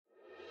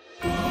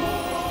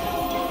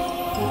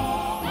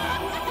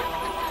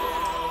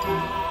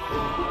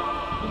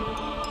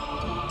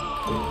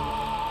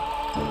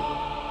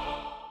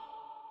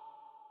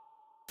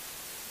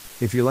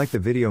If you like the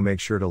video, make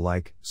sure to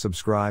like,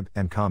 subscribe,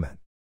 and comment.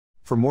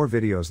 For more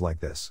videos like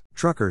this,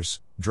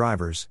 truckers,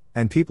 drivers,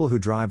 and people who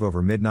drive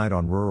over midnight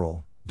on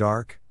rural,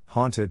 dark,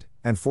 haunted,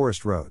 and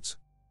forest roads.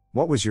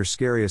 What was your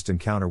scariest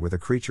encounter with a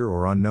creature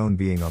or unknown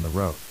being on the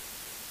road?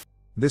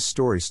 This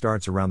story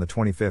starts around the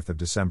 25th of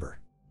December.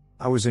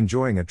 I was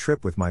enjoying a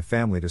trip with my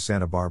family to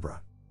Santa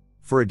Barbara.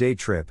 For a day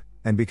trip,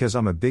 and because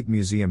I'm a big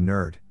museum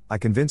nerd, I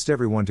convinced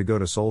everyone to go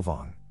to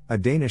Solvang, a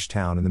Danish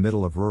town in the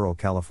middle of rural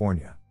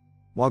California.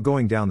 While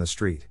going down the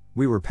street,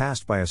 we were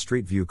passed by a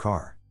street view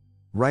car.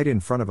 Right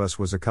in front of us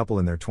was a couple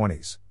in their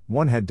 20s,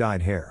 one had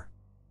dyed hair.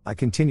 I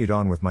continued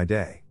on with my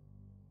day.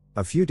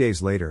 A few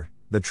days later,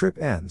 the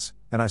trip ends,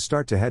 and I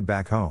start to head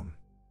back home.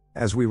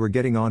 As we were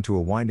getting onto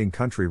a winding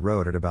country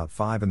road at about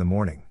 5 in the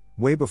morning,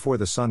 way before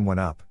the sun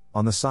went up,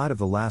 on the side of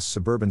the last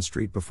suburban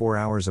street before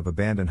hours of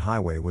abandoned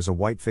highway was a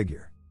white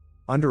figure.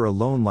 Under a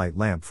lone light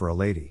lamp for a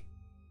lady.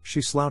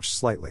 She slouched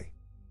slightly.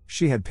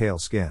 She had pale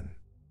skin.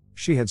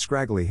 She had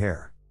scraggly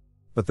hair.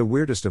 But the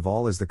weirdest of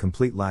all is the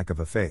complete lack of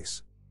a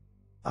face.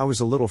 I was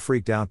a little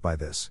freaked out by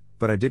this,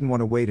 but I didn't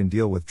want to wait and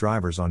deal with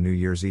drivers on New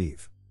Year's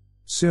Eve.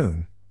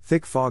 Soon,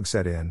 thick fog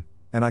set in,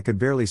 and I could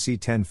barely see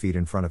 10 feet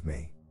in front of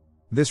me.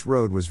 This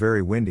road was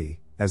very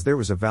windy, as there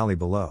was a valley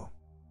below.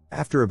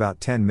 After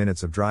about 10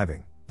 minutes of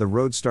driving, the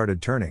road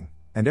started turning,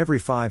 and every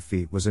 5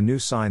 feet was a new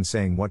sign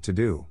saying what to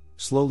do,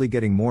 slowly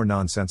getting more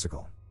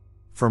nonsensical.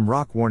 From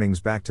rock warnings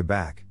back to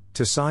back,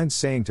 to signs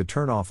saying to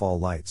turn off all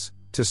lights,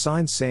 to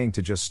signs saying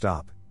to just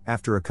stop.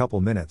 After a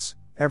couple minutes,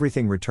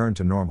 everything returned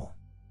to normal.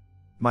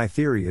 My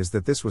theory is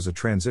that this was a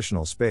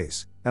transitional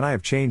space, and I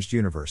have changed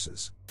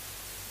universes.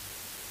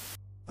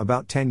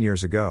 About 10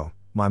 years ago,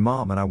 my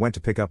mom and I went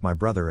to pick up my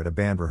brother at a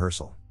band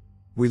rehearsal.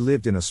 We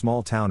lived in a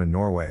small town in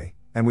Norway,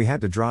 and we had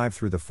to drive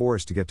through the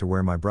forest to get to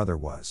where my brother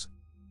was.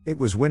 It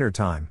was winter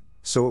time,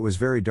 so it was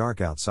very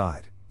dark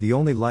outside. The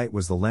only light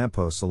was the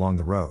lampposts along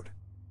the road.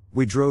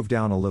 We drove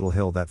down a little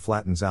hill that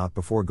flattens out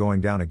before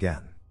going down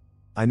again.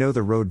 I know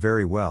the road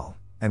very well,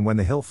 and when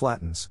the hill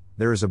flattens,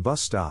 there is a bus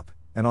stop,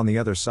 and on the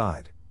other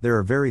side, there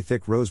are very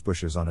thick rose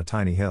bushes on a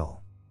tiny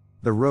hill.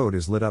 The road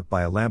is lit up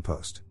by a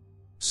lamppost.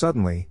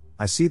 Suddenly,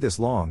 I see this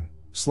long,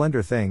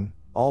 slender thing,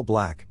 all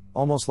black,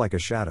 almost like a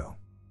shadow.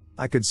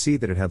 I could see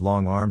that it had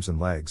long arms and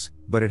legs,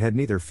 but it had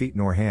neither feet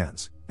nor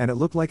hands, and it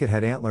looked like it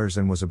had antlers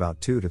and was about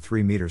 2 to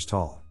 3 meters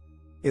tall.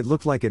 It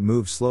looked like it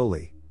moved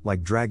slowly,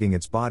 like dragging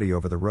its body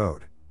over the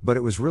road, but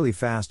it was really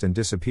fast and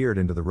disappeared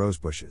into the rose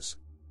bushes.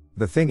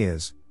 The thing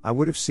is, I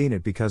would have seen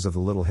it because of the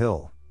little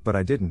hill, but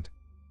I didn't.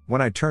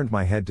 When I turned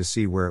my head to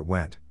see where it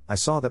went, I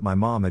saw that my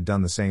mom had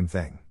done the same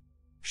thing.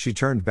 She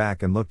turned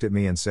back and looked at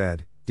me and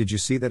said, "Did you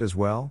see that as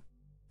well?"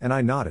 And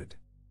I nodded.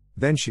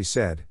 Then she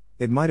said,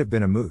 "It might have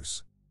been a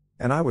moose."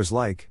 And I was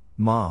like,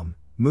 "Mom,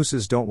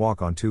 mooses don't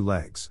walk on 2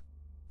 legs."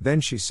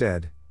 Then she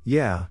said,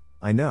 "Yeah,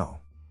 I know.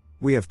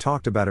 We have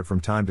talked about it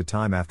from time to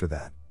time after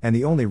that, and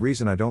the only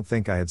reason I don't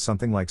think I had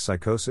something like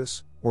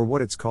psychosis, or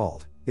what it's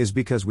called, is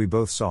because we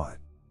both saw it."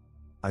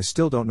 I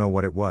still don't know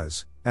what it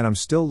was, and I'm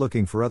still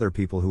looking for other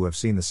people who have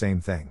seen the same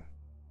thing.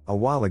 A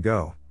while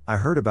ago, I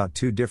heard about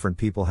 2 different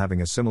people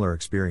having a similar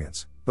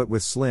experience, but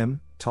with slim,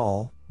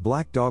 tall,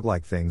 black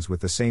dog-like things with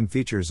the same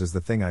features as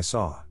the thing I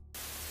saw.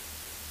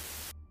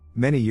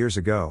 Many years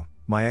ago,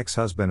 my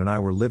ex-husband and I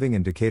were living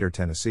in Decatur,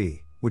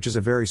 Tennessee, which is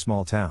a very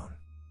small town.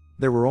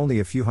 There were only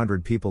a few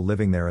hundred people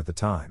living there at the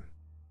time.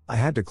 I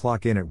had to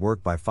clock in at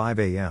work by 5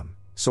 a.m.,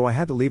 so I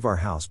had to leave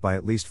our house by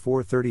at least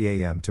 4:30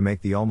 a.m. to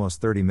make the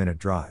almost 30-minute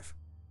drive.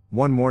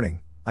 One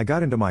morning, I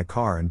got into my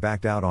car and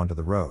backed out onto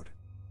the road.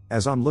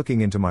 As I'm looking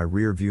into my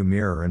rear view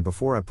mirror and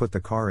before I put the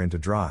car into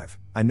drive,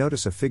 I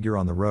notice a figure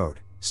on the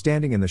road,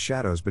 standing in the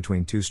shadows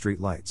between 2 street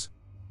lights.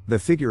 The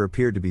figure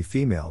appeared to be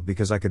female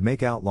because I could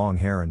make out long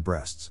hair and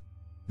breasts.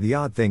 The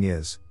odd thing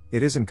is,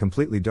 it isn't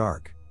completely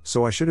dark,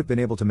 so I should have been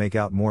able to make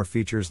out more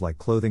features like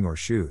clothing or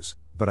shoes,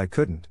 but I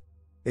couldn't.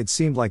 It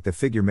seemed like the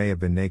figure may have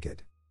been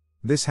naked.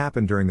 This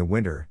happened during the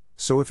winter,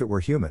 so if it were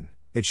human,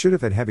 it should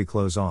have had heavy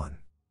clothes on.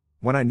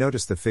 When I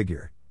noticed the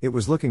figure, it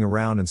was looking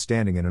around and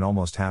standing in an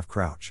almost half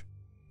crouch.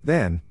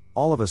 Then,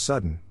 all of a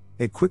sudden,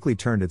 it quickly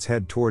turned its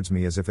head towards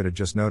me as if it had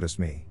just noticed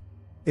me.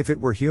 If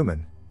it were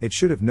human, it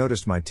should have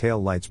noticed my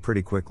tail lights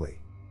pretty quickly.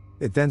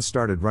 It then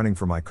started running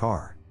for my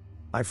car.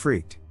 I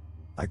freaked.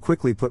 I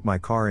quickly put my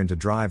car into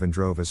drive and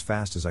drove as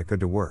fast as I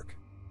could to work.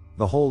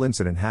 The whole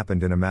incident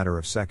happened in a matter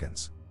of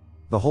seconds.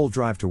 The whole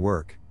drive to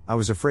work, I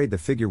was afraid the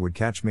figure would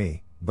catch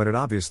me, but it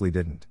obviously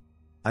didn't.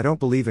 I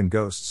don't believe in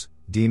ghosts,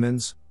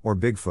 demons, or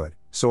Bigfoot,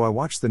 so I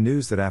watched the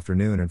news that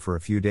afternoon and for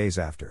a few days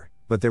after,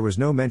 but there was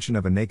no mention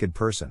of a naked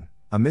person,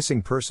 a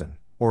missing person,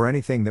 or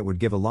anything that would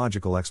give a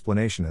logical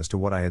explanation as to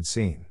what I had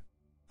seen.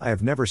 I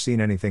have never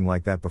seen anything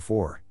like that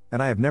before,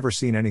 and I have never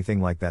seen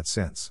anything like that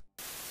since.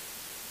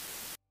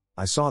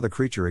 I saw the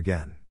creature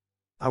again.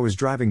 I was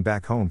driving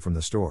back home from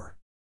the store.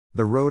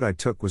 The road I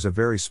took was a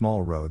very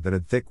small road that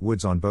had thick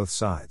woods on both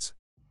sides.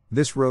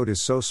 This road is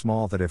so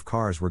small that if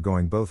cars were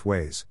going both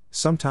ways,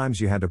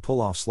 sometimes you had to pull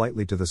off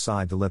slightly to the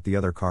side to let the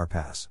other car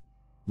pass.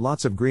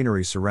 Lots of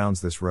greenery surrounds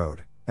this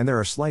road, and there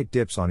are slight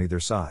dips on either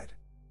side.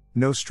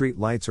 No street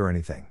lights or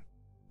anything.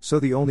 So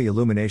the only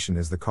illumination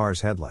is the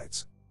car's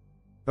headlights.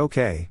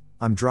 Okay,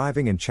 I'm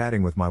driving and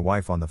chatting with my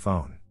wife on the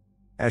phone.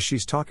 As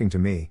she's talking to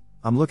me,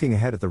 I'm looking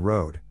ahead at the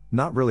road,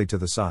 not really to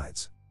the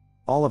sides.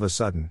 All of a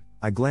sudden,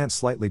 I glance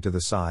slightly to the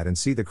side and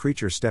see the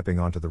creature stepping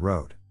onto the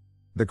road.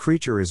 The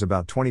creature is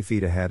about 20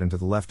 feet ahead and to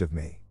the left of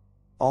me.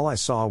 All I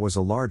saw was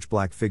a large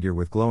black figure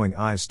with glowing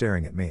eyes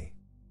staring at me.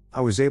 I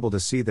was able to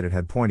see that it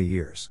had pointy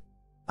ears.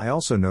 I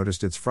also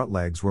noticed its front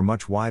legs were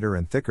much wider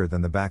and thicker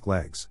than the back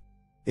legs.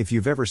 If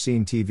you've ever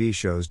seen TV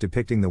shows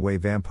depicting the way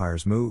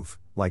vampires move,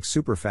 like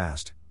super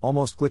fast,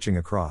 almost glitching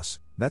across,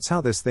 that's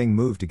how this thing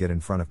moved to get in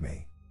front of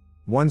me.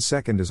 1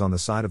 second is on the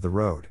side of the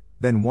road,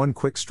 then one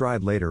quick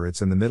stride later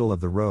it's in the middle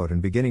of the road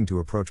and beginning to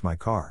approach my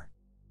car.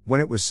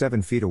 When it was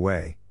 7 feet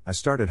away, I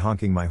started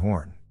honking my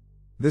horn.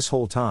 This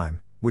whole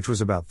time, which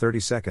was about 30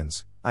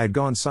 seconds, I had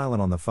gone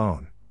silent on the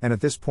phone, and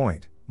at this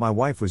point, my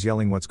wife was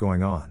yelling what's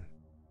going on.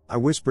 I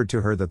whispered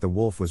to her that the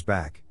wolf was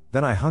back,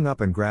 then I hung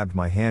up and grabbed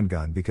my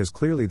handgun because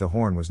clearly the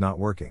horn was not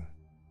working.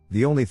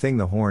 The only thing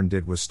the horn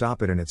did was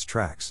stop it in its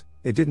tracks,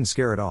 it didn't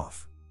scare it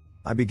off.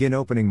 I begin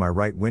opening my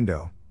right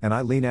window, and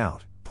I lean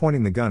out,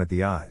 pointing the gun at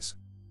the eyes.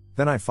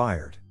 Then I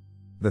fired.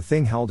 The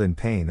thing howled in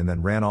pain and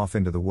then ran off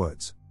into the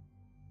woods.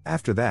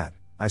 After that,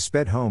 I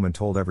sped home and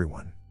told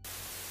everyone.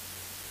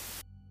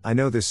 I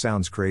know this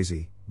sounds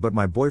crazy, but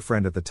my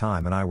boyfriend at the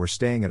time and I were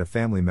staying at a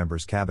family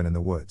member's cabin in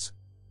the woods.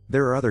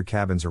 There are other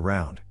cabins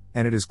around,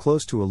 and it is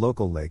close to a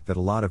local lake that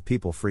a lot of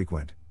people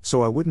frequent,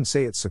 so I wouldn't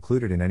say it's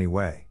secluded in any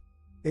way.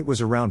 It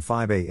was around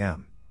 5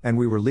 a.m., and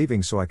we were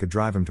leaving so I could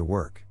drive him to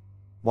work.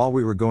 While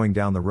we were going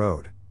down the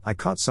road, I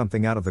caught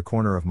something out of the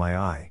corner of my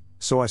eye,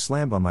 so I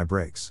slammed on my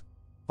brakes.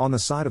 On the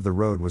side of the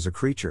road was a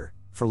creature,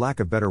 for lack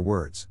of better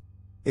words.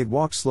 It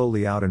walked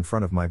slowly out in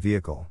front of my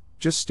vehicle,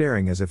 just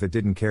staring as if it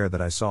didn't care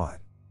that I saw it.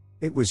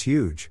 It was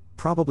huge,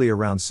 probably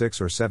around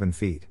 6 or 7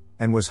 feet,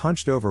 and was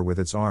hunched over with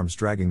its arms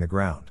dragging the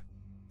ground.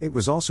 It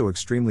was also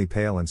extremely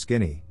pale and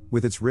skinny,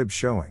 with its ribs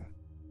showing.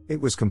 It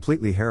was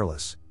completely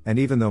hairless, and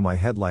even though my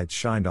headlights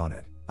shined on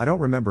it, I don't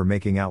remember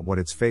making out what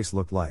its face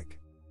looked like.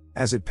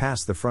 As it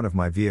passed the front of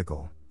my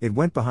vehicle, it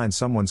went behind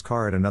someone's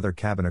car at another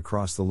cabin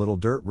across the little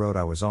dirt road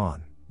I was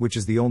on, which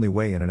is the only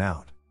way in and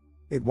out.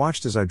 It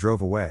watched as I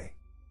drove away.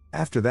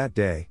 After that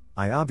day,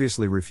 I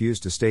obviously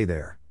refused to stay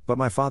there, but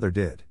my father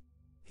did.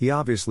 He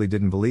obviously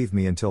didn't believe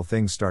me until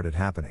things started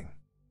happening.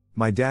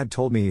 My dad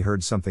told me he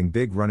heard something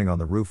big running on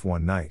the roof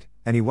one night,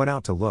 and he went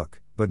out to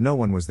look, but no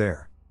one was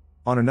there.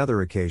 On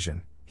another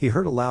occasion, he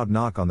heard a loud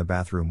knock on the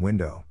bathroom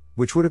window,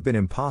 which would have been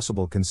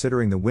impossible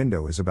considering the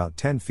window is about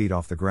 10 feet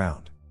off the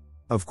ground.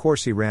 Of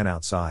course he ran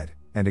outside,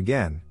 and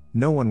again,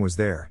 no one was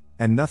there,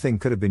 and nothing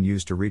could have been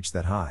used to reach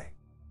that high.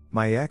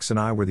 My ex and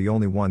I were the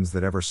only ones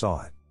that ever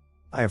saw it.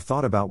 I have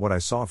thought about what I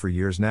saw for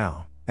years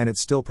now, and it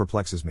still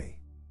perplexes me.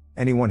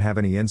 Anyone have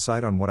any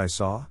insight on what I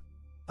saw?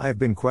 I have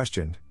been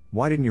questioned,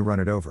 why didn't you run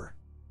it over?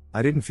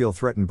 I didn't feel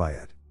threatened by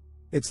it.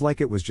 It's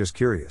like it was just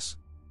curious.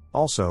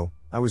 Also,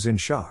 I was in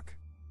shock.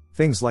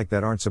 Things like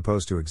that aren't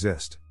supposed to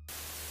exist.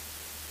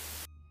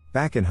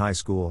 Back in high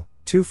school,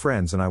 2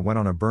 friends and I went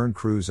on a burn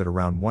cruise at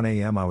around 1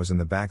 a.m. I was in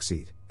the back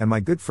seat, and my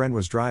good friend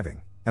was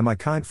driving, and my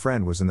kind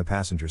friend was in the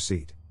passenger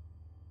seat.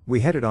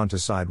 We headed onto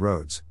side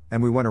roads,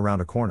 and we went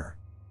around a corner.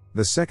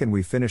 The second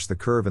we finished the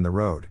curve in the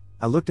road,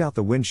 I looked out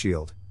the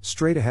windshield,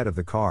 straight ahead of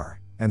the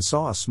car, and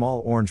saw a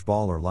small orange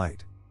ball or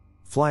light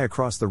fly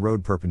across the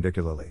road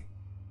perpendicularly.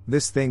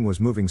 This thing was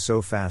moving so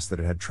fast that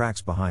it had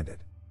tracks behind it.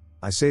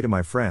 I say to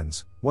my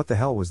friends, what the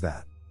hell was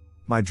that?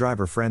 My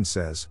driver friend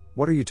says,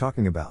 what are you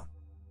talking about?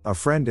 A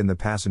friend in the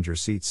passenger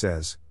seat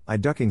says, I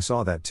ducking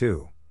saw that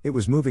too, it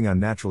was moving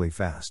unnaturally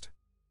fast.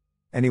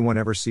 Anyone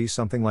ever see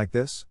something like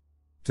this?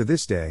 To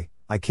this day,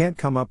 I can't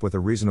come up with a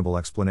reasonable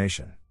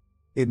explanation.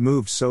 It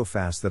moved so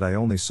fast that I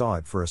only saw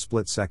it for a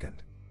split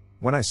second.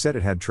 When I said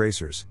it had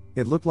tracers,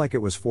 it looked like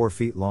it was 4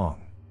 feet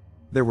long.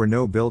 There were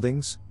no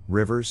buildings,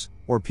 rivers,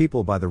 or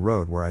people by the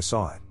road where I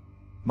saw it.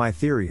 My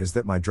theory is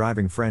that my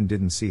driving friend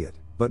didn't see it,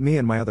 but me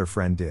and my other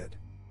friend did.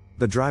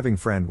 The driving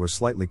friend was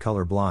slightly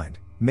colorblind,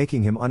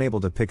 making him unable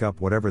to pick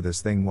up whatever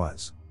this thing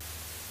was.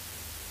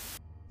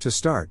 To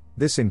start,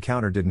 this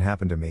encounter didn't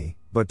happen to me,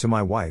 but to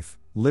my wife,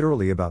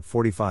 literally about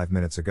 45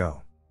 minutes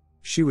ago.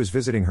 She was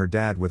visiting her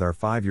dad with our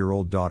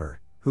 5-year-old daughter,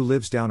 who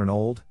lives down an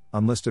old,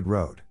 unlisted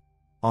road.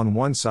 On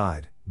one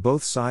side,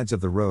 both sides of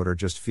the road are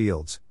just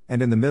fields,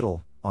 and in the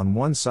middle, on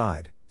one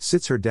side,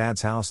 sits her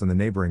dad's house and the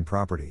neighboring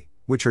property,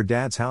 which her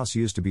dad's house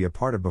used to be a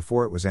part of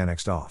before it was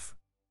annexed off.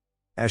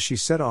 As she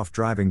set off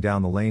driving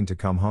down the lane to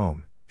come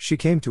home, she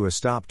came to a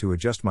stop to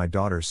adjust my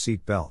daughter's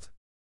seat belt.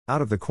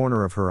 Out of the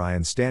corner of her eye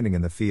and standing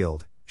in the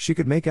field, she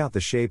could make out the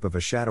shape of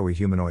a shadowy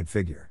humanoid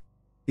figure.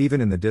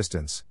 Even in the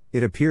distance,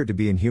 it appeared to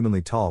be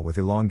inhumanly tall with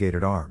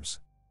elongated arms.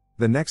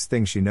 The next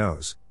thing she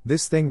knows,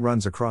 this thing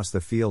runs across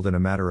the field in a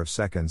matter of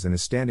seconds and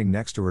is standing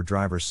next to her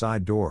driver's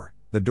side door.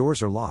 The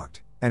doors are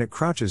locked, and it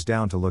crouches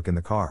down to look in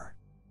the car.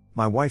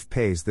 My wife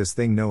pays this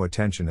thing no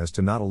attention as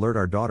to not alert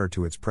our daughter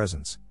to its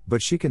presence,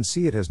 but she can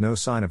see it has no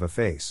sign of a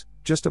face,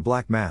 just a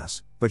black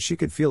mass, but she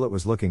could feel it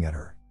was looking at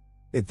her.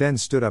 It then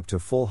stood up to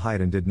full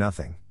height and did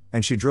nothing,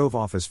 and she drove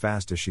off as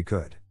fast as she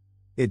could.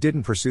 It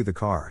didn't pursue the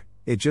car,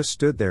 it just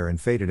stood there and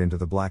faded into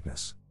the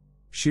blackness.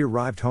 She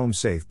arrived home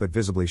safe but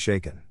visibly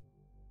shaken.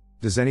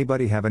 Does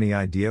anybody have any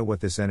idea what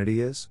this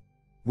entity is?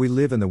 We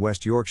live in the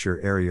West Yorkshire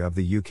area of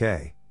the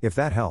UK, if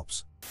that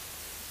helps.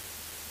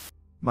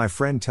 My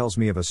friend tells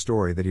me of a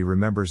story that he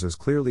remembers as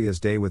clearly as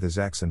day with his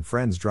ex and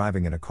friends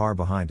driving in a car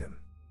behind him.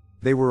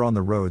 They were on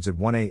the roads at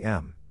 1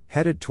 a.m.,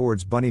 headed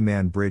towards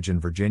Bunnyman Bridge in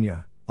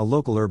Virginia, a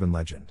local urban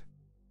legend.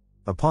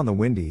 Upon the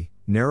windy,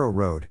 narrow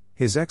road,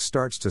 his ex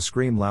starts to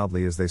scream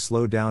loudly as they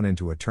slow down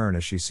into a turn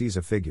as she sees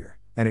a figure,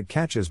 and it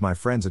catches my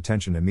friend's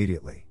attention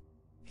immediately.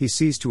 He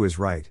sees to his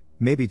right,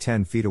 maybe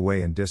 10 feet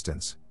away in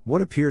distance,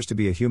 what appears to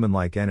be a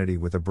human-like entity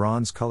with a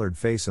bronze-colored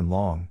face and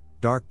long,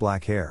 dark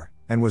black hair,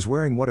 and was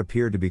wearing what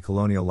appeared to be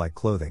colonial-like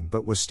clothing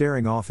but was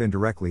staring off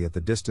indirectly at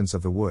the distance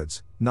of the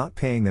woods, not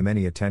paying them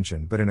any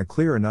attention but in a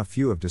clear enough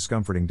view of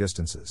discomforting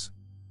distances.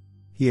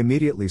 He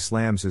immediately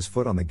slams his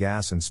foot on the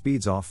gas and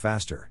speeds off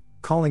faster,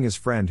 calling his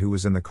friend who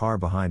was in the car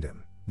behind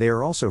him. They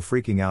are also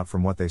freaking out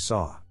from what they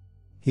saw.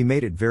 He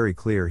made it very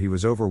clear he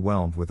was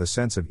overwhelmed with a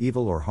sense of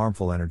evil or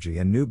harmful energy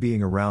and knew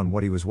being around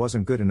what he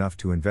wasn't good enough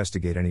to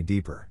investigate any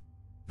deeper.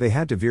 They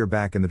had to veer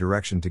back in the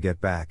direction to get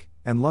back,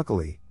 and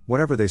luckily,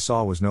 whatever they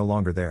saw was no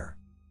longer there.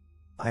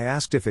 I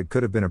asked if it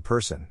could have been a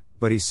person,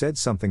 but he said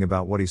something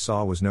about what he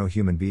saw was no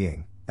human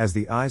being, as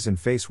the eyes and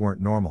face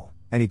weren't normal,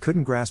 and he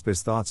couldn't grasp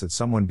his thoughts at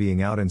someone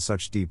being out in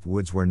such deep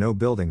woods where no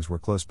buildings were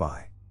close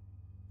by.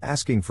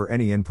 Asking for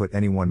any input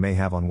anyone may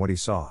have on what he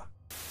saw.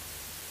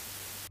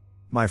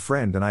 My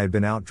friend and I had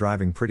been out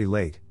driving pretty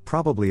late,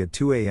 probably at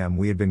 2 a.m.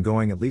 We had been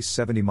going at least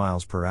 70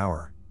 miles per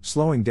hour,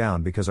 slowing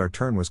down because our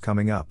turn was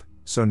coming up,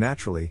 so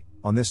naturally,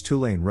 on this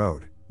 2-lane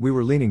road, we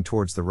were leaning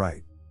towards the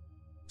right.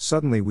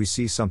 Suddenly we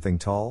see something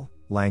tall,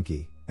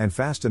 lanky, and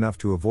fast enough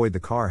to avoid the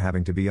car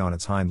having to be on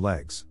its hind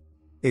legs.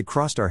 It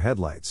crossed our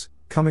headlights,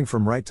 coming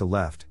from right to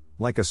left,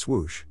 like a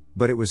swoosh,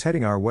 but it was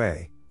heading our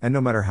way, and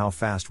no matter how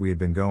fast we had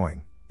been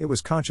going, it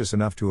was conscious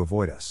enough to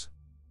avoid us.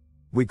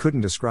 We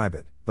couldn't describe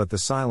it, but the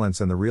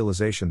silence and the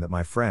realization that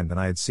my friend and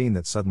I had seen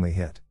that suddenly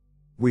hit.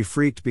 We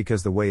freaked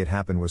because the way it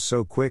happened was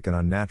so quick and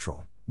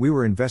unnatural. We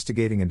were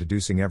investigating and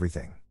deducing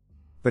everything.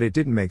 But it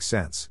didn't make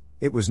sense.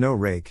 It was no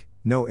rake,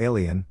 no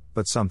alien,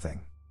 but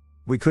something.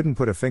 We couldn't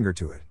put a finger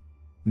to it.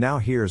 Now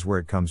here's where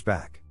it comes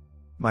back.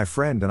 My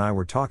friend and I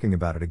were talking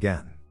about it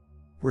again.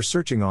 We're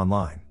searching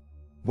online.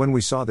 When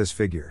we saw this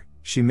figure,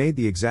 she made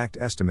the exact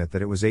estimate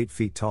that it was 8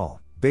 feet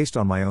tall, based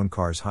on my own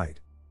car's height.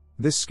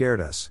 This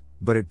scared us,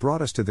 but it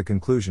brought us to the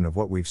conclusion of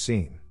what we've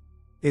seen.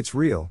 It's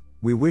real,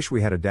 we wish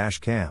we had a dash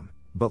cam,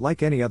 but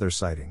like any other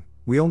sighting,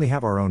 we only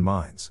have our own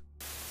minds.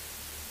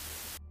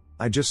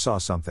 I just saw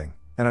something,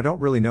 and I don't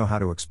really know how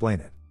to explain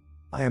it.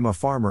 I am a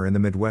farmer in the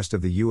Midwest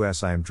of the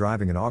US. I am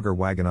driving an auger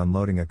wagon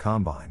unloading a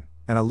combine,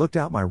 and I looked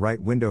out my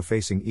right window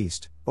facing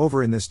east,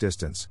 over in this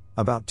distance,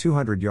 about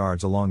 200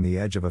 yards along the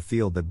edge of a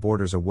field that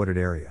borders a wooded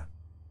area.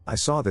 I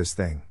saw this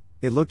thing.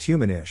 It looked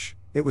human-ish,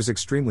 it was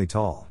extremely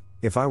tall.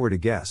 If I were to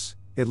guess,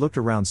 it looked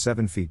around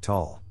 7 feet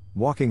tall,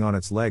 walking on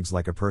its legs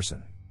like a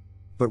person.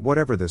 But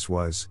whatever this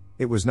was,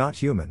 it was not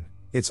human.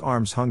 Its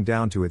arms hung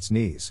down to its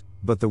knees,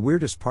 but the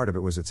weirdest part of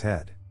it was its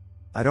head.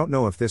 I don't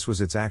know if this was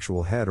its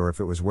actual head or if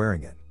it was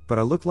wearing it, but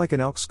it looked like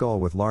an elk skull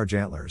with large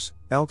antlers.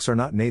 Elks are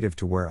not native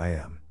to where I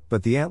am,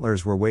 but the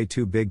antlers were way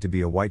too big to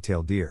be a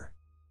white-tailed deer.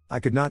 I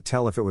could not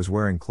tell if it was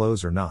wearing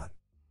clothes or not.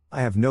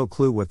 I have no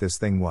clue what this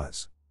thing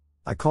was.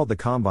 I called the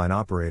combine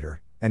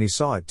operator, and he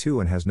saw it too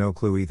and has no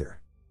clue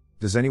either.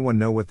 Does anyone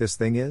know what this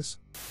thing is?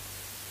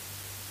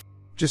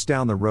 Just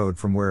down the road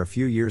from where a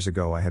few years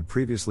ago I had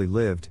previously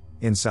lived,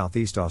 in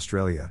Southeast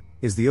Australia,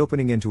 is the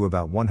opening into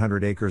about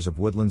 100 acres of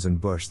woodlands and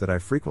bush that I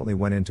frequently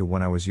went into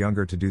when I was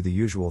younger to do the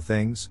usual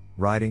things,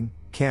 riding,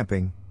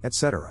 camping,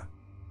 etc.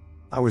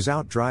 I was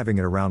out driving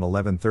at around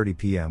 11:30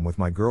 p.m. with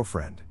my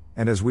girlfriend,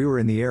 and as we were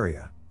in the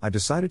area, I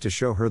decided to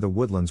show her the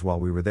woodlands while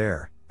we were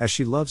there, as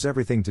she loves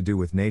everything to do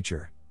with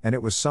nature, and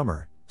it was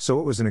summer, so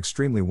it was an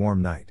extremely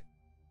warm night.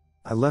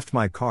 I left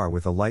my car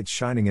with the lights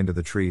shining into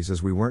the trees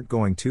as we weren't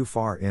going too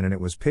far in and it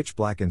was pitch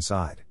black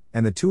inside,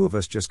 and the two of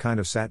us just kind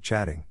of sat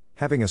chatting,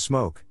 having a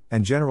smoke,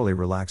 and generally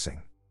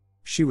relaxing.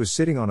 She was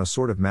sitting on a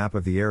sort of map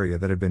of the area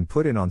that had been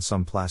put in on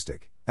some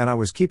plastic, and I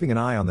was keeping an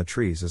eye on the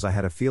trees as I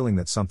had a feeling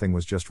that something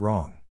was just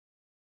wrong.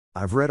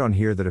 I've read on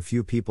here that a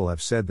few people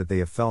have said that they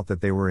have felt that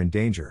they were in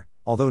danger,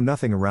 although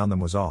nothing around them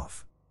was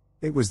off.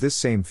 It was this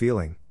same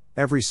feeling,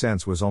 every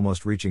sense was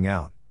almost reaching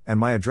out, and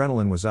my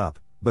adrenaline was up,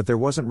 but there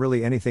wasn't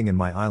really anything in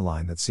my eye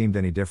line that seemed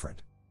any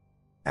different.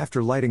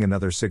 After lighting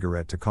another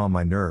cigarette to calm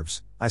my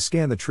nerves, I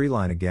scanned the tree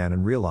line again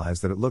and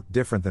realized that it looked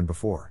different than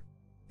before.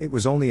 It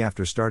was only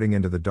after starting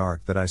into the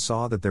dark that I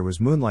saw that there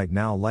was moonlight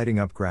now lighting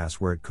up grass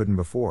where it couldn't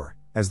before,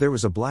 as there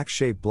was a black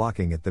shape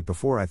blocking it that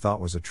before I thought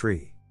was a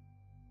tree.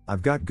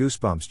 I've got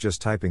goosebumps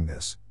just typing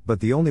this, but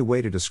the only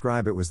way to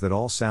describe it was that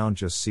all sound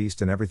just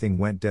ceased and everything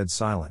went dead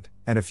silent,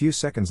 and a few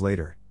seconds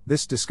later,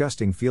 this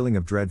disgusting feeling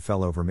of dread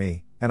fell over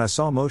me, and I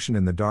saw motion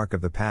in the dark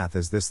of the path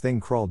as this thing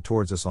crawled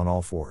towards us on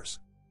all fours.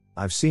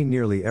 I've seen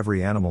nearly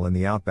every animal in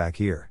the outback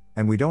here,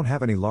 and we don't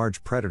have any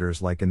large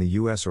predators like in the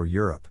US or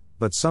Europe,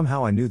 but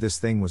somehow I knew this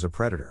thing was a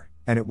predator,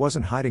 and it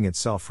wasn't hiding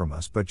itself from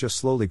us but just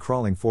slowly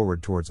crawling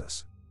forward towards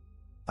us.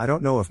 I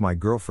don't know if my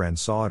girlfriend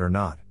saw it or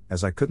not,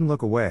 as I couldn't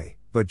look away,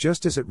 but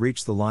just as it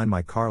reached the line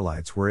my car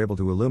lights were able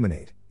to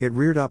illuminate, it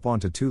reared up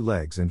onto two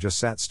legs and just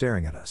sat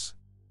staring at us.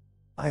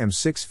 I am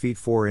 6 feet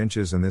 4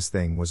 inches and this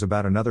thing was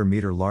about another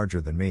meter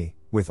larger than me,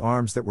 with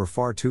arms that were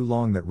far too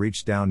long that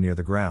reached down near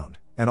the ground,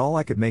 and all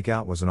I could make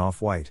out was an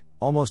off-white,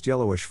 almost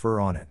yellowish fur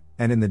on it,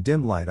 and in the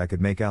dim light I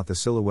could make out the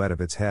silhouette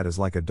of its head as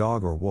like a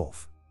dog or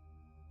wolf.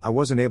 I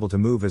wasn't able to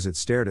move as it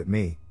stared at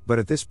me, but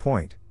at this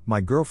point,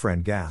 my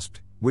girlfriend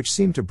gasped, which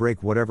seemed to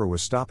break whatever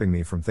was stopping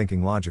me from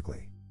thinking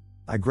logically.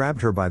 I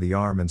grabbed her by the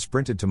arm and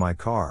sprinted to my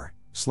car,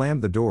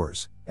 slammed the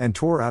doors, and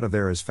tore out of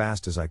there as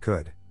fast as I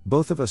could,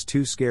 both of us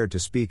too scared to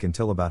speak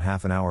until about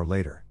half an hour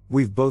later.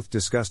 We've both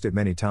discussed it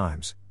many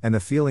times, and the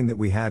feeling that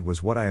we had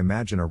was what I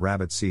imagine a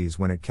rabbit sees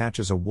when it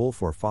catches a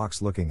wolf or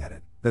fox looking at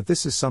it, that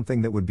this is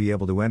something that would be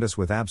able to end us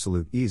with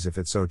absolute ease if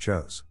it so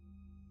chose.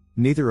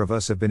 Neither of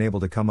us have been able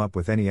to come up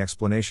with any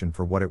explanation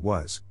for what it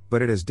was,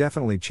 but it has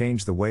definitely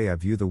changed the way I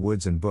view the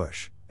woods and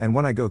bush, and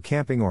when I go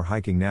camping or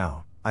hiking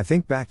now, I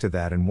think back to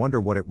that and wonder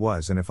what it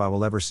was and if I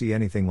will ever see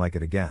anything like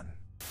it again.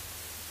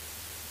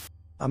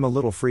 I'm a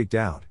little freaked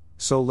out,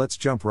 so let's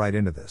jump right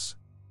into this.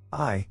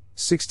 I,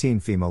 16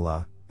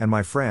 female, and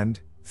my friend,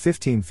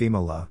 15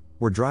 female,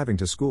 were driving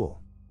to school.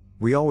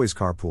 We always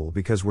carpool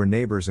because we're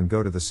neighbors and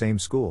go to the same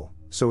school,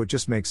 so it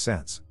just makes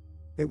sense.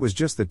 It was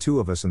just the two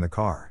of us in the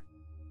car.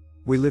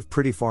 We live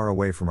pretty far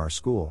away from our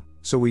school,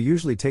 so we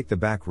usually take the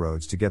back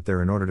roads to get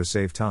there in order to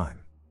save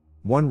time.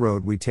 One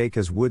road we take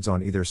has woods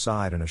on either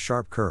side and a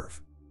sharp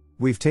curve.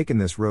 We've taken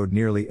this road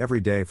nearly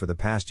every day for the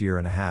past year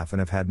and a half and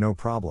have had no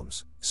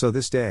problems, so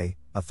this day,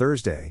 a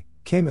Thursday,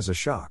 came as a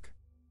shock.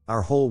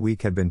 Our whole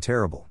week had been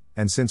terrible,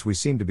 and since we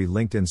seem to be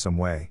linked in some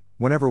way,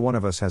 whenever one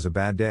of us has a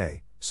bad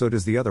day, so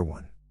does the other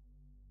one.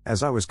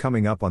 As I was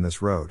coming up on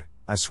this road,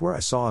 I swear I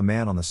saw a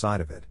man on the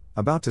side of it,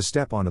 about to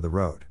step onto the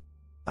road.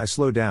 I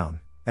slowed down,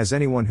 as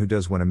anyone who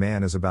does when a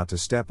man is about to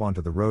step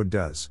onto the road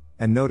does,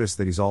 and noticed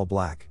that he's all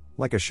black,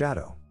 like a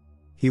shadow.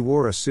 He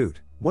wore a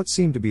suit, what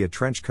seemed to be a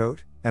trench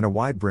coat, and a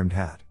wide-brimmed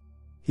hat.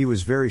 He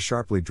was very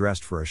sharply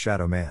dressed for a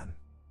shadow man.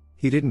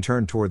 He didn't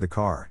turn toward the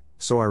car,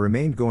 so I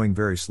remained going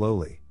very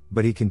slowly,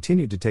 but he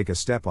continued to take a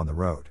step on the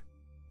road.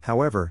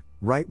 However,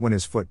 right when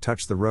his foot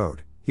touched the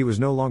road, he was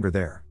no longer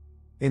there.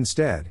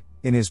 Instead,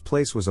 in his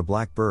place was a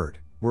black bird,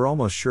 we're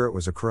almost sure it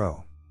was a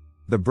crow.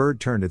 The bird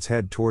turned its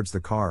head towards the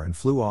car and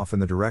flew off in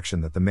the direction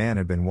that the man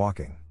had been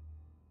walking.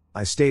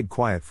 I stayed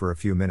quiet for a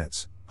few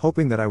minutes,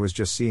 hoping that I was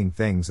just seeing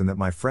things and that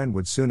my friend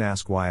would soon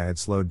ask why I had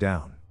slowed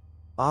down.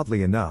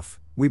 Oddly enough,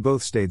 we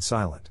both stayed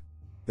silent.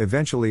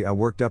 Eventually I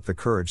worked up the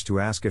courage to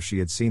ask if she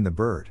had seen the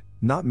bird,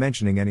 not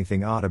mentioning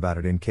anything odd about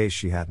it in case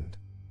she hadn't.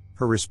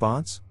 Her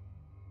response?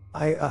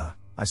 I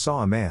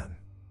saw a man.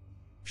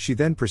 She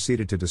then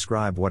proceeded to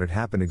describe what had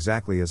happened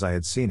exactly as I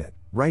had seen it,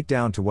 right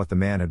down to what the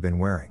man had been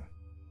wearing.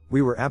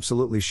 We were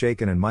absolutely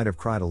shaken and might have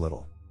cried a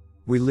little.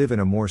 We live in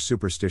a more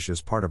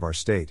superstitious part of our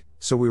state,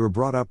 so we were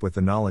brought up with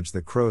the knowledge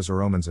that crows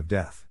are omens of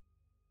death.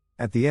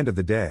 At the end of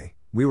the day,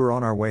 we were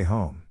on our way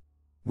home.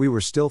 We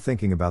were still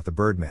thinking about the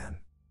Birdman.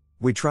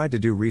 We tried to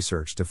do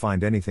research to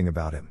find anything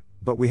about him,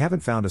 but we haven't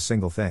found a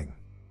single thing.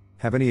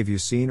 Have any of you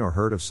seen or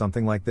heard of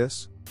something like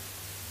this?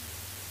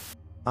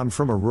 I'm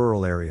from a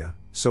rural area,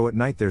 so at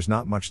night there's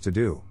not much to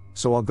do,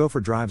 so I'll go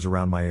for drives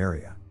around my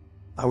area.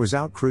 I was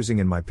out cruising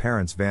in my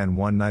parents' van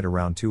one night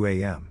around 2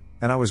 a.m.,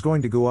 and I was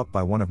going to go up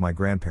by one of my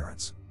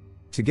grandparents.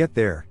 To get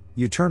there,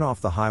 you turn off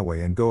the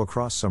highway and go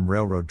across some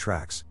railroad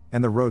tracks,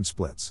 and the road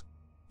splits.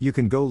 You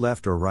can go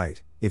left or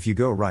right. If you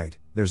go right,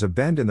 there's a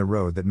bend in the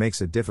road that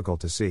makes it difficult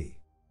to see.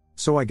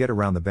 So I get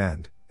around the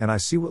bend, and I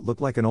see what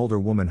looked like an older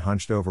woman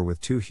hunched over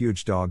with two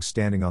huge dogs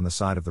standing on the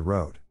side of the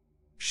road.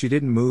 She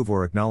didn't move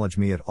or acknowledge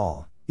me at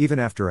all, even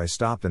after I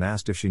stopped and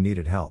asked if she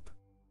needed help.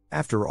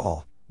 After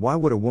all, why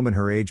would a woman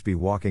her age be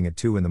walking at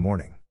 2 in the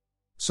morning?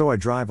 So I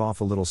drive off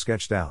a little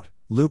sketched out,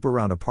 loop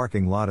around a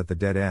parking lot at the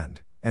dead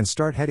end, and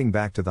start heading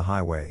back to the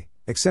highway,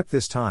 except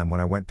this time when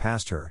I went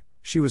past her,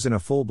 she was in a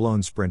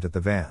full-blown sprint at the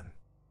van.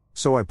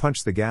 So I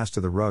punched the gas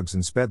to the rugs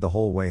and sped the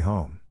whole way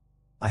home.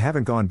 I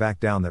haven't gone back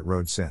down that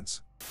road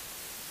since.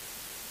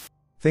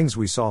 Things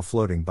we saw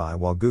floating by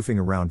while goofing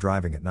around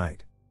driving at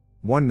night.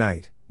 One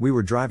night, we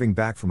were driving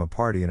back from a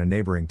party in a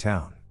neighboring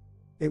town.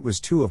 It was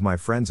 2 of my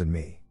friends and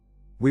me.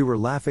 We were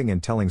laughing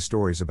and telling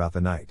stories about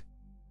the night.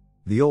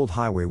 The old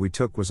highway we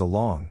took was a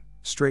long,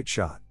 straight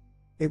shot.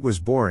 It was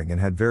boring and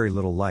had very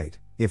little light,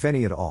 if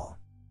any at all.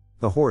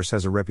 The horse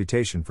has a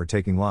reputation for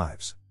taking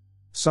lives.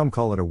 Some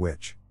call it a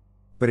witch.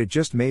 But it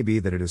just may be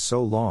that it is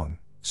so long,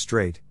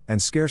 straight,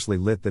 and scarcely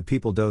lit that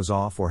people doze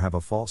off or have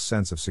a false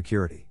sense of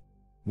security.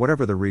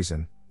 Whatever the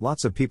reason,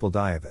 lots of people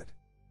die of it.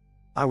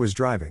 I was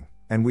driving,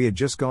 and we had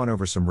just gone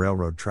over some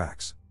railroad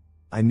tracks.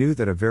 I knew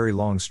that a very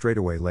long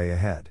straightaway lay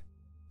ahead.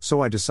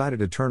 So I decided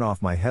to turn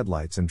off my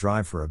headlights and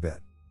drive for a bit.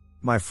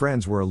 My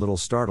friends were a little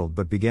startled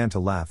but began to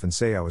laugh and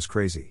say I was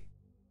crazy.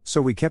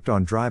 So we kept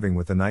on driving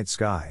with the night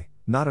sky,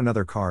 not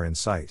another car in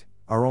sight,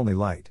 our only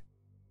light.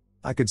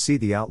 I could see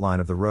the outline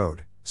of the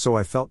road, so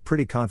I felt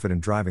pretty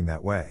confident driving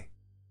that way.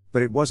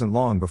 But it wasn't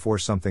long before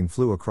something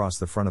flew across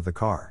the front of the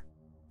car.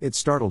 It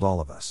startled all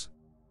of us.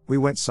 We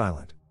went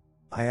silent.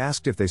 I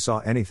asked if they saw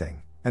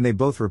anything, and they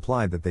both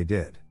replied that they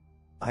did.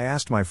 I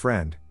asked my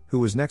friend, who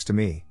was next to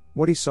me,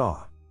 what he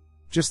saw.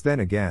 Just then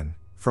again,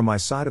 from my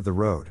side of the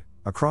road,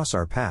 across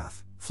our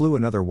path, flew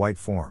another white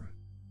form.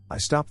 I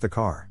stopped the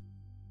car.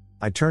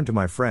 I turned to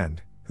my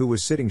friend, who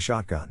was sitting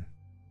shotgun.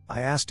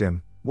 I asked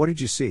him, what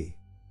did you see?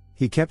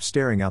 He kept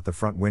staring out the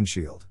front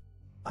windshield.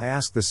 I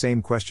asked the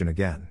same question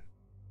again.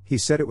 He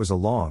said it was a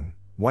long,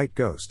 white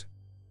ghost.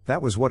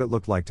 That was what it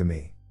looked like to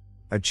me.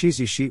 A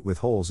cheesy sheet with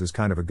holes is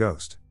kind of a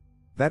ghost.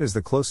 That is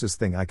the closest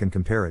thing I can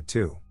compare it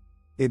to.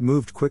 It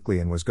moved quickly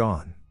and was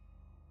gone.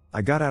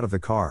 I got out of the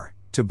car,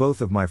 to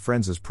both of my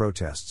friends'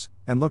 protests,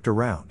 and looked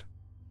around.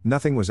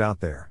 Nothing was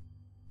out there.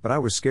 But I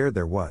was scared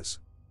there was.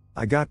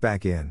 I got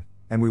back in,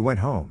 and we went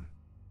home.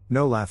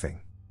 No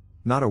laughing.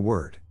 Not a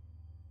word.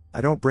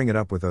 I don't bring it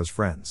up with those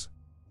friends.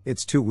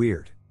 It's too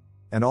weird.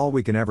 And all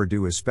we can ever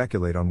do is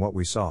speculate on what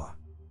we saw.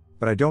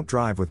 But I don't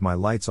drive with my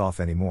lights off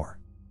anymore.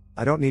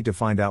 I don't need to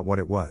find out what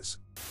it was.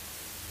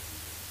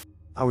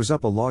 I was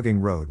up a logging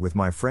road with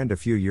my friend a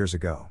few years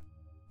ago.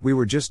 We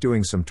were just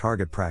doing some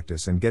target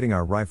practice and getting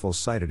our rifles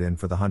sighted in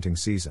for the hunting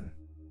season.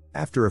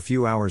 After a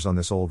few hours on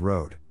this old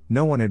road,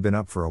 no one had been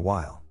up for a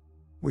while.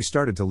 We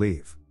started to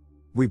leave.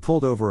 We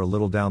pulled over a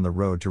little down the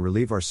road to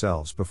relieve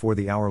ourselves before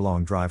the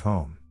hour-long drive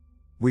home.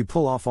 We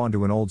pull off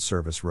onto an old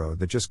service road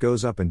that just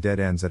goes up and dead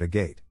ends at a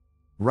gate.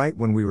 Right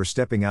when we were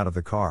stepping out of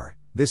the car,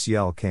 this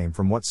yell came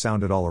from what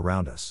sounded all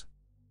around us.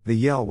 The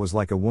yell was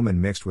like a woman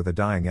mixed with a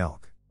dying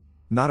elk.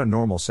 Not a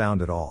normal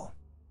sound at all.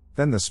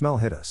 Then the smell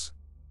hit us.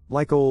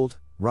 Like old,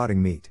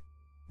 rotting meat.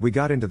 We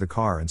got into the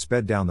car and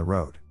sped down the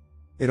road.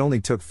 It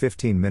only took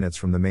 15 minutes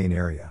from the main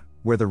area,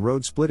 where the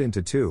road split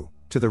into two,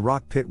 to the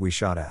rock pit we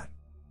shot at.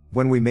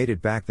 When we made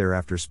it back there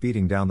after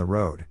speeding down the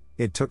road,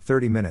 it took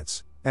 30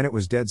 minutes, and it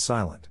was dead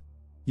silent.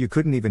 You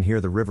couldn't even hear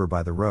the river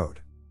by the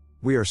road.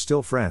 We are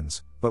still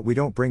friends, but we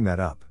don't bring that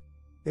up.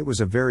 It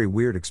was a very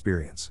weird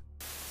experience.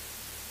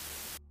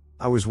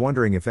 I was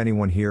wondering if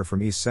anyone here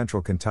from East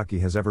Central Kentucky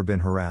has ever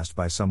been harassed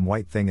by some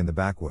white thing in the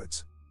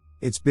backwoods.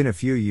 It's been a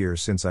few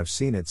years since I've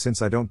seen it,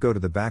 since I don't go to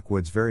the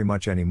backwoods very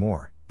much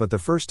anymore, but the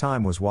first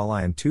time was while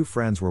I and two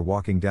friends were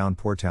walking down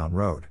Poortown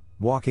Road,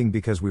 walking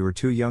because we were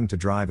too young to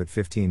drive at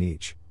 15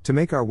 each, to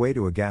make our way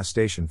to a gas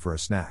station for a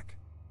snack.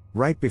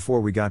 Right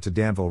before we got to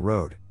Danville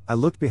Road, I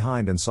looked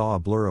behind and saw a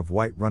blur of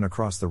white run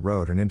across the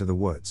road and into the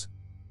woods.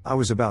 I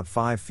was about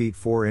 5 feet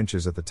 4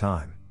 inches at the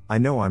time. I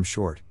know I'm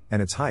short,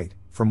 and its height,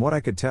 from what I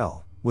could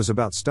tell, was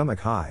about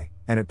stomach high,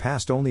 and it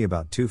passed only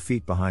about 2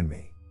 feet behind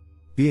me.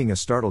 Being a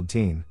startled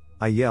teen,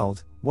 I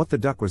yelled, "What the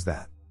duck was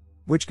that?"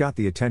 Which got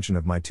the attention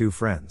of my two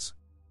friends.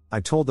 I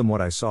told them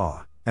what I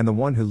saw, and the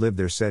one who lived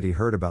there said he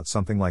heard about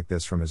something like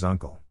this from his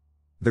uncle.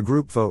 The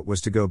group vote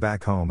was to go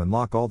back home and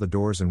lock all the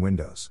doors and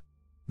windows.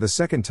 The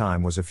second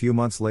time was a few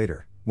months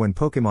later, when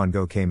Pokemon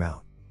Go came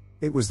out.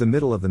 It was the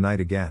middle of the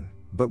night again,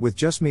 but with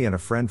just me and a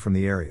friend from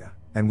the area,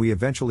 and we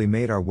eventually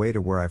made our way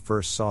to where I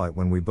first saw it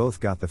when we both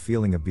got the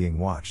feeling of being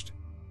watched.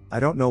 I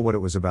don't know what it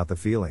was about the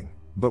feeling,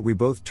 but we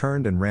both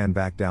turned and ran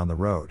back down the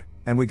road,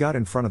 and we got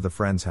in front of the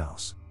friend's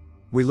house.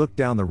 We looked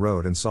down the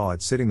road and saw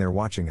it sitting there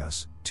watching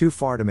us, too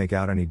far to make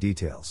out any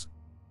details.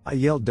 I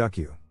yelled "Duck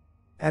you!"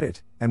 at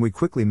it, and we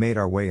quickly made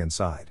our way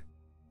inside.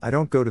 I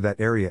don't go to that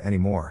area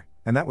anymore,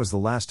 and that was the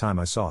last time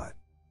I saw it.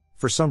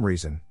 For some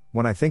reason,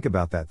 when I think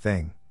about that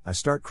thing, I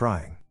start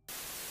crying.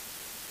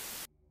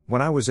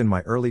 When I was in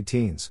my early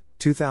teens,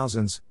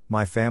 2000s,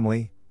 my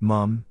family,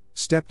 mum,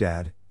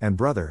 stepdad, and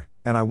brother,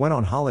 and I went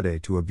on holiday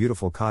to a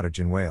beautiful cottage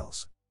in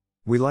Wales.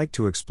 We liked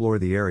to explore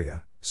the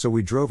area, so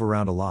we drove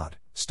around a lot,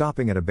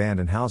 stopping at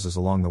abandoned houses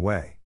along the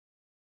way.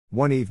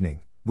 One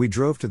evening, we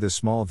drove to this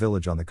small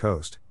village on the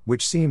coast,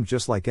 which seemed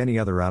just like any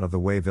other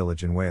out-of-the-way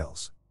village in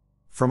Wales.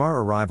 From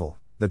our arrival,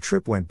 the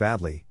trip went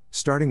badly,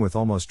 starting with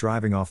almost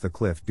driving off the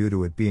cliff due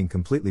to it being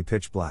completely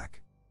pitch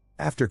black.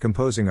 After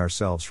composing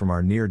ourselves from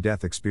our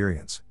near-death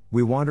experience,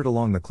 we wandered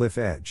along the cliff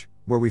edge,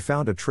 where we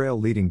found a trail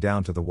leading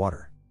down to the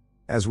water.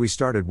 As we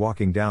started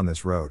walking down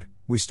this road,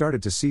 we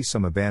started to see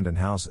some abandoned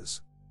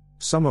houses.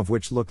 Some of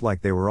which looked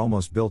like they were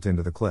almost built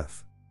into the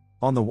cliff.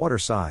 On the water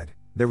side,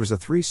 there was a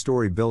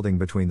 3-story building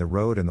between the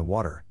road and the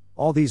water.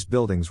 All these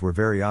buildings were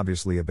very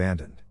obviously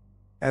abandoned.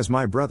 As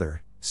my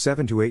brother,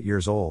 7 to 8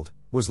 years old,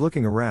 was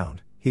looking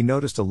around, he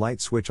noticed a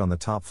light switch on the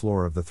top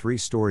floor of the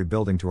 3-story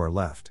building to our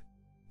left.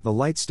 The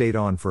light stayed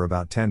on for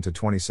about 10 to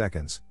 20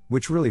 seconds,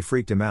 which really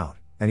freaked him out,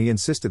 and he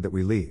insisted that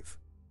we leave.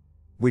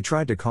 We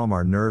tried to calm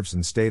our nerves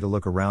and stay to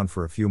look around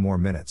for a few more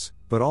minutes,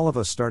 but all of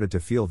us started to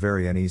feel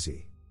very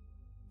uneasy.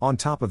 On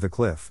top of the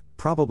cliff,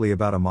 probably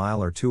about a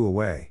mile or two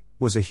away,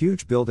 was a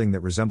huge building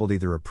that resembled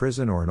either a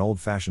prison or an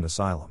old-fashioned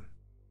asylum.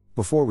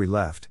 Before we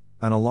left,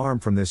 an alarm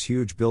from this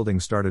huge building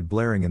started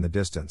blaring in the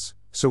distance,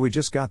 so we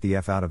just got the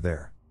F out of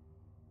there.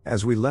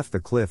 As we left the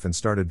cliff and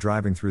started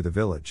driving through the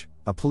village,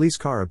 a police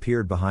car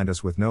appeared behind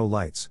us with no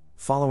lights,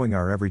 following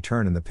our every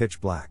turn in the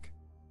pitch black.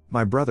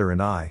 My brother and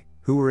I,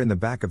 who were in the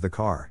back of the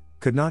car,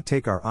 could not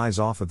take our eyes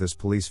off of this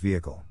police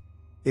vehicle.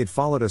 It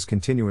followed us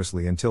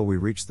continuously until we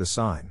reached the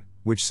sign,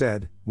 which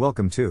said,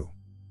 "Welcome to."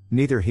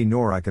 Neither he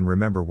nor I can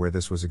remember where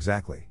this was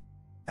exactly.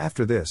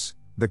 After this,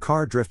 the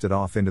car drifted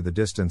off into the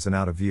distance and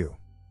out of view.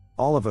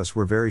 All of us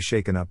were very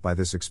shaken up by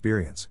this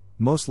experience,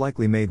 most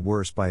likely made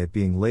worse by it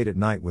being late at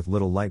night with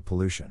little light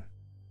pollution.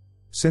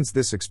 Since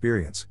this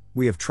experience,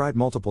 we have tried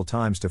multiple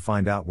times to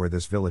find out where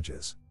this village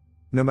is.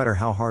 No matter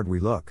how hard we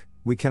look,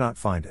 we cannot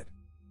find it.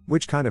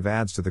 Which kind of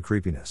adds to the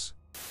creepiness.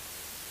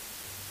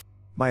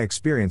 My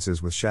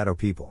experiences with shadow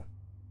people.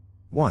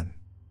 1.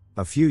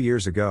 A few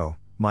years ago,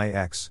 my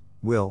ex,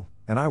 Will,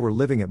 and I were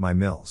living at my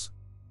mills.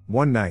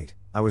 One night,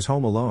 I was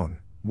home alone,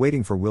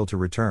 waiting for Will to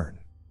return.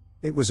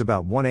 It was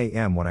about 1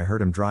 a.m. when I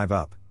heard him drive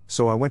up,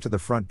 so I went to the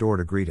front door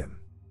to greet him.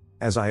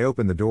 As I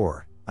opened the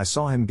door, I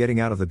saw him getting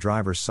out of the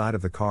driver's side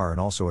of the car and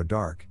also a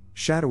dark,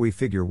 shadowy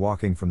figure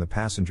walking from the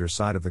passenger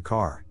side of the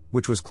car,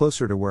 which was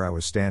closer to where I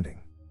was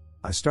standing.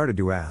 I started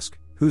to ask,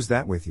 "Who's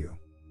that with you?"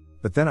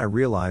 But then I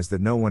realized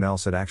that no one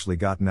else had actually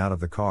gotten out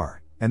of the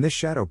car, and this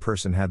shadow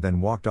person had then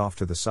walked off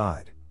to the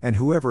side, and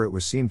whoever it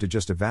was seemed to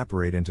just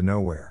evaporate into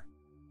nowhere.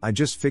 I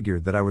just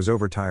figured that I was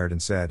overtired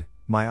and said,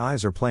 "My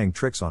eyes are playing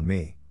tricks on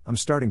me, I'm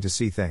starting to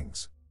see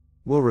things."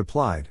 Will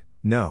replied,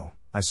 "No,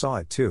 I saw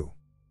it too.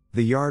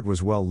 The yard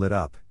was well lit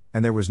up,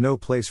 and there was no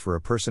place for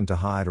a person to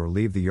hide or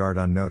leave the yard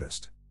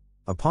unnoticed.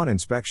 Upon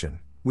inspection,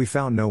 we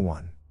found no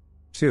one."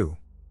 2.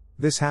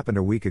 This happened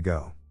a week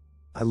ago.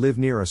 I live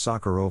near a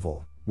soccer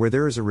oval, where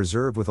there is a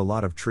reserve with a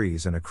lot of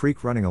trees and a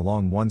creek running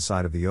along one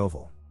side of the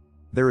oval.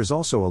 There is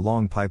also a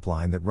long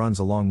pipeline that runs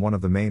along one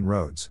of the main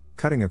roads,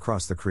 cutting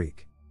across the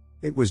creek.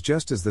 It was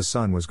just as the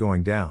sun was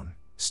going down,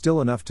 still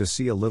enough to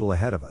see a little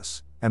ahead of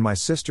us, and my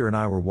sister and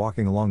I were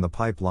walking along the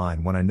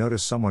pipeline when I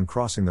noticed someone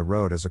crossing the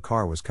road as a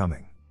car was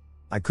coming.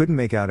 I couldn't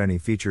make out any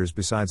features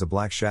besides a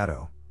black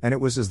shadow, and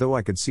it was as though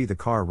I could see the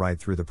car right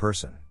through the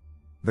person.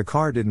 The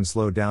car didn't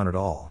slow down at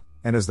all,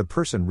 and as the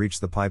person reached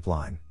the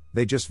pipeline,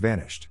 they just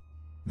vanished.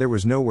 There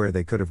was nowhere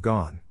they could have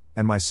gone,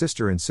 and my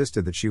sister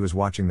insisted that she was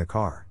watching the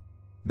car.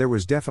 There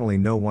was definitely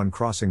no one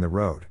crossing the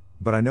road,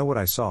 but I know what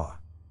I saw.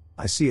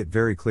 I see it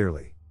very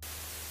clearly.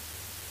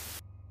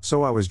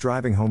 So I was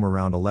driving home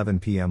around 11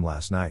 p.m.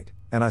 last night,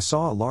 and I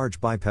saw a large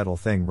bipedal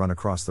thing run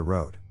across the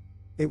road.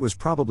 It was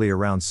probably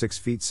around 6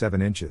 feet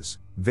 7 inches,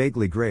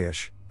 vaguely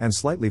grayish, and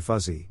slightly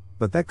fuzzy,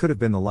 but that could have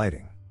been the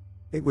lighting.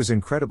 It was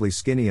incredibly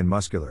skinny and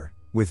muscular,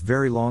 with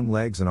very long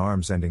legs and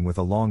arms ending with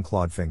a long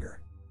clawed finger.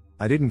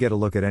 I didn't get a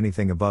look at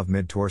anything above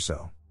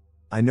mid-torso.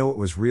 I know it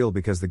was real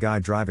because the guy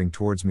driving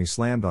towards me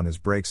slammed on his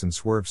brakes and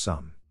swerved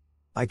some.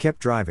 I kept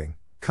driving,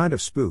 kind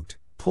of spooked,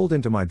 pulled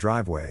into my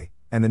driveway,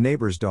 and the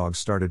neighbor's dogs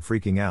started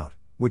freaking out,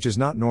 which is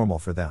not normal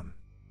for them.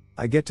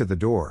 I get to the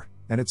door,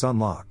 and it's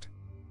unlocked.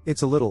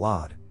 It's a little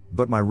odd,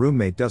 but my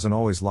roommate doesn't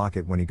always lock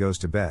it when he goes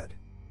to bed.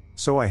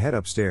 So I head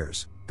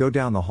upstairs, go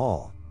down the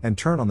hall, and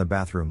turn on the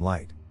bathroom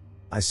light.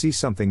 I see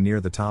something near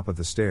the top of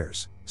the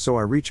stairs, so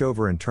I reach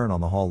over and turn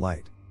on the hall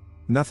light.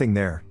 Nothing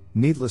there.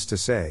 Needless to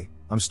say,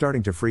 I'm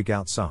starting to freak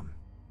out some.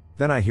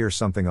 Then I hear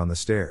something on the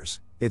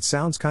stairs. It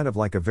sounds kind of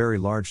like a very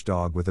large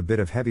dog with a bit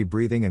of heavy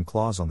breathing and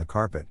claws on the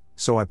carpet,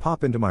 so I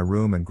pop into my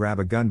room and grab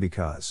a gun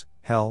because,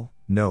 hell,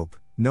 nope,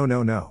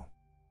 no.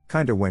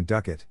 Kinda went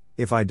duck it,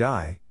 if I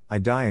die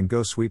and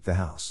go sweep the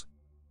house.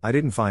 I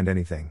didn't find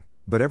anything,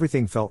 but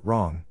everything felt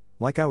wrong,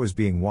 like I was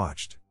being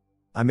watched.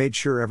 I made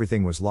sure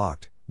everything was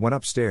locked, went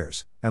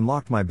upstairs, and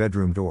locked my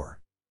bedroom door.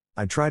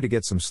 I tried to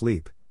get some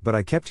sleep, but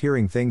I kept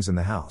hearing things in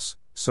the house,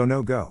 so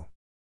no go.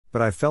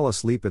 But I fell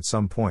asleep at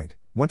some point,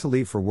 went to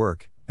leave for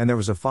work, and there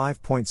was a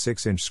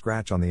 5.6-inch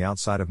scratch on the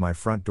outside of my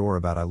front door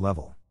about eye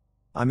level.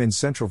 I'm in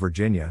Central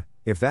Virginia,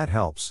 if that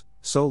helps,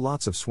 so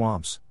lots of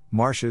swamps,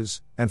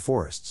 marshes, and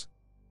forests.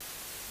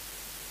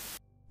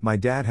 My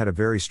dad had a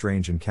very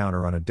strange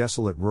encounter on a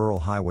desolate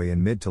rural highway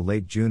in mid to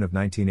late June of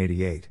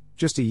 1988,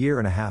 just a year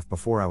and a half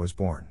before I was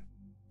born.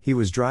 He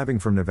was driving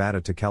from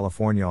Nevada to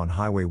California on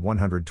Highway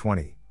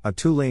 120, a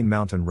 2-lane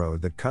mountain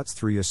road that cuts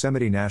through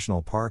Yosemite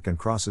National Park and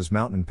crosses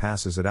mountain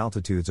passes at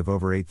altitudes of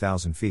over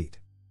 8,000 feet.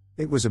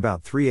 It was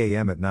about 3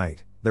 a.m. at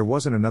night, there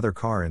wasn't another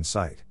car in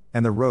sight,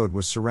 and the road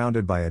was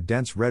surrounded by a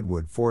dense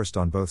redwood forest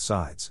on both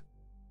sides.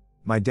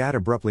 My dad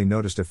abruptly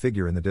noticed a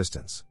figure in the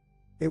distance.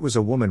 It was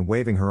a woman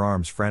waving her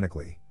arms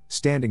frantically,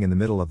 standing in the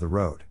middle of the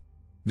road.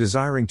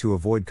 Desiring to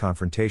avoid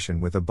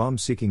confrontation with a bum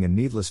seeking a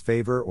needless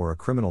favor or a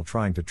criminal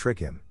trying to trick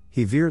him,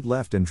 he veered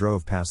left and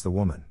drove past the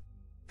woman.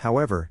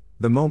 However,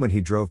 the moment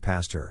he drove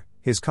past her,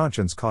 his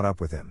conscience caught up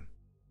with him.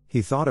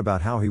 He thought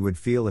about how he would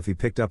feel if he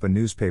picked up a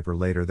newspaper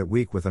later that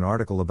week with an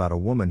article about a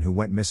woman who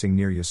went missing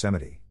near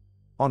Yosemite.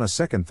 On a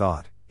second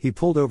thought, he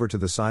pulled over to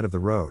the side of the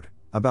road,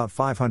 about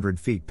 500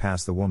 feet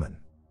past the woman.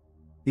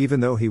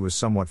 Even though he was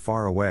somewhat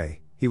far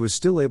away, he was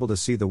still able to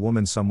see the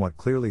woman somewhat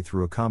clearly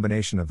through a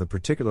combination of the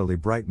particularly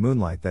bright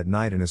moonlight that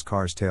night and his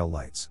car's tail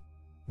lights.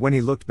 When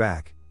he looked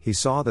back, he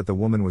saw that the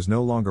woman was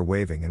no longer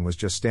waving and was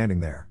just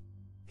standing there.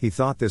 He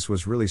thought this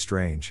was really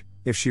strange.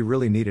 If she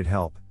really needed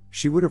help,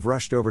 she would have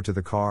rushed over to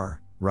the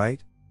car,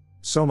 right?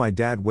 So my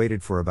dad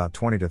waited for about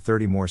 20 to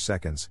 30 more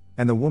seconds,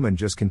 and the woman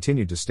just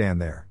continued to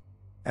stand there.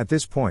 At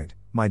this point,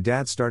 my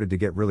dad started to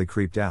get really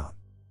creeped out.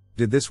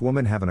 Did this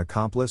woman have an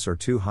accomplice or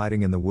two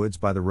hiding in the woods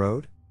by the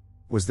road?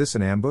 Was this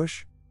an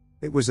ambush?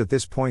 It was at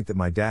this point that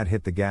my dad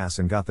hit the gas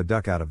and got the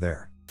duck out of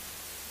there.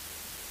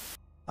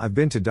 I've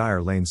been to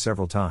Dyer Lane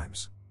several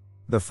times.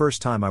 The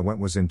first time I went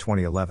was in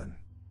 2011.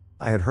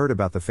 I had heard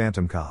about the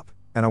Phantom Cop,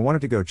 and I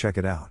wanted to go check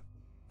it out.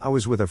 I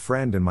was with a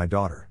friend and my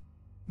daughter.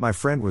 My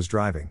friend was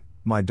driving,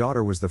 my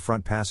daughter was the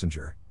front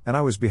passenger, and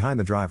I was behind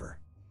the driver.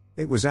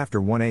 It was after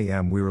 1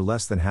 a.m. We were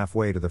less than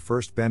halfway to the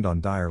first bend on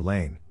Dyer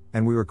Lane,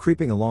 and we were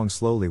creeping along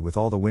slowly with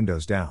all the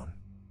windows down.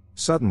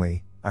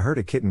 Suddenly, I heard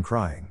a kitten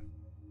crying.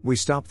 We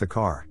stopped the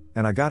car,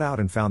 and I got out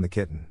and found the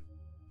kitten.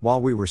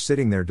 While we were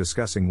sitting there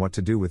discussing what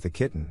to do with the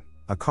kitten,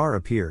 a car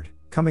appeared,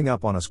 coming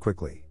up on us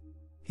quickly.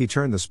 He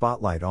turned the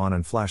spotlight on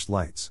and flashed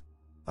lights.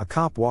 A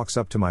cop walks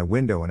up to my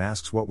window and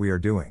asks what we are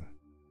doing.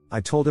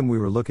 I told him we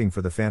were looking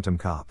for the Phantom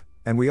Cop,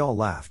 and we all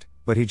laughed,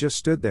 but he just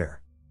stood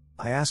there.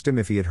 I asked him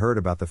if he had heard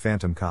about the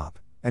Phantom Cop,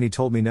 and he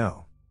told me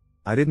no.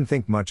 I didn't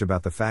think much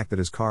about the fact that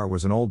his car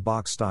was an old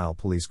box-style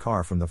police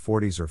car from the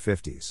 40s or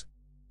 50s.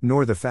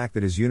 Nor the fact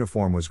that his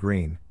uniform was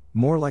green,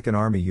 more like an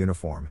army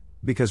uniform,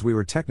 because we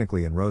were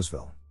technically in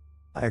Roseville.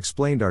 I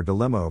explained our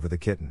dilemma over the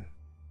kitten.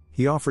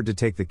 He offered to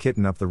take the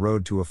kitten up the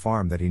road to a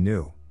farm that he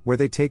knew, where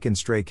they take in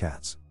stray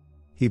cats.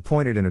 He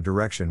pointed in a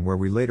direction where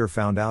we later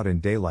found out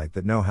in daylight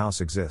that no house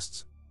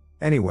exists.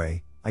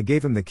 Anyway, I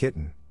gave him the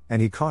kitten,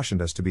 and he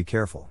cautioned us to be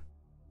careful.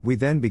 We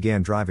then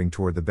began driving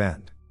toward the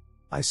bend.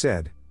 I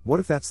said, "What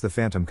if that's the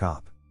Phantom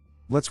Cop?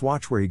 Let's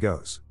watch where he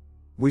goes."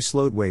 We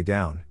slowed way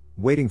down,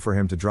 waiting for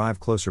him to drive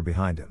closer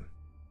behind him.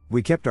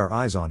 We kept our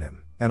eyes on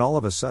him, and all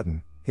of a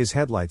sudden, his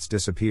headlights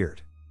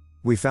disappeared.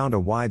 We found a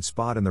wide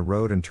spot in the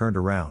road and turned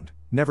around,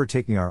 never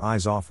taking our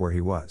eyes off where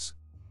he was.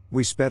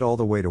 We sped all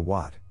the way to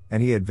Watt,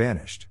 and he had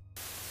vanished.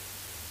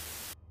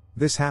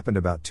 This happened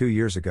about 2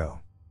 years ago.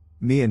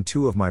 Me and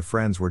two of my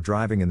friends were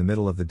driving in the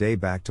middle of the day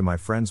back to my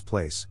friend's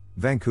place,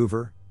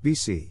 Vancouver,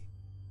 BC.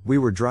 We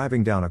were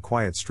driving down a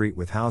quiet street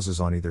with houses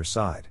on either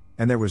side,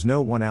 and there was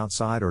no one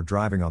outside or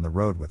driving on the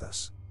road with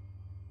us.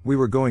 We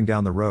were going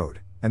down the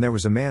road, and there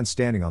was a man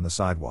standing on the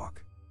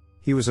sidewalk.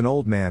 He was an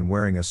old man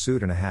wearing a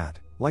suit and a hat,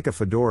 like a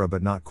fedora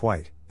but not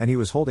quite, and he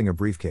was holding a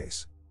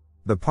briefcase.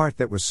 The part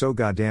that was so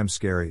goddamn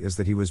scary is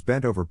that he was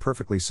bent over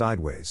perfectly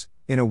sideways,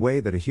 in a way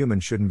that a human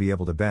shouldn't be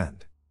able to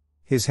bend.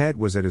 His head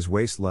was at his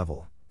waist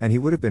level, and he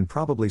would have been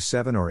probably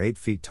 7 or 8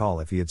 feet tall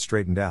if he had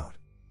straightened out.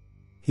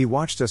 He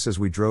watched us as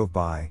we drove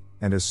by,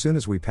 and as soon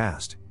as we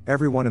passed,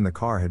 everyone in the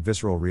car had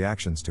visceral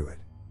reactions to it.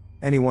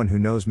 Anyone who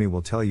knows me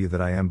will tell you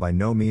that I am by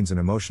no means an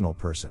emotional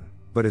person,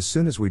 but as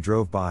soon as we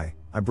drove by,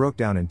 I broke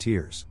down in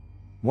tears.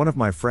 One of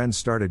my friends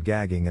started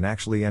gagging and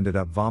actually ended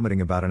up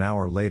vomiting about an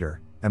hour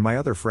later, and my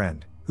other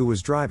friend, who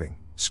was driving,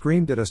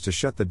 screamed at us to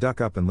shut the duck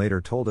up and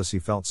later told us he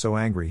felt so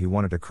angry he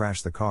wanted to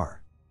crash the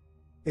car.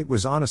 It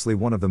was honestly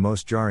one of the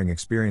most jarring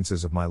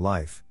experiences of my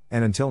life,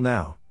 and until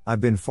now,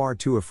 I've been far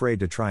too afraid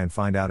to try and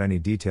find out any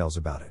details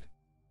about it.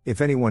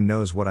 If anyone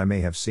knows what I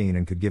may have seen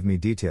and could give me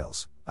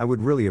details, I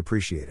would really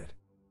appreciate it.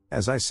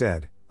 As I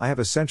said, I have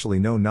essentially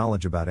no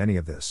knowledge about any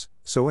of this,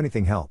 so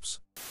anything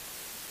helps.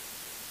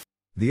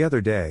 The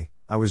other day,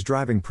 I was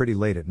driving pretty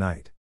late at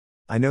night.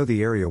 I know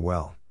the area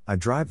well. I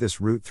drive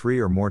this route 3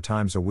 or more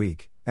times a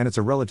week, and it's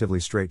a relatively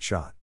straight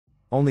shot.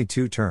 Only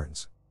 2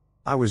 turns.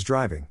 I was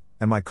driving,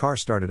 and my car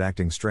started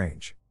acting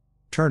strange.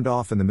 Turned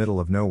off in the middle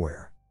of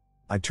nowhere.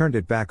 I turned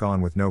it back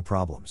on with no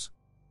problems.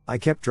 I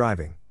kept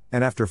driving,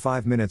 and after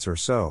 5 minutes or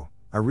so,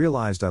 I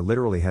realized I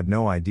literally had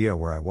no idea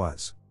where I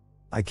was.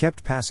 I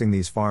kept passing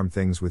these farm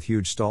things with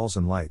huge stalls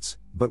and lights,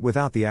 but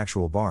without the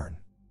actual barn.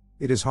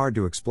 It is hard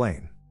to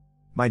explain.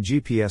 My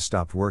GPS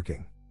stopped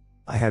working.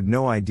 I had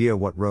no idea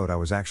what road I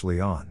was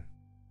actually on.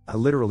 I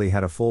literally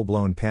had a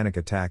full-blown panic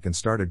attack and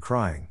started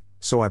crying,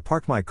 so I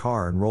parked my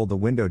car and rolled the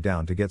window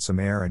down to get some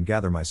air and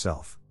gather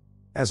myself.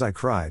 As I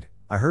cried,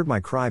 I heard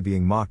my cry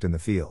being mocked in the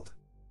field.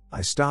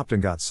 I stopped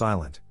and got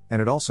silent,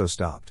 and it also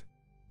stopped.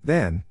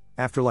 Then,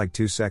 after like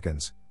 2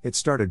 seconds, it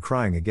started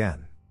crying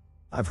again.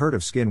 I've heard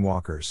of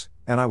skinwalkers,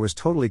 and I was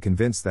totally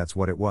convinced that's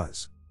what it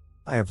was.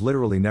 I have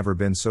literally never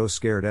been so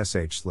scared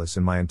shitless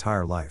in my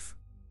entire life.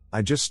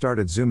 I just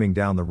started zooming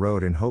down the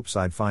road in hopes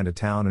I'd find a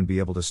town and be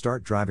able to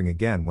start driving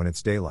again when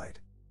it's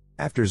daylight.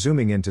 After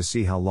zooming in to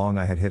see how long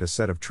I had hit a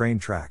set of train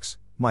tracks,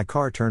 my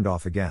car turned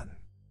off again.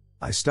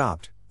 I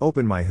stopped,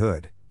 opened my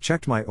hood,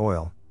 checked my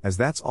oil, as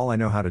that's all I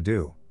know how to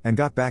do, and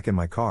got back in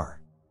my car.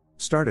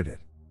 Started it.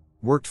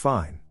 Worked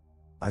fine.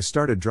 I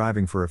started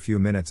driving for a few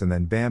minutes and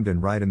then bammed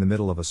in right in the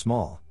middle of a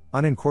small,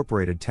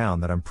 unincorporated town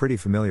that I'm pretty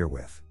familiar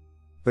with.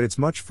 But it's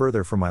much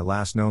further from my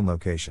last known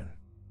location.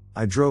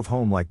 I drove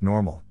home like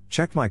normal,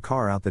 checked my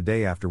car out the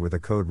day after with a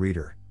code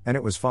reader, and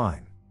it was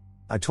fine.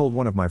 I told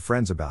one of my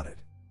friends about it.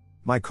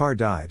 My car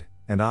died,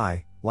 and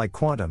I, like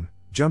Quantum,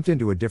 jumped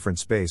into a different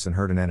space and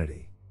heard an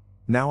entity.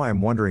 Now I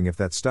am wondering if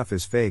that stuff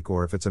is fake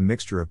or if it's a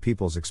mixture of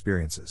people's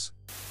experiences.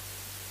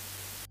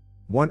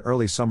 One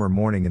early summer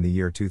morning in the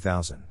year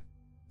 2000.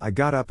 I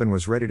got up and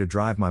was ready to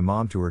drive my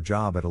mom to her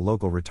job at a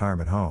local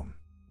retirement home.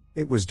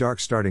 It was dark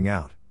starting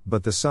out,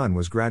 but the sun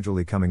was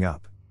gradually coming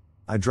up.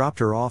 I dropped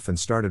her off and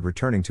started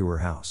returning to her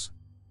house.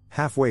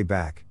 Halfway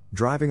back,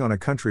 driving on a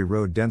country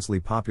road densely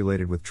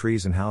populated with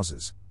trees and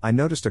houses, I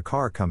noticed a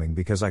car coming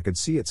because I could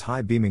see its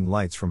high beaming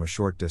lights from a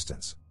short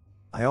distance.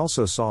 I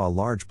also saw a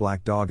large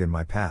black dog in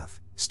my path,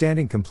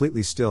 standing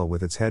completely still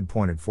with its head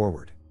pointed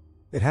forward.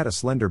 It had a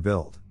slender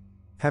build.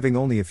 Having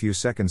only a few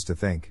seconds to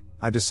think,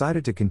 I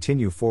decided to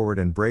continue forward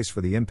and brace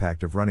for the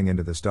impact of running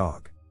into this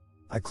dog.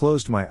 I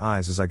closed my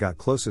eyes as I got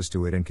closest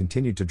to it and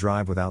continued to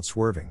drive without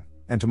swerving,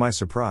 and to my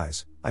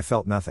surprise, I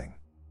felt nothing.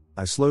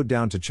 I slowed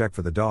down to check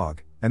for the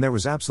dog, and there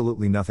was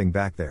absolutely nothing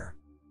back there.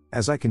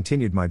 As I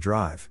continued my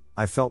drive,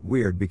 I felt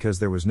weird because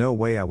there was no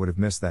way I would have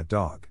missed that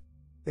dog.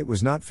 It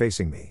was not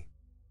facing me.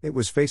 It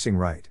was facing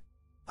right.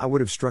 I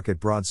would have struck it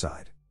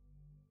broadside.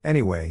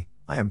 Anyway,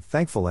 I am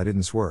thankful I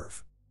didn't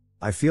swerve.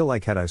 I feel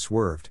like had I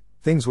swerved,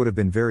 things would have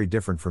been very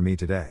different for me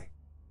today.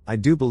 I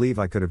do believe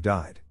I could have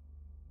died.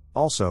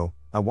 Also,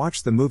 I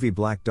watched the movie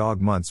Black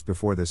Dog months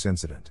before this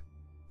incident.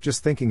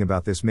 Just thinking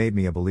about this made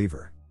me a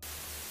believer.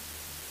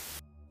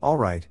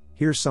 Alright,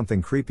 here's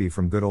something creepy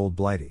from good old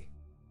Blighty.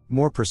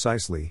 More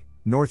precisely,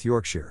 North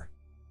Yorkshire.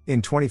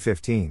 In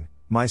 2015,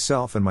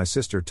 myself and my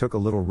sister took a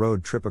little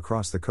road trip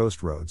across the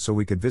coast road so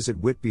we could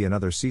visit Whitby and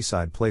other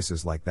seaside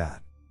places like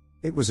that.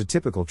 It was a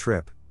typical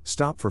trip,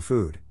 stop for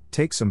food,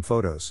 take some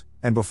photos,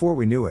 and before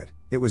we knew it,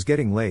 it was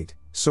getting late,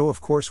 so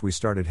of course we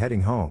started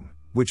heading home,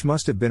 which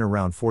must have been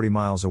around 40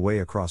 miles away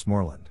across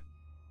moorland.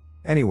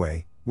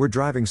 Anyway, we're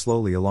driving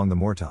slowly along the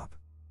moortop.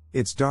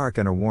 It's dark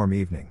and a warm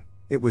evening.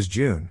 It was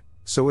June,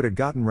 so it had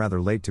gotten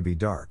rather late to be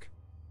dark.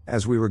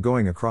 As we were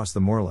going across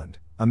the moorland,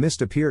 a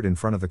mist appeared in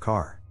front of the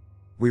car.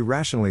 We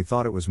rationally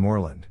thought it was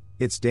moorland,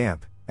 it's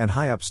damp, and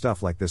high up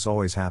stuff like this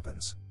always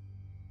happens.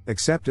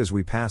 Except as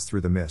we pass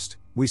through the mist,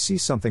 we see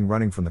something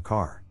running from the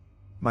car.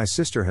 My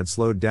sister had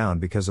slowed down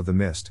because of the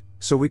mist,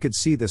 so we could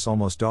see this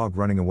almost dog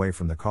running away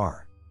from the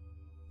car.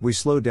 We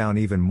slowed down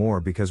even more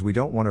because we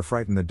don't want to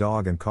frighten the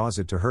dog and cause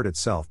it to hurt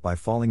itself by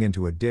falling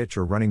into a ditch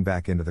or running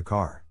back into the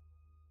car.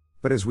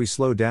 But as we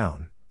slow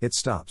down, it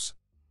stops.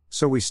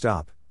 So we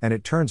stop, and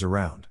it turns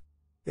around.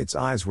 Its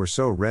eyes were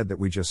so red that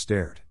we just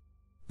stared.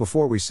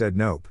 Before we said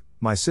nope,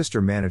 my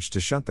sister managed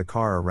to shunt the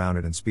car around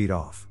it and speed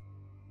off.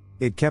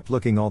 It kept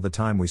looking all the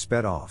time we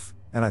sped off,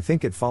 and I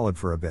think it followed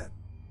for a bit.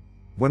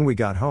 When we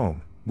got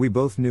home, we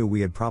both knew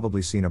we had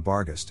probably seen a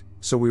barghest,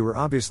 so we were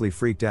obviously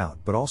freaked out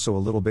but also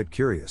a little bit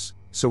curious,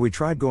 so we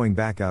tried going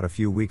back out a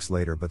few weeks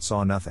later but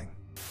saw nothing.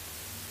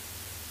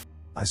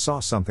 I saw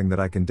something that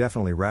I can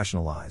definitely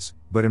rationalize,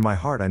 but in my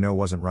heart I know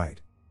wasn't right.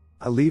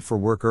 I leave for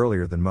work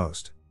earlier than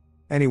most.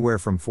 Anywhere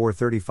from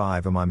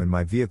 4:35 am I'm in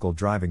my vehicle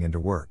driving into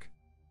work.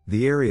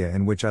 The area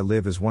in which I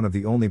live is one of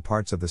the only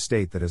parts of the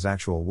state that has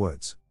actual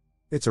woods.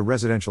 It's a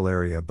residential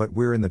area but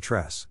we're in the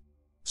tress.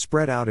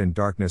 Spread out in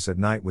darkness at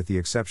night with the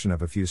exception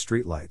of a few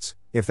streetlights,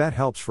 if that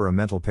helps for a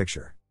mental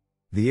picture.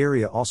 The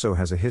area also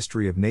has a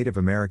history of Native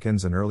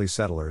Americans and early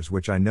settlers,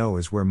 which I know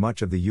is where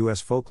much of the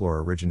US folklore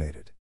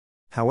originated.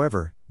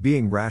 However,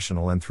 being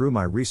rational and through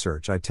my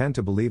research I tend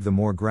to believe the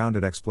more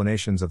grounded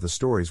explanations of the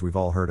stories we've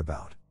all heard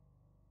about.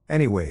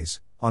 Anyways,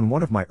 on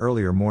one of my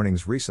earlier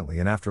mornings recently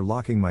and after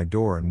locking my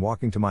door and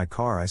walking to my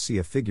car I see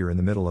a figure in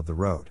the middle of the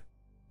road.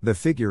 The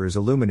figure is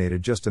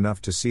illuminated just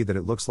enough to see that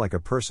it looks like a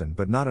person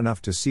but not enough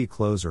to see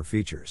clothes or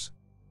features.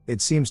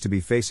 It seems to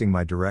be facing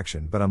my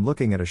direction but I'm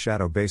looking at a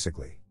shadow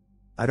basically.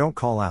 I don't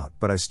call out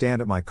but I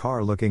stand at my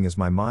car looking as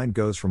my mind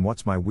goes from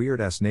what's my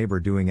weird-ass neighbor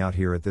doing out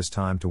here at this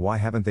time to why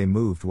haven't they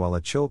moved, while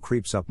a chill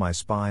creeps up my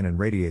spine and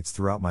radiates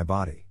throughout my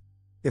body.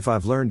 If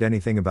I've learned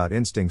anything about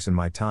instincts in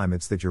my time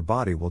it's that your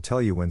body will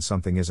tell you when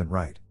something isn't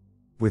right.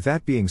 With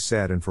that being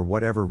said, and for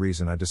whatever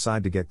reason I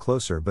decide to get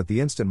closer, but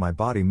the instant my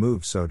body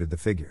moved so did the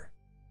figure.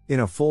 In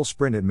a full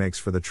sprint it makes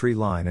for the tree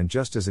line, and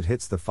just as it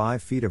hits the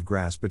 5 feet of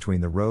grass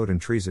between the road and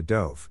trees it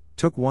dove,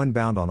 took one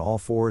bound on all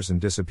fours and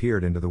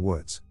disappeared into the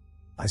woods.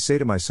 I say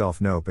to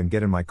myself nope and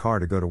get in my car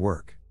to go to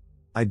work.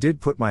 I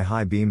did put my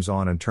high beams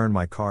on and turn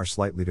my car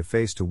slightly to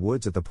face to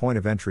woods at the point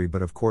of entry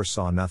but of course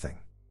saw nothing.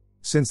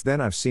 Since then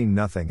I've seen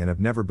nothing and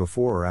have never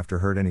before or after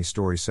heard any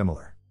story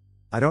similar.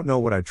 I don't know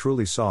what I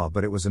truly saw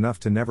but it was enough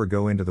to never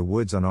go into the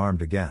woods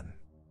unarmed again.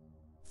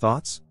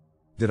 Thoughts?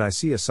 Did I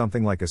see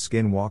something like a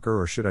skinwalker,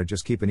 or should I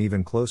just keep an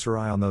even closer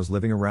eye on those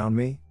living around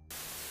me?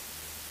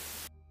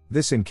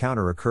 This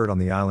encounter occurred on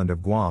the island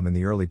of Guam in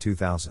the early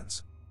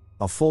 2000s.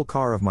 A full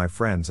car of my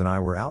friends and I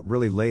were out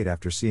really late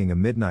after seeing a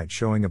midnight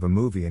showing of a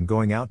movie and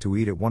going out to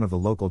eat at one of the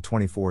local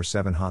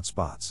 24/7 hot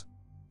spots.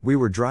 We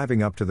were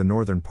driving up to the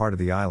northern part of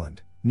the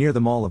island, near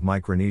the Mall of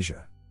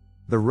Micronesia.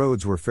 The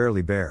roads were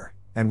fairly bare,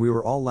 and we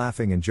were all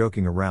laughing and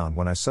joking around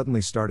when I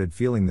suddenly started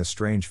feeling this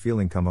strange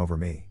feeling come over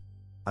me.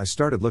 I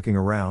started looking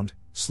around,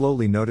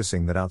 slowly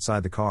noticing that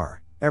outside the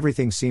car,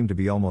 everything seemed to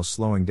be almost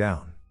slowing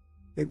down.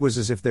 It was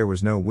as if there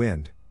was no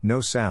wind,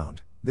 no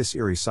sound, this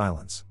eerie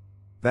silence.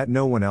 that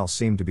no one else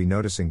seemed to be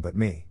noticing but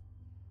me.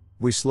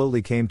 We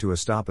slowly came to a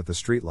stop at the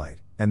streetlight,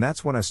 and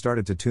that's when I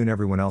started to tune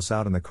everyone else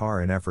out in the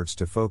car in efforts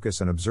to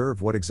focus and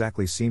observe what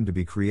exactly seemed to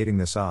be creating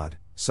this odd,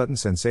 sudden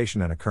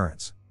sensation and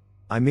occurrence.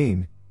 I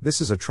mean,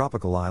 this is a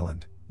tropical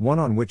island, one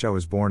on which I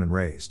was born and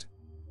raised.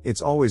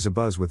 It's always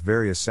abuzz with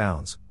various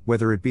sounds,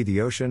 whether it be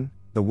the ocean,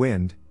 the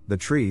wind, the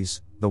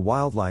trees, the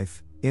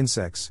wildlife,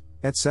 insects,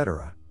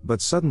 etc.,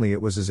 but suddenly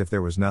it was as if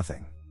there was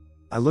nothing.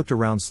 I looked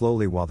around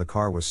slowly while the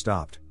car was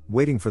stopped,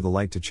 waiting for the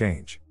light to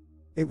change.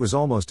 It was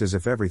almost as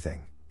if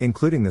everything,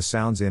 including the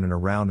sounds in and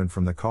around and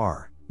from the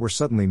car, were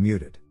suddenly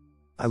muted.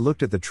 I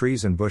looked at the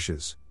trees and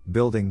bushes,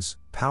 buildings,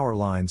 power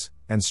lines,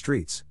 and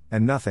streets,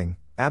 and nothing,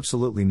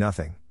 absolutely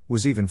nothing,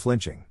 was even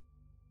flinching.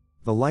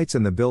 The lights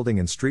in the building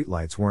and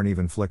streetlights weren't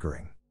even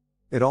flickering.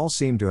 It all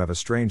seemed to have a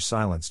strange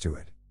silence to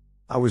it.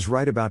 I was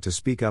right about to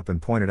speak up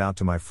and point it out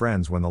to my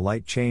friends when the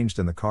light changed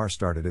and the car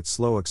started its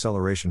slow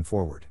acceleration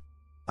forward.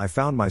 I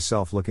found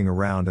myself looking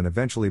around and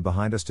eventually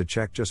behind us to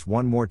check just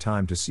one more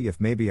time to see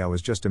if maybe I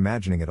was just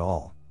imagining it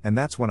all, and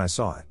that's when I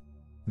saw it.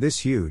 This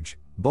huge,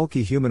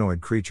 bulky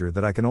humanoid creature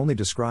that I can only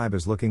describe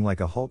as looking like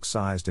a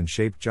Hulk-sized and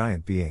shaped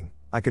giant being.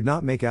 I could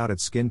not make out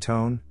its skin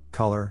tone,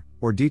 color,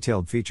 or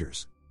detailed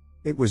features.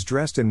 It was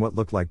dressed in what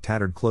looked like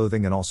tattered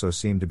clothing and also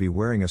seemed to be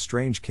wearing a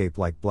strange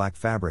cape-like black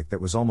fabric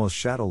that was almost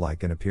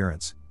shadow-like in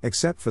appearance,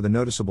 except for the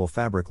noticeable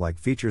fabric-like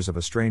features of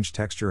a strange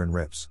texture and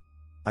rips.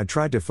 I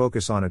tried to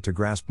focus on it to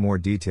grasp more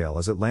detail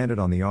as it landed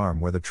on the arm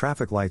where the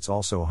traffic lights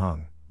also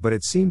hung, but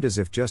it seemed as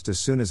if just as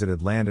soon as it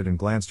had landed and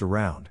glanced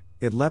around,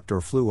 it leapt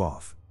or flew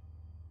off.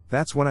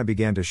 That's when I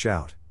began to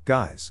shout,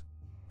 "Guys!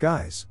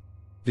 Guys!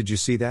 Did you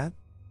see that?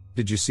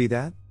 Did you see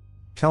that?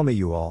 Tell me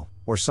you all,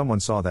 or someone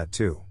saw that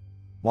too,"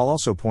 while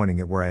also pointing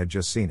at where I had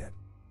just seen it.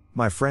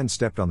 My friend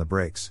stepped on the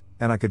brakes,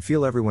 and I could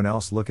feel everyone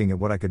else looking at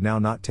what I could now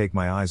not take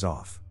my eyes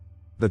off.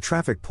 The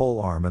traffic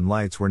pole arm and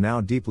lights were now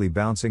deeply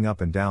bouncing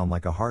up and down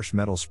like a harsh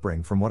metal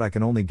spring from what I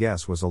can only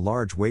guess was a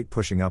large weight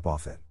pushing up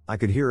off it. I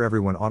could hear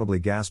everyone audibly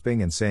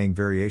gasping and saying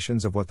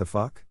variations of "what the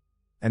fuck?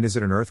 And is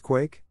it an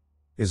earthquake?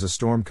 Is a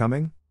storm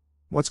coming?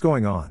 What's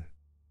going on?"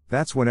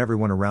 That's when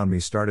everyone around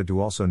me started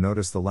to also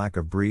notice the lack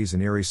of breeze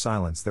and eerie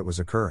silence that was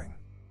occurring.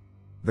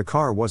 The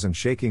car wasn't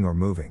shaking or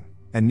moving,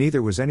 and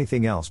neither was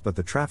anything else but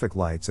the traffic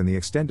lights and the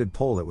extended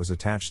pole it was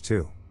attached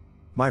to.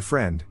 My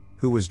friend,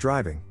 who was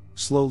driving,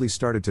 slowly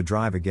started to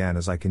drive again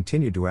as I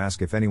continued to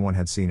ask if anyone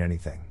had seen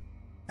anything.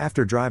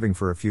 After driving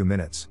for a few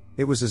minutes,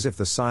 it was as if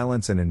the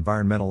silence and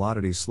environmental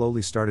oddities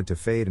slowly started to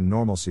fade and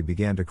normalcy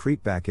began to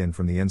creep back in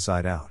from the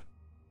inside out.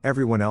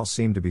 Everyone else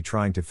seemed to be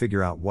trying to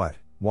figure out what,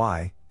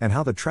 why, and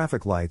how the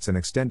traffic lights and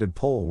extended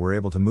pole were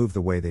able to move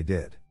the way they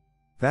did.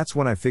 That's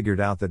when I figured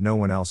out that no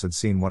one else had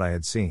seen what I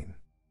had seen.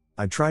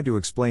 I tried to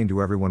explain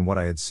to everyone what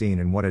I had seen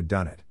and what had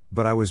done it,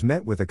 but I was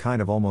met with a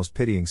kind of almost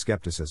pitying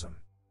skepticism.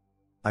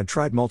 I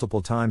tried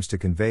multiple times to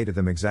convey to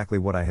them exactly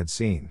what I had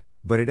seen,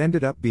 but it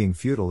ended up being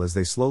futile as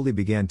they slowly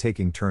began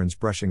taking turns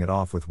brushing it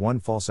off with one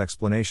false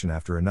explanation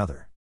after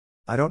another.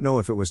 I don't know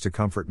if it was to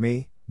comfort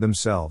me,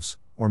 themselves,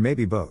 or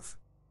maybe both.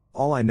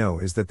 All I know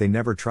is that they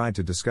never tried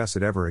to discuss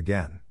it ever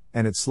again,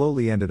 and it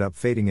slowly ended up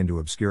fading into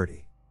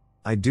obscurity.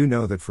 I do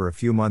know that for a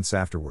few months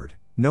afterward,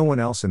 no one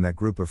else in that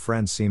group of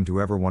friends seemed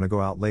to ever want to go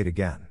out late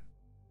again.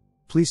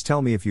 Please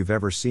tell me if you've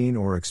ever seen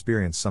or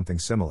experienced something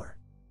similar.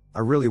 I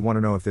really want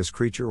to know if this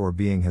creature or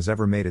being has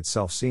ever made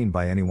itself seen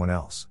by anyone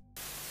else.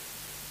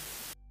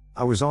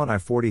 I was on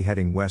I-40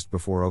 heading west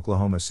before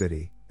Oklahoma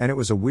City, and it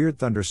was a weird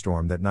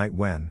thunderstorm that night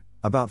when,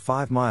 about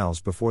 5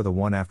 miles before the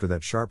one after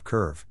that sharp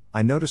curve,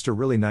 I noticed a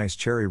really nice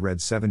cherry red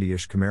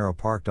 70-ish Camaro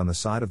parked on the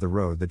side of the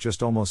road that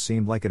just almost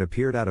seemed like it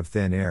appeared out of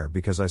thin air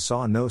because I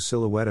saw no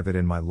silhouette of it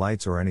in my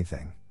lights or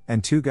anything,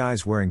 and 2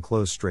 guys wearing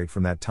clothes straight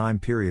from that time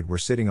period were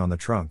sitting on the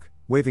trunk,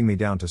 waving me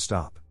down to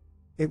stop.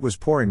 It was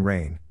pouring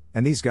rain,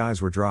 and these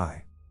guys were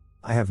dry.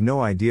 I have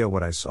no idea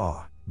what I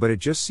saw, but it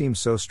just seemed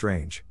so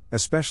strange,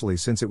 especially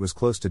since it was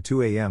close to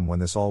 2 a.m. when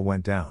this all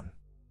went down.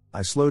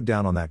 I slowed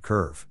down on that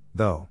curve,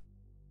 though.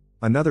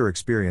 Another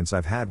experience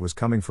I've had was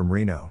coming from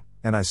Reno,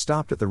 and I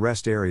stopped at the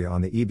rest area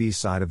on the EB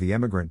side of the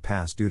Emigrant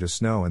Pass due to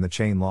snow and the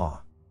chain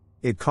law.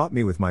 It caught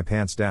me with my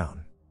pants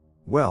down.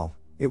 Well,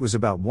 it was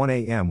about 1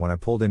 a.m. when I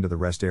pulled into the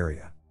rest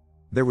area.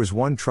 There was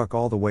one truck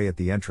all the way at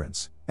the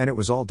entrance, and it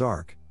was all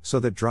dark, so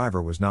that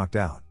driver was knocked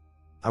out.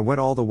 I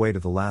went all the way to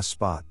the last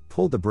spot,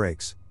 pulled the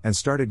brakes, and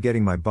started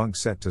getting my bunk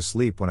set to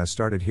sleep when I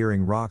started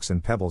hearing rocks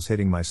and pebbles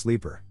hitting my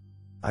sleeper.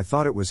 I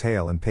thought it was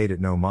hail and paid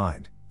it no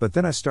mind, but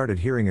then I started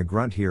hearing a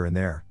grunt here and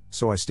there,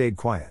 so I stayed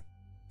quiet.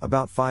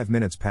 About 5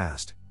 minutes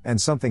passed,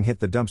 and something hit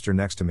the dumpster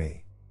next to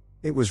me.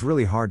 It was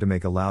really hard to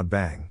make a loud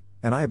bang,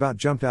 and I about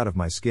jumped out of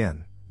my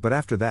skin, but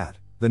after that,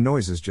 the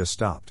noises just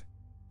stopped.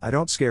 I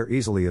don't scare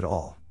easily at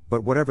all,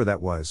 but whatever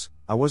that was,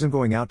 I wasn't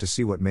going out to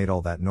see what made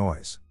all that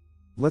noise.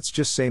 Let's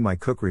just say my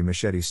cookery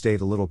machete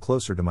stayed a little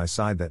closer to my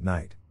side that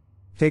night.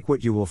 Take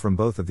what you will from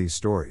both of these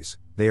stories,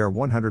 they are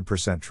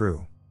 100%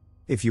 true.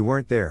 If you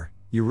weren't there,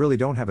 you really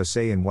don't have a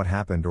say in what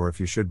happened or if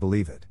you should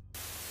believe it.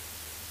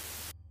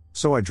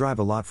 So I drive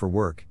a lot for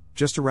work,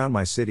 just around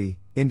my city,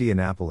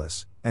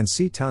 Indianapolis, and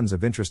see tons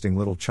of interesting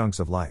little chunks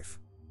of life.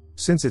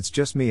 Since it's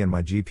just me and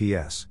my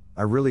GPS,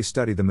 I really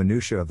study the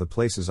minutiae of the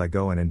places I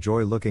go and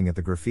enjoy looking at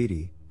the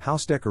graffiti,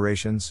 house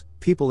decorations,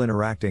 people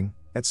interacting,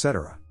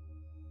 etc.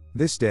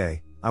 This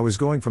day, I was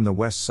going from the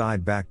west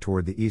side back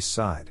toward the east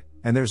side,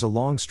 and there's a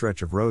long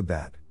stretch of road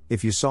that,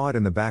 if you saw it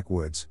in the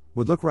backwoods,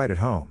 would look right at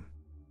home.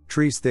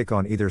 Trees thick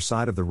on either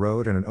side of the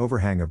road and an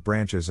overhang of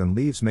branches and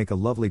leaves make a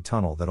lovely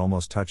tunnel that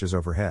almost touches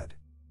overhead.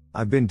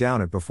 I've been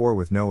down it before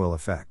with no ill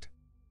effect.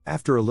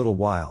 After a little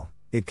while,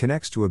 it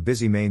connects to a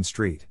busy main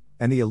street,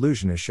 and the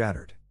illusion is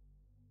shattered.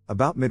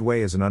 About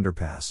midway is an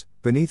underpass,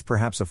 beneath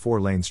perhaps a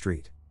 4-lane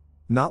street.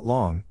 Not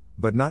long,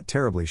 but not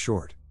terribly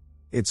short.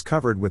 It's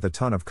covered with a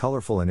ton of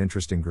colorful and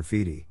interesting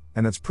graffiti,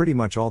 and that's pretty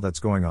much all that's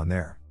going on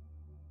there.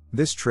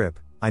 This trip,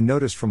 I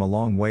noticed from a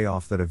long way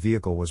off that a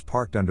vehicle was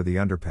parked under the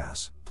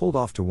underpass, pulled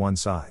off to one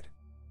side.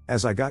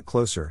 As I got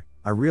closer,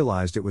 I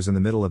realized it was in the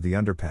middle of the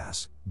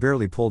underpass,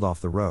 barely pulled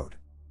off the road.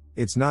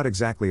 It's not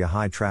exactly a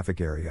high traffic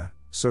area,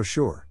 so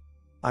sure.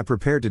 I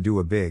prepared to do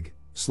a big,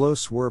 slow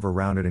swerve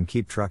around it and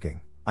keep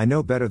trucking. I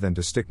know better than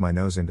to stick my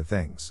nose into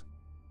things.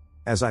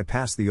 As I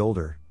passed the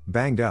older,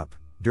 banged up,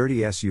 dirty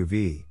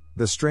SUV,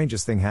 the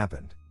strangest thing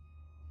happened.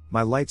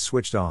 My lights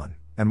switched on,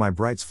 and my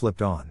brights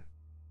flipped on.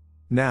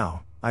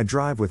 Now, I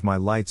drive with my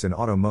lights in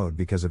auto mode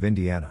because of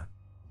Indiana.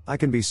 I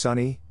can be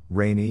sunny,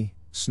 rainy,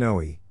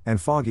 snowy, and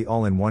foggy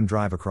all in one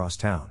drive across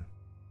town.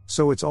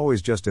 So it's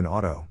always just in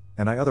auto,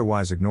 and I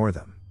otherwise ignore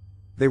them.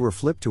 They were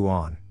flipped to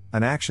on,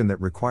 an action that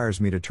requires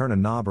me to turn a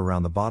knob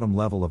around the bottom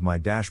level of my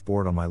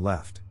dashboard on my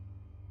left.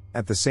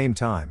 At the same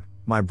time,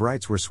 my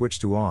brights were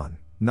switched to on,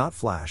 not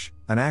flash,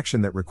 an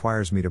action that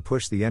requires me to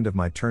push the end of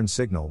my turn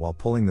signal while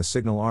pulling the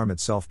signal arm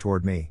itself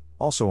toward me,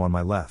 also on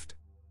my left.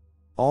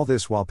 All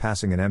this while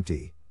passing an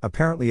empty,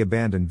 apparently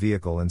abandoned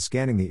vehicle and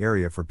scanning the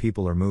area for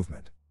people or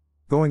movement.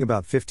 Going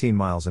about 15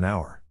 miles an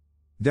hour.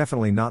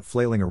 Definitely not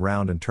flailing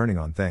around and turning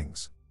on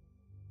things.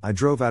 I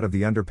drove out of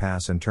the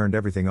underpass and turned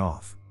everything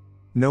off.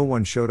 No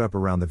one showed up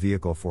around the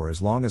vehicle for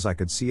as long as I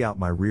could see out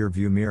my rear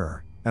view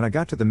mirror, and I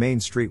got to the main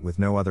street with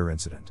no other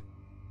incident.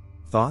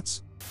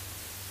 Thoughts?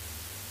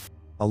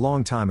 A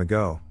long time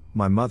ago,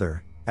 my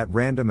mother, at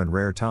random and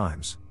rare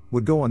times,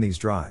 would go on these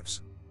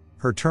drives.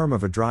 Her term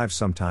of a drive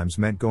sometimes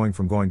meant going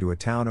to a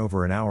town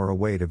over an hour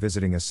away to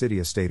visiting a city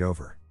a state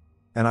over.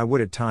 And I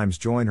would at times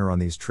join her on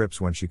these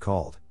trips when she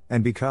called,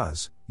 and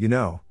because,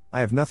 I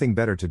have nothing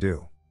better to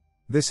do.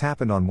 This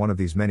happened on one of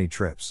these many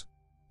trips.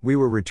 We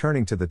were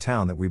returning to the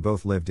town that we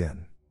both lived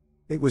in.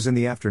 It was in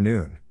the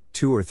afternoon,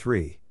 2 or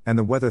 3, and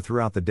the weather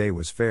throughout the day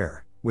was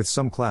fair, with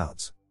some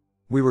clouds.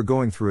 We were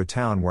going through a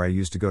town where I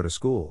used to go to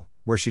school,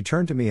 where she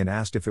turned to me and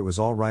asked if it was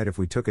all right if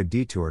we took a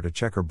detour to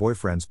check her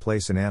boyfriend's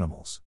place and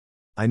animals.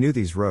 I knew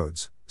these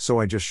roads, so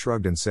I just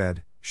shrugged and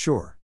said,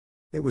 sure.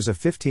 It was a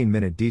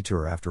 15-minute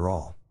detour after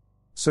all.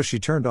 So she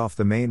turned off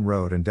the main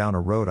road and down a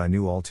road I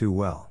knew all too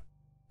well.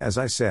 As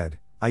I said,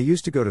 I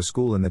used to go to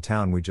school in the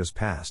town we just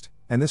passed,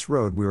 and this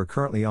road we were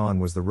currently on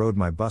was the road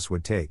my bus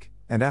would take,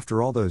 and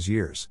after all those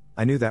years,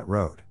 I knew that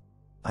road.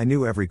 I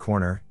knew every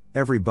corner,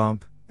 every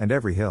bump, and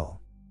every hill.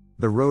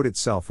 The road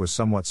itself was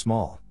somewhat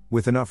small,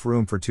 with enough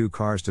room for 2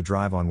 cars to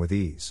drive on with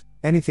ease.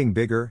 Anything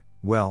bigger,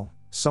 well,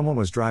 someone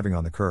was driving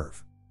on the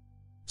curve.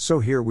 So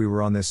here we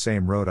were on this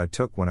same road I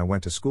took when I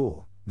went to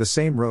school, the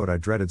same road I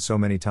dreaded so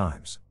many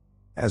times.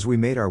 As we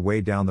made our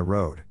way down the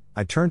road,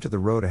 I turned to the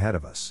road ahead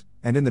of us,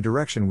 and in the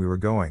direction we were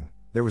going,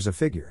 there was a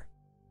figure.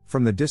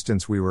 From the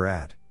distance we were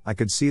at, I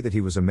could see that he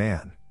was a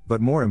man,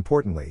 but more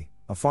importantly,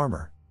 a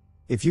farmer.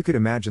 If you could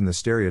imagine the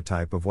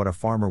stereotype of what a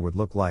farmer would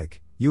look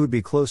like, you would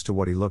be close to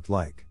what he looked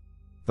like.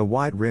 The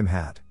wide rim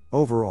hat,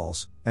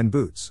 overalls, and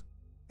boots.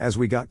 As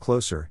we got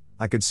closer,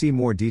 I could see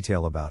more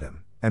detail about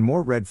him, and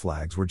more red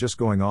flags were just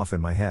going off in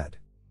my head.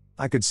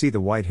 I could see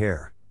the white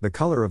hair, the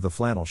color of the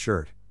flannel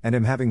shirt, and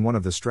him having one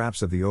of the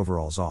straps of the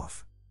overalls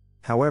off.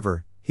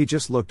 However, he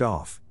just looked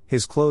off.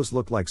 His clothes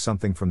looked like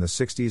something from the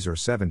 60s or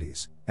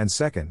 70s, and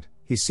second,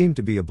 he seemed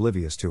to be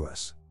oblivious to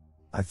us.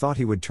 I thought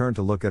he would turn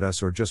to look at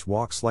us or just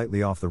walk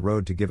slightly off the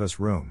road to give us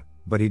room,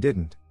 but he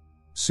didn't.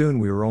 Soon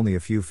we were only a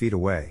few feet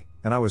away,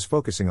 and I was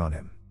focusing on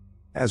him.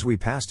 As we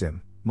passed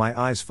him, my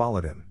eyes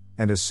followed him,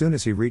 and as soon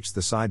as he reached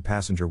the side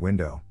passenger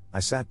window,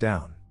 I sat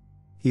down.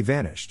 He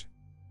vanished.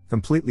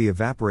 Completely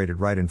evaporated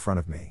right in front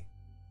of me.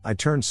 I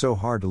turned so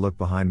hard to look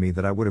behind me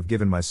that I would have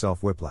given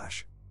myself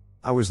whiplash.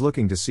 I was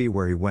looking to see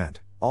where he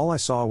went. All I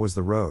saw was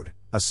the road,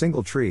 a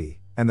single tree,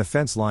 and the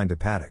fence line to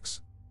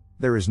paddocks.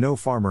 There is no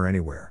farmer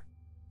anywhere.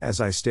 As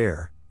I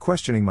stare,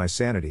 questioning my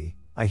sanity,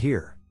 I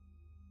hear,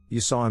 "You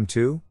saw him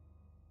too?"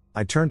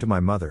 I turned to my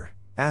mother,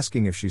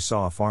 asking if she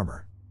saw a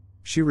farmer.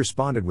 She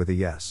responded with a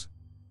yes.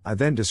 I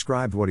then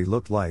described what he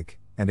looked like,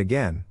 and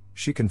again,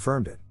 she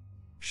confirmed it.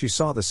 She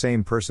saw the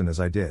same person as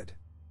I did.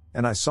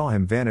 And I saw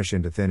him vanish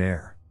into thin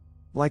air.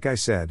 Like I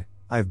said,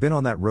 I have been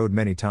on that road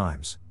many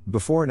times,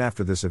 before and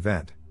after this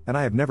event, and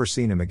I have never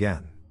seen him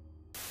again.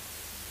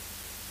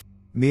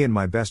 Me and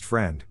my best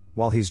friend,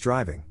 while he's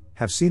driving,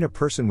 Have seen a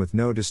person with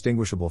no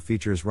distinguishable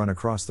features run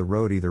across the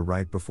road either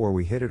right before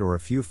we hit it or a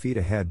few feet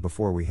ahead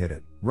before we hit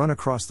it, run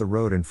across the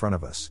road in front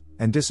of us,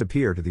 and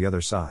disappear to the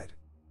other side.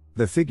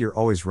 The figure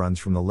always runs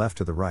from the left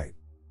to the right.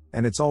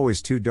 And it's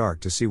always too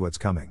dark to see what's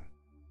coming.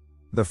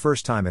 The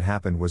first time it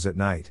happened was at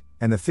night,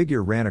 and the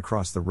figure ran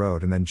across the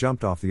road and then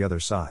jumped off the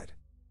other side.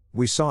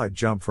 We saw it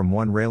jump from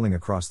one railing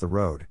across the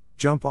road,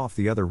 jump off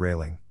the other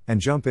railing, and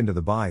jump into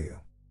the bayou.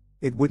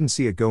 It wouldn't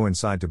see it go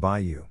inside to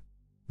bayou.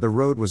 The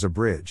road was a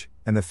bridge,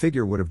 and the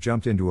figure would have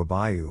jumped into a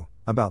bayou,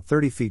 about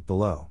 30 feet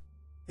below.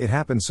 It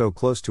happened so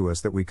close to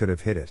us that we could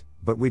have hit it,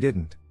 but we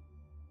didn't.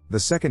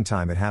 The second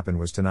time it happened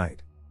was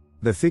tonight.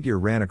 The figure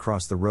ran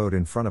across the road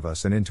in front of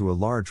us and into a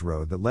large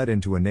road that led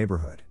into a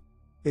neighborhood.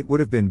 It would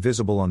have been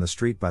visible on the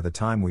street by the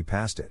time we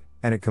passed it,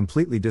 and it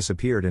completely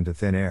disappeared into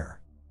thin air.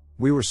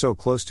 We were so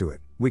close to it,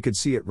 we could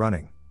see it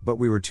running, but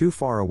we were too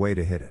far away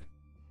to hit it.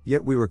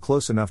 Yet we were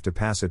close enough to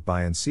pass it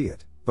by and see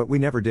it, but we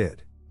never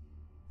did.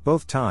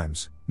 Both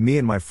times, me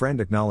and my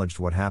friend acknowledged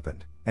what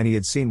happened, and he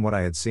had seen what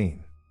I had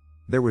seen.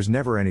 There was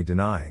never any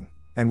denying,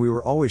 and we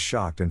were always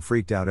shocked and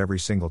freaked out every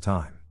single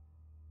time.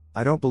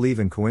 I don't believe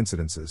in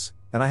coincidences,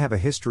 and I have a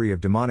history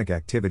of demonic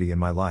activity in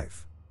my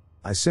life.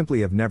 I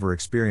simply have never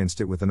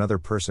experienced it with another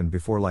person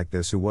before like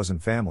this who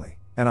wasn't family,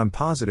 and I'm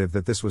positive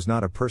that this was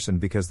not a person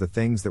because the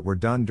things that were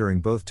done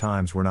during both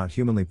times were not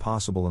humanly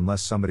possible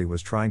unless somebody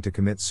was trying to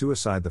commit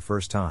suicide the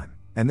first time,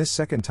 and this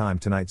second time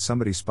tonight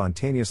somebody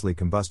spontaneously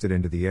combusted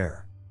into the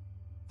air.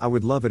 I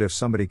would love it if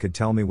somebody could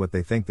tell me what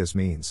they think this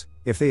means,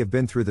 if they have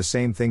been through the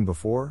same thing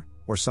before,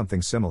 or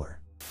something similar.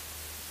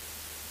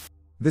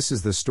 This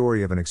is the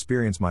story of an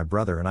experience my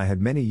brother and I had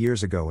many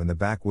years ago in the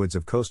backwoods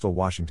of coastal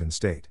Washington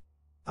state.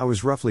 I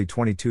was roughly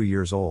 22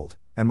 years old,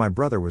 and my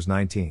brother was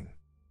 19.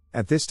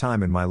 At this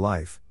time in my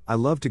life, I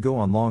loved to go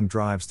on long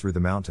drives through the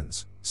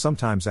mountains,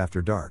 sometimes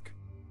after dark.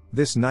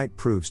 This night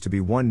proves to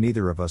be one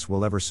neither of us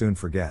will ever soon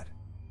forget.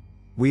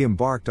 We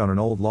embarked on an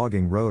old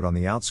logging road on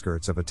the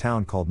outskirts of a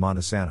town called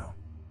Montesano.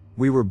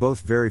 We were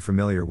both very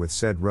familiar with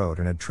said road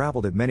and had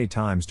traveled it many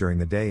times during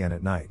the day and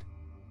at night.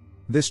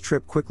 This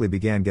trip quickly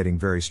began getting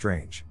very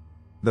strange.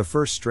 The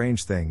first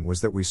strange thing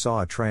was that we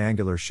saw a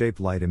triangular-shaped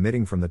light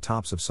emitting from the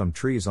tops of some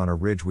trees on a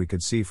ridge we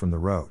could see from the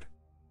road.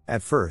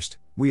 At first,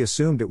 we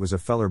assumed it was a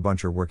feller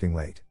buncher working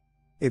late.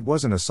 It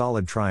wasn't a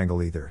solid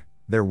triangle either.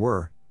 There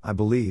were, I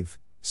believe,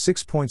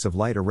 6 points of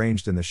light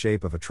arranged in the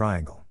shape of a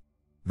triangle.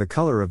 The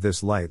color of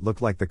this light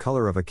looked like the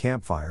color of a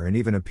campfire and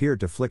even appeared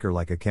to flicker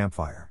like a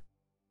campfire.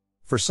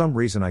 For some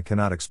reason I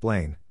cannot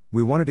explain,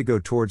 we wanted to go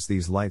towards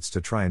these lights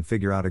to try and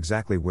figure out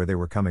exactly where they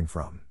were coming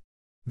from.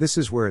 This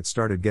is where it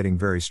started getting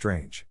very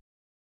strange.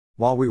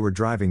 While we were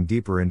driving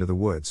deeper into the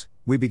woods,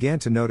 we began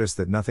to notice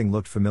that nothing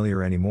looked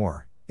familiar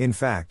anymore. In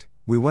fact,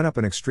 we went up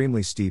an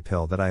extremely steep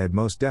hill that I had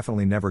most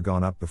definitely never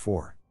gone up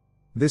before.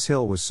 This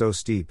hill was so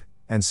steep,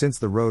 and since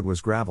the road was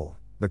gravel,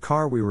 the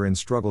car we were in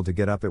struggled to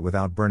get up it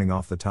without burning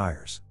off the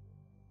tires.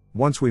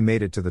 Once we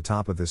made it to the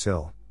top of this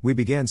hill, we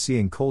began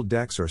seeing cold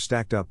decks or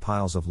stacked up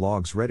piles of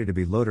logs ready to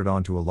be loaded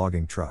onto a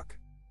logging truck.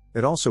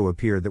 It also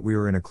appeared that we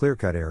were in a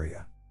clear-cut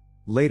area.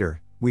 Later,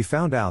 we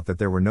found out that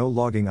there were no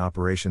logging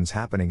operations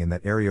happening in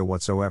that area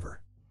whatsoever.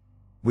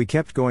 We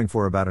kept going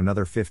for about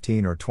another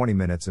 15 or 20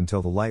 minutes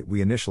until the light we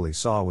initially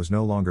saw was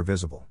no longer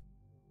visible.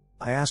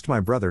 I asked my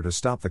brother to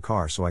stop the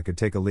car so I could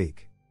take a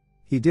leak.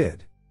 He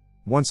did.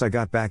 Once I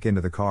got back into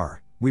the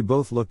car, we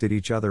both looked at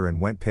each other and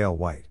went pale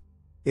white.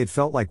 It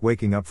felt like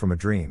waking up from a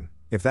dream,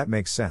 if that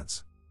makes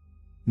sense.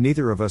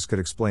 Neither of us could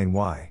explain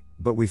why,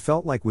 but we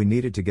felt like we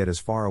needed to get as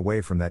far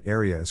away from that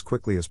area as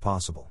quickly as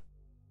possible.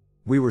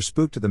 We were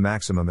spooked to the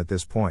maximum at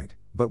this point,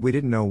 but we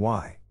didn't know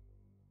why.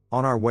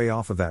 On our way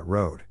off of that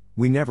road,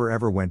 we never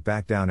ever went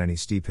back down any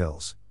steep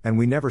hills, and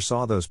we never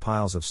saw those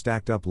piles of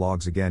stacked up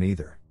logs again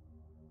either.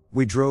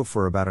 We drove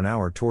for about an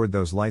hour toward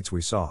those lights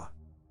we saw.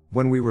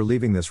 When we were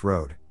leaving this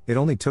road, it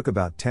only took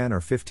about 10 or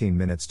 15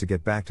 minutes to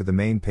get back to the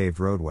main paved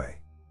roadway.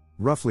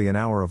 Roughly an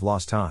hour of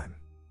lost time.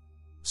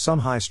 Some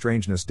high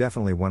strangeness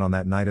definitely went on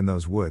that night in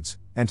those woods,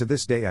 and to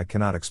this day I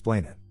cannot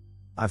explain it.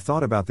 I've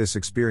thought about this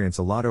experience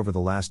a lot over the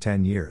last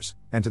 10 years,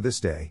 and to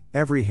this day,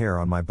 every hair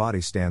on my body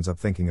stands up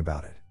thinking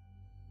about it.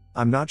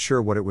 I'm not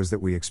sure what it was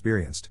that we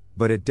experienced,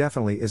 but it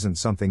definitely isn't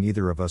something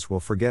either of us will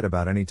forget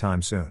about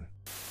anytime soon.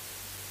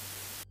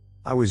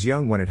 I was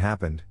young when it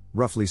happened,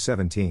 roughly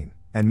 17,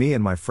 and me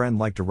and my friend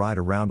liked to ride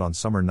around on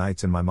summer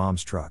nights in my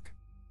mom's truck.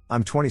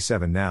 I'm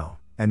 27 now,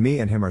 and me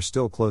and him are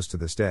still close to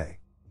this day.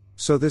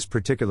 So this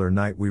particular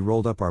night we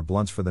rolled up our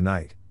blunts for the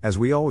night, as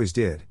we always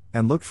did,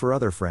 and looked for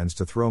other friends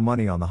to throw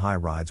money on the high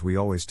rides we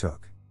always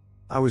took.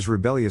 I was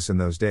rebellious in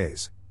those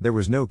days, there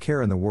was no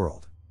care in the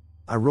world.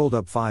 I rolled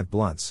up 5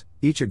 blunts,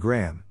 each a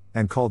gram,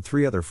 and called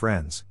 3 other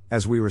friends,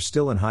 as we were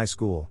still in high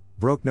school,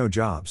 broke no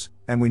jobs,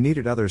 and we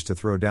needed others to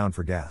throw down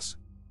for gas.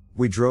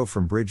 We drove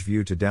from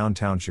Bridgeview to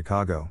downtown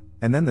Chicago,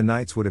 and then the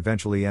nights would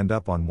eventually end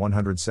up on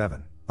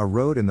 107, a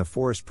road in the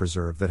forest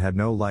preserve that had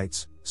no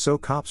lights, so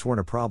cops weren't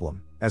a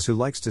problem, as who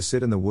likes to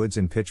sit in the woods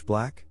in pitch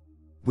black?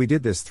 We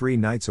did this 3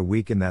 nights a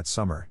week in that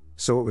summer,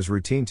 so it was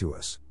routine to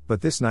us,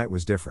 but this night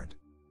was different.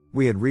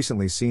 We had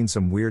recently seen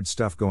some weird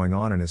stuff going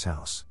on in his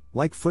house,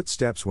 like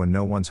footsteps when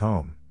no one's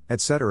home,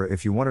 etc.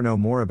 If you want to know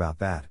more about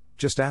that,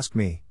 just ask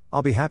me,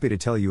 I'll be happy to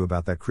tell you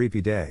about that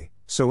creepy day.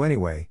 So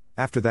anyway,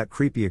 after that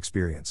creepy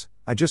experience,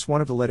 I just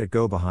wanted to let it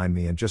go behind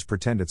me and just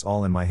pretend it's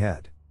all in my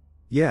head.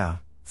 Yeah,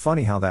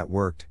 funny how that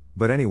worked,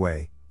 but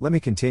anyway, let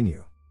me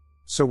continue.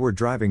 So we're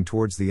driving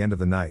towards the end of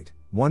the night,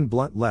 one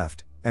blunt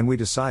left, and we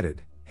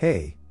decided,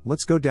 hey,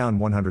 let's go down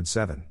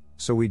 107,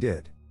 so we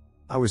did.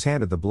 I was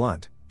handed the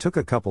blunt, took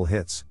a couple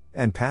hits,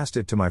 and passed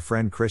it to my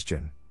friend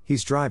Christian.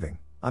 He's driving,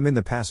 I'm in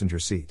the passenger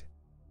seat.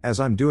 As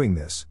I'm doing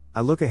this,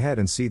 I look ahead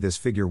and see this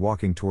figure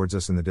walking towards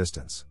us in the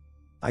distance.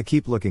 I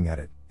keep looking at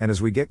it, and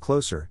as we get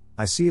closer,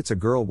 I see it's a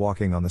girl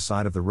walking on the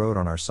side of the road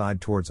on our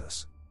side towards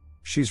us.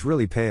 She's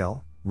really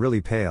pale,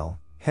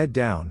 head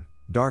down,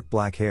 dark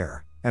black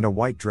hair, and a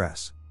white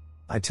dress.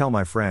 I tell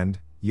my friend,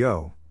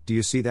 yo, do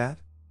you see that?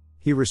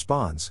 He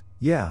responds,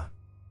 yeah.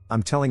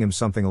 I'm telling him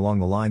something along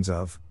the lines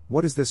of,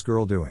 what is this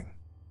girl doing?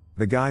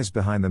 The guys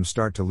behind them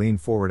start to lean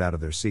forward out of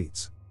their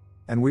seats.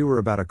 And we were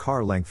about a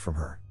car length from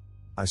her.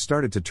 I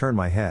started to turn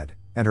my head,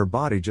 and her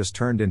body just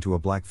turned into a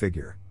black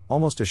figure,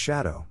 almost a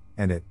shadow,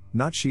 and it,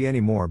 not she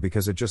anymore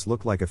because it just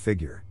looked like a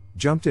figure,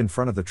 jumped in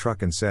front of the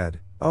truck and said,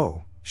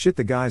 oh, shit.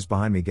 The guys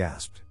behind me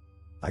gasped.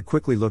 I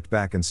quickly looked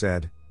back and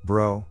said,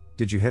 bro,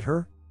 did you hit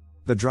her?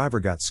 The driver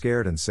got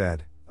scared and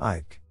said,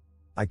 Ike.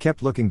 I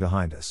kept looking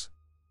behind us.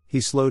 He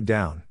slowed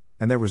down,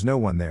 and there was no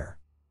one there.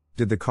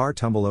 Did the car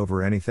tumble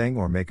over anything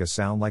or make a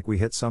sound like we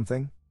hit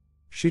something?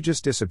 She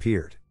just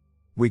disappeared.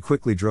 We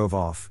quickly drove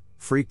off,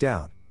 freaked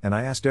out, and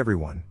I asked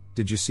everyone,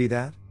 did you see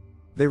that?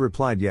 They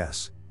replied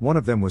yes. One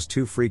of them was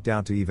too freaked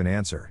out to even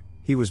answer.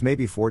 He was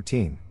maybe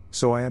 14,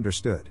 so I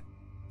understood.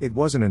 It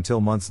wasn't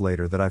until months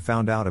later that I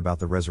found out about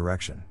the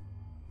resurrection.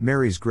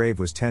 Mary's grave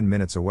was 10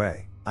 minutes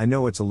away. I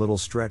know it's a little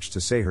stretch to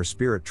say her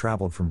spirit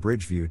traveled from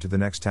Bridgeview to the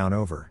next town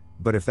over,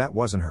 but if that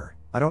wasn't her,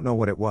 I don't know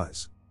what it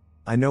was.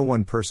 I know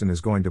one person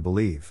is going to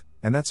believe,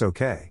 and that's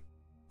okay.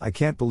 I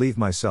can't believe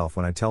myself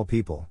when I tell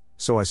people,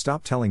 so I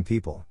stopped telling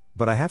people,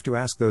 but I have to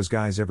ask those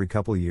guys every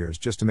couple years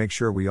just to make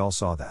sure we all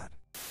saw that.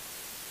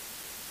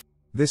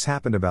 This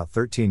happened about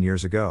 13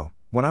 years ago,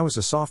 when I was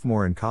a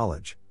sophomore in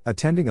college,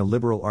 attending a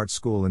liberal arts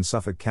school in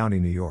Suffolk County,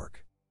 New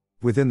York.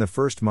 Within the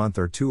first month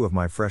or two of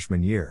my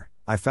freshman year,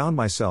 I found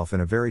myself in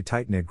a very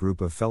tight-knit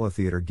group of fellow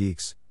theater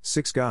geeks,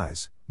 6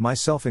 guys,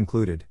 myself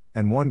included,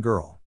 and 1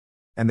 girl.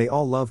 And they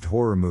all loved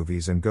horror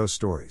movies and ghost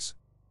stories.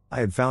 I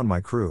had found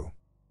my crew.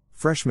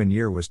 Freshman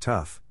year was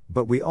tough,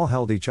 but we all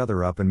held each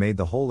other up and made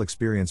the whole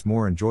experience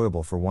more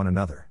enjoyable for one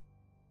another.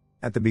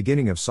 At the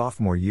beginning of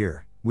sophomore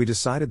year, we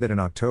decided that in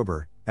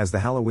October, as the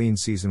Halloween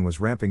season was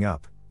ramping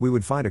up, we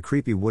would find a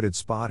creepy wooded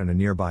spot in a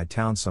nearby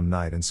town some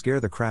night and scare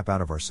the crap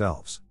out of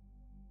ourselves.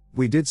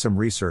 We did some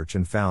research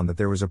and found that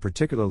there was a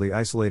particularly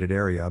isolated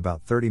area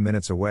about 30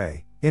 minutes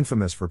away,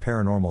 infamous for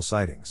paranormal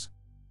sightings.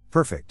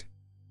 Perfect.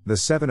 The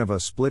 7 of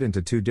us split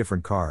into 2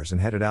 different cars and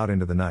headed out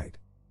into the night.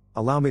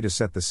 Allow me to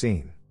set the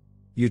scene.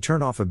 You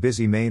turn off a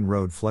busy main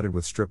road flooded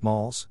with strip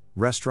malls,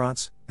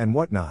 restaurants, and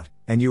whatnot,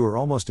 and you are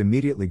almost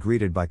immediately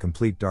greeted by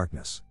complete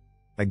darkness.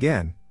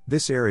 Again,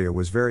 this area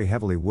was very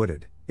heavily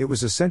wooded. It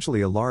was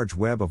essentially a large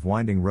web of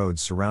winding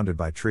roads surrounded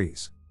by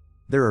trees.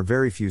 There are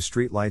very few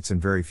streetlights and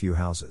very few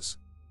houses.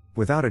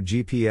 Without a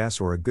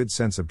GPS or a good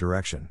sense of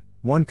direction,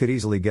 one could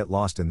easily get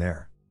lost in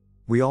there.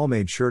 We all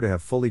made sure to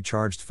have fully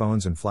charged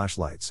phones and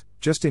flashlights,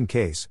 just in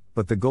case,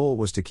 but the goal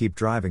was to keep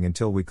driving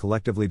until we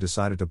collectively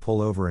decided to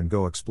pull over and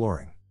go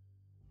exploring.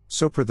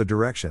 So per the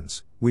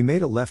directions, we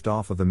made a left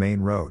off of the main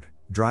road,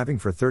 driving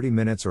for 30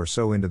 minutes or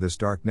so into this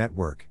dark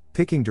network,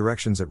 picking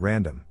directions at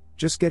random,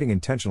 just getting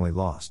intentionally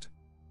lost.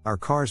 Our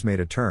cars made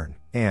a turn,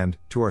 and,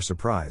 to our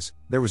surprise,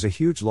 there was a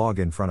huge log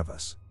in front of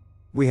us.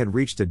 We had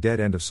reached a dead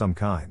end of some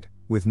kind,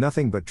 with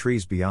nothing but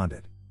trees beyond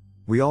it.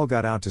 We all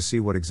got out to see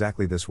what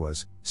exactly this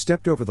was,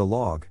 stepped over the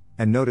log,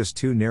 and noticed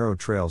 2 narrow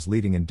trails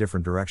leading in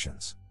different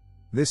directions.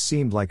 This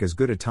seemed like as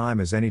good a time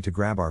as any to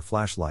grab our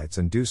flashlights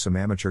and do some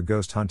amateur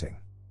ghost hunting.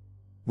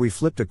 We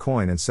flipped a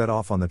coin and set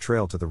off on the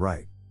trail to the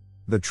right.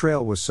 The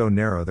trail was so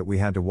narrow that we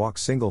had to walk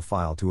single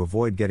file to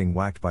avoid getting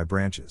whacked by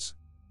branches.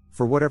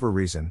 For whatever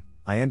reason,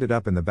 I ended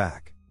up in the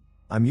back.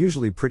 I'm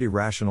usually pretty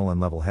rational and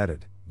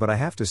level-headed, but I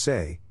have to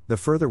say, the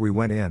further we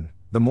went in,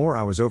 the more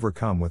I was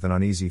overcome with an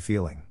uneasy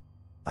feeling.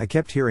 I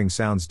kept hearing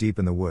sounds deep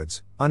in the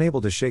woods,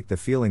 unable to shake the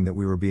feeling that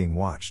we were being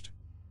watched.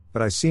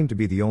 But I seemed to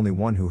be the only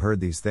one who heard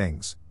these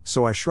things,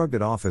 so I shrugged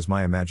it off as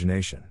my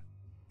imagination.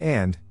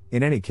 And,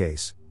 in any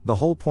case, the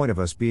whole point of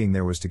us being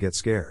there was to get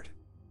scared.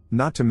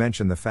 Not to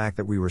mention the fact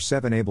that we were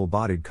 7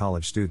 able-bodied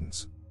college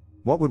students.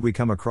 What would we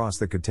come across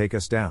that could take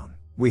us down?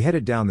 We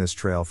headed down this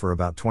trail for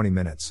about 20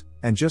 minutes,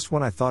 and just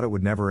when I thought it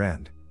would never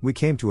end, we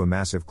came to a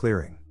massive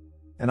clearing.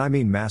 And I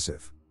mean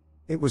massive.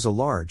 It was a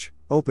large,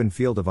 open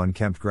field of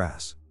unkempt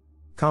grass.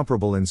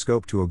 Comparable in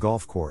scope to a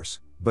golf course,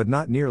 but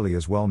not nearly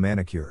as well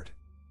manicured.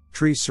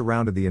 Trees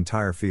surrounded the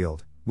entire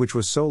field, which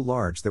was so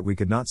large that we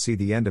could not see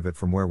the end of it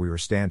from where we were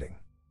standing.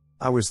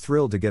 I was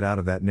thrilled to get out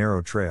of that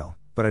narrow trail,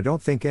 but I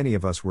don't think any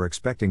of us were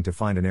expecting to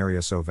find an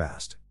area so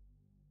vast.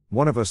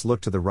 One of us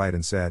looked to the right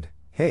and said,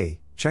 "Hey,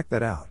 check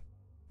that out."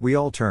 We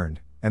all turned,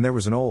 and there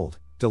was an old,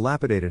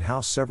 dilapidated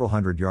house several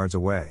hundred yards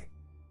away.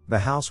 The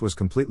house was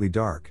completely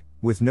dark,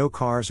 with no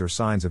cars or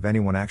signs of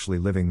anyone actually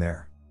living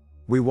there.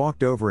 We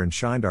walked over and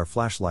shined our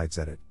flashlights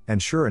at it,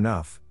 and sure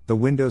enough, the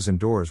windows and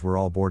doors were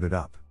all boarded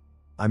up.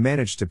 I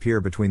managed to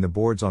peer between the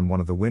boards on one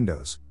of the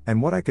windows,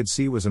 and what I could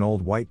see was an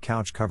old white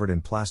couch covered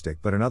in plastic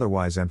but an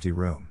otherwise empty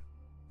room.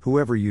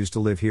 Whoever used to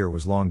live here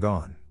was long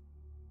gone.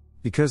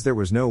 Because there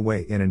was no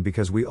way in and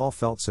because we all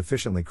felt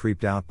sufficiently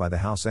creeped out by the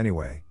house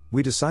anyway,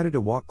 we decided to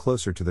walk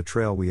closer to the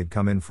trail we had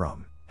come in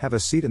from, have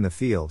a seat in the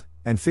field,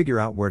 and figure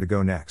out where to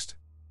go next.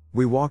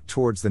 We walked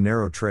towards the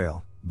narrow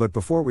trail, but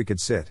before we could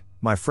sit,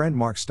 my friend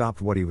Mark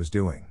stopped what he was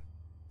doing.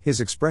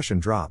 His expression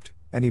dropped,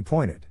 and he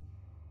pointed.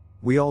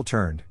 We all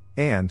turned,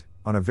 and,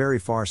 on a very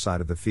far side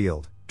of the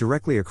field,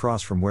 directly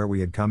across from where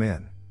we had come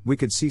in, we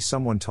could see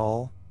someone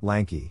tall,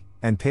 lanky,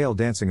 and pale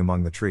dancing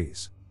among the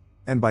trees.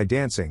 And by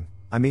dancing,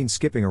 I mean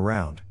skipping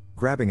around,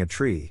 grabbing a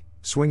tree,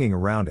 swinging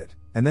around it,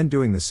 and then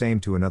doing the same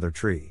to another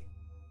tree.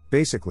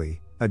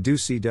 Basically, a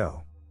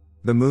do-si-do.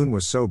 The moon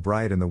was so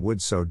bright and the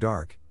woods so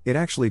dark, it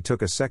actually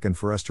took a second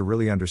for us to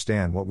really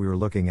understand what we were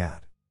looking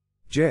at.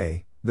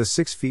 Jay, the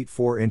 6 feet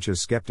 4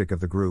 inches skeptic of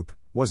the group,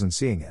 wasn't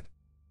seeing it.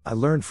 I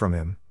learned from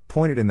him,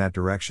 pointed in that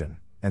direction,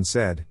 and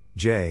said,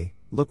 "Jay,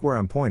 look where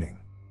I'm pointing.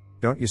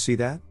 Don't you see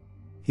that?"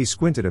 He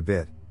squinted a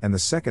bit, and the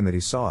second that he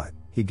saw it,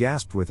 he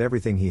gasped with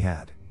everything he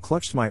had,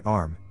 clutched my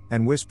arm,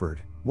 and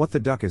whispered, "What the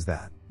duck is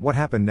that?" What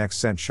happened next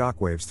sent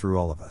shockwaves through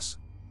all of us.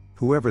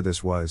 Whoever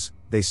this was,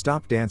 they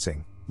stopped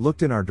dancing,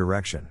 looked in our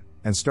direction,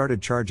 and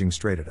started charging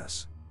straight at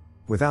us.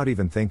 Without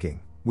even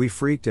thinking, we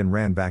freaked and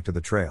ran back to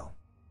the trail.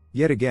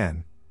 Yet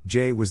again,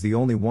 Jay was the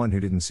only one who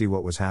didn't see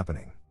what was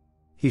happening.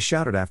 He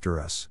shouted after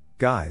us,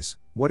 "Guys,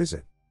 what is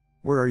it?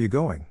 Where are you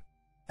going?"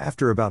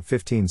 After about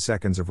 15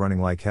 seconds of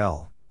running like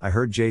hell, I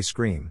heard Jay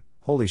scream,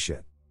 "Holy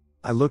shit."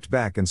 I looked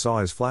back and saw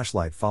his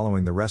flashlight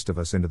following the rest of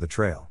us into the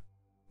trail.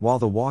 While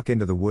the walk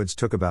into the woods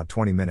took about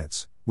 20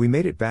 minutes, we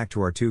made it back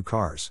to our 2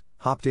 cars,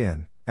 hopped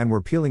in, and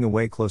were peeling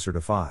away closer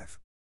to 5.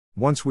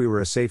 Once we were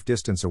a safe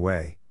distance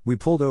away, we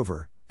pulled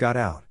over, got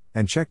out,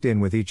 and checked in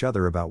with each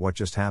other about what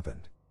just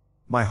happened.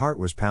 My heart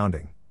was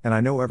pounding, and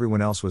I know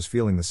everyone else was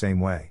feeling the same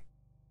way.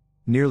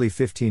 Nearly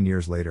 15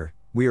 years later,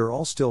 we are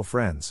all still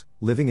friends,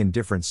 living in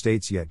different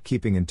states yet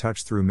keeping in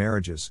touch through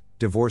marriages,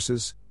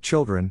 divorces,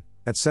 children,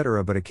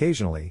 etc. But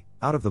occasionally,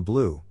 out of the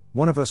blue,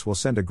 one of us will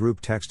send a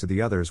group text to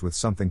the others with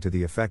something to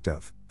the effect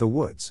of, "The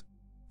woods.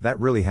 That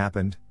really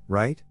happened,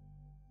 right?"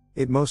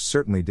 It most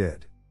certainly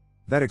did.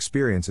 That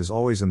experience is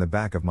always in the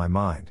back of my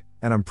mind,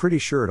 and I'm pretty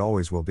sure it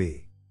always will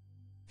be.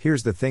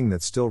 Here's the thing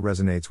that still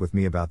resonates with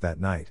me about that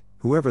night.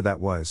 Whoever that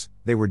was,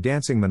 they were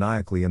dancing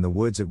maniacally in the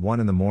woods at 1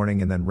 in the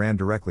morning and then ran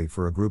directly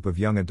for a group of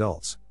young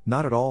adults,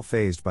 not at all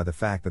fazed by the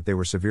fact that they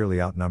were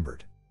severely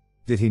outnumbered.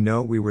 Did he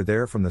know we were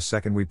there from the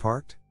second we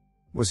parked?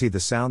 Was he the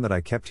sound that I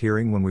kept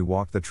hearing when we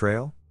walked the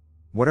trail?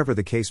 Whatever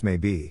the case may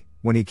be,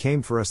 when he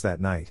came for us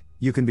that night,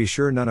 you can be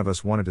sure none of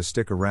us wanted to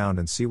stick around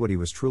and see what he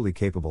was truly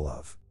capable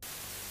of.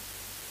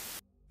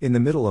 In the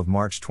middle of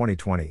March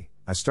 2020,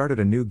 I started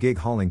a new gig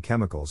hauling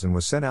chemicals and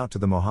was sent out to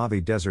the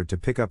Mojave Desert to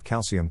pick up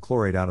calcium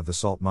chloride out of the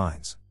salt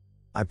mines.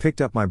 I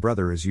picked up my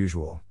brother as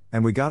usual,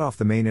 and we got off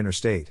the main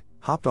interstate,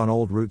 hopped on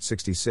old Route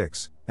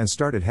 66, and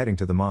started heading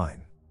to the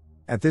mine.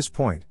 At this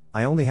point,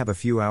 I only have a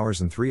few hours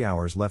and 3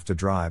 hours left to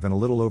drive and a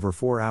little over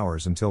 4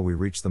 hours until we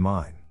reach the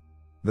mine.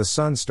 The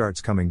sun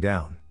starts coming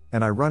down,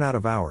 and I run out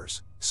of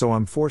hours, so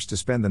I'm forced to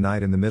spend the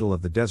night in the middle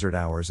of the desert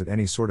hours at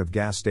any sort of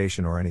gas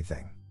station or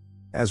anything.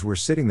 As we're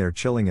sitting there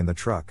chilling in the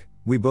truck,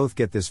 we both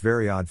get this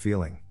very odd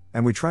feeling,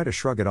 and we try to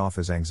shrug it off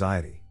as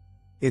anxiety.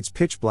 It's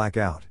pitch black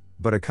out,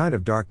 but a kind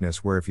of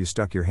darkness where if you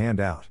stuck your hand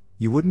out,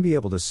 you wouldn't be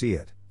able to see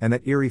it, and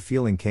that eerie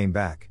feeling came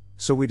back,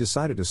 so we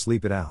decided to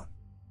sleep it out.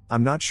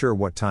 I'm not sure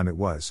what time it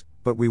was,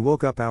 but we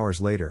woke up hours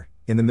later,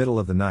 in the middle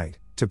of the night,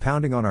 to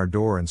pounding on our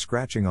door and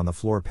scratching on the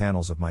floor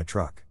panels of my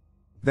truck.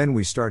 Then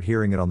we start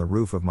hearing it on the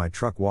roof of my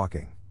truck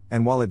walking,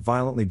 and while it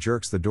violently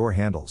jerks the door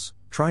handles,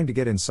 trying to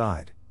get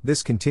inside,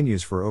 this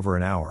continues for over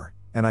an hour,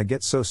 and I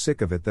get so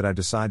sick of it that I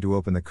decide to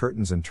open the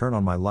curtains and turn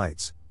on my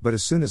lights, but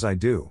as soon as I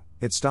do,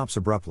 it stops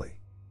abruptly.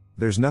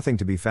 There's nothing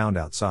to be found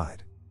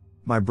outside.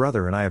 My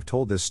brother and I have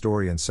told this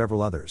story and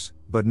several others,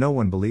 but no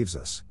one believes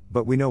us,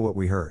 but we know what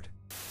we heard.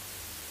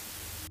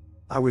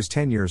 I was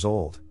 10 years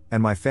old,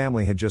 and my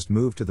family had just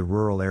moved to the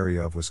rural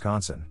area of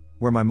Wisconsin,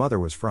 where my mother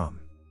was from.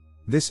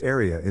 This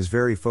area is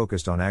very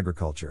focused on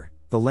agriculture.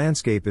 The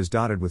landscape is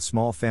dotted with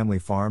small family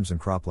farms and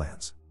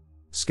croplands.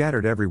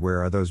 Scattered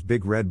everywhere are those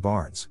big red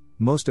barns,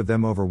 most of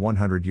them over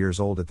 100 years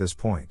old at this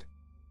point.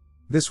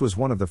 This was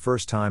one of the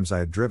first times I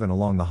had driven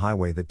along the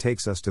highway that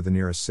takes us to the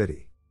nearest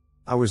city.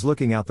 I was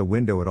looking out the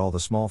window at all the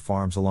small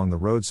farms along the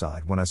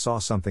roadside when I saw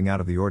something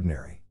out of the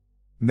ordinary.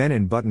 Men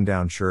in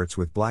button-down shirts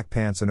with black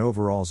pants and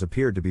overalls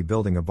appeared to be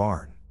building a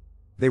barn.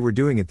 They were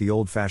doing it the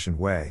old-fashioned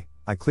way.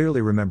 I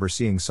clearly remember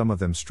seeing some of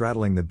them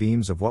straddling the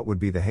beams of what would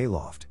be the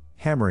hayloft,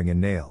 hammering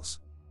in nails.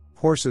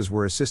 Horses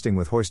were assisting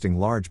with hoisting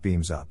large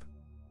beams up.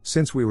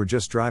 Since we were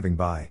just driving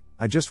by,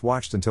 I just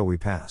watched until we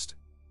passed.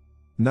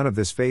 None of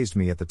this fazed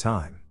me at the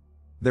time.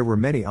 There were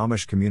many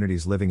Amish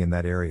communities living in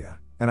that area,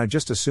 and I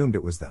just assumed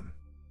it was them.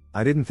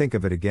 I didn't think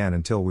of it again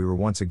until we were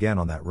once again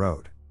on that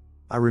road.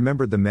 I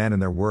remembered the men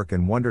and their work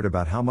and wondered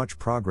about how much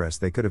progress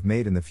they could have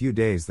made in the few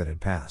days that had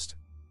passed.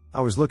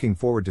 I was looking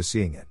forward to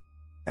seeing it.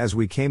 As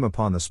we came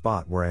upon the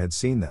spot where I had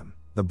seen them,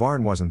 the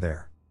barn wasn't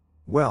there.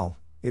 Well,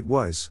 it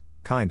was,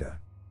 kinda.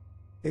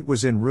 It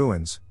was in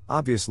ruins,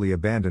 obviously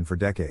abandoned for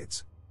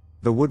decades.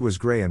 The wood was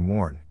gray and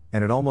worn,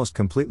 and it almost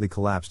completely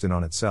collapsed in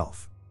on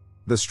itself.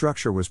 The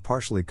structure was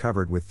partially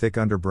covered with thick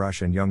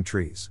underbrush and young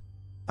trees.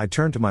 I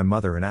turned to my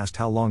mother and asked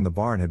how long the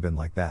barn had been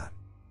like that.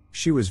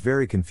 She was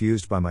very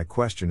confused by my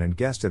question and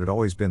guessed it had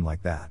always been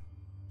like that.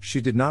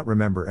 She did not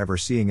remember ever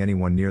seeing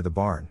anyone near the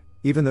barn,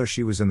 even though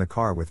she was in the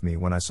car with me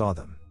when I saw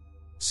them.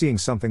 Seeing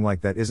something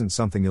like that isn't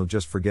something you'll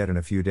just forget in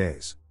a few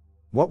days.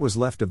 What was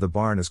left of the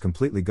barn is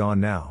completely gone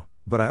now,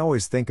 but I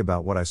always think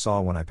about what I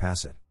saw when I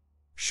pass it.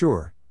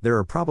 Sure, there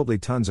are probably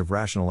tons of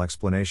rational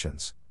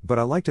explanations, but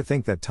I like to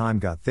think that time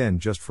got thin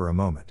just for a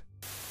moment.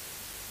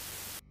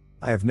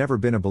 I have never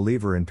been a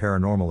believer in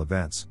paranormal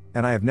events,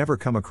 and I have never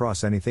come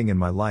across anything in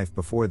my life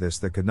before this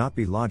that could not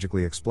be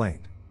logically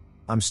explained.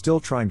 I'm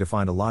still trying to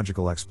find a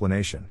logical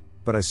explanation,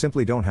 but I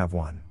simply don't have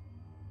one.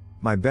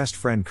 My best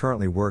friend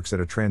currently works at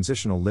a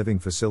transitional living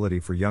facility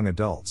for young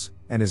adults,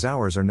 and his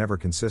hours are never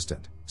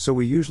consistent, so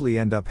we usually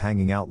end up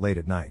hanging out late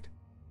at night.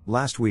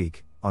 Last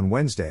week, on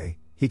Wednesday,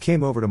 he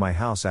came over to my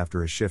house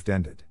after his shift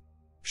ended.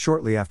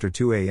 Shortly after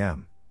 2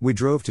 a.m., we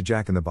drove to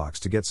Jack in the Box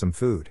to get some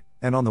food,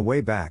 and on the way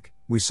back,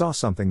 we saw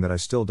something that I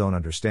still don't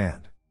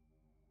understand.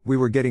 We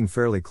were getting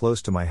fairly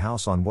close to my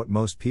house on what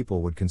most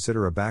people would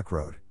consider a back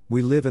road.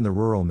 We live in the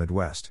rural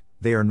Midwest,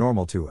 they are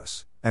normal to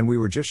us, and we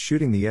were just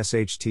shooting the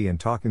SHT and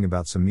talking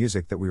about some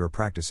music that we were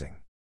practicing.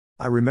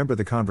 I remember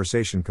the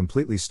conversation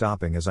completely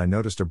stopping as I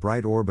noticed a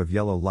bright orb of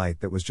yellow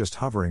light that was just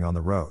hovering on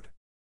the road.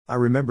 I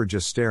remember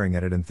just staring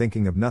at it and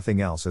thinking of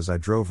nothing else as I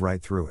drove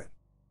right through it.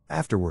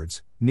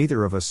 Afterwards,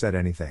 neither of us said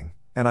anything,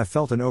 and I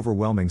felt an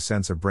overwhelming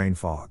sense of brain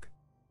fog.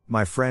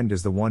 My friend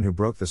is the one who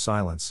broke the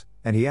silence,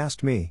 and he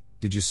asked me,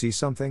 "Did you see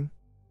something?"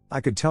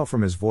 I could tell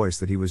from his voice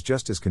that he was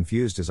just as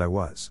confused as I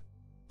was.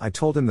 I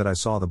told him that I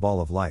saw the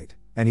ball of light,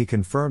 and he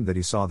confirmed that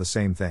he saw the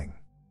same thing.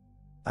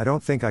 I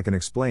don't think I can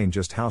explain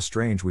just how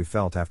strange we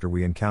felt after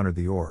we encountered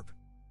the orb.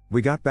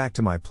 We got back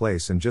to my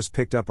place and just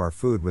picked up our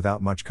food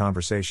without much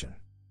conversation.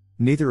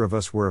 Neither of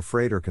us were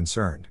afraid or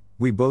concerned,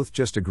 we both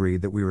just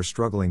agreed that we were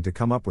struggling to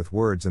come up with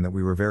words and that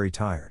we were very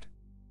tired.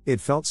 It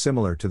felt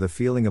similar to the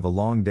feeling of a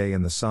long day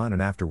in the sun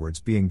and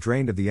afterwards being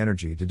drained of the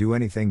energy to do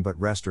anything but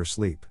rest or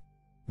sleep.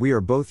 We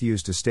are both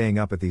used to staying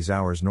up at these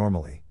hours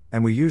normally,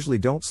 and we usually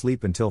don't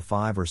sleep until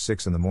 5 or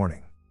 6 in the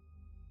morning.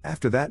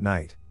 After that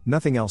night,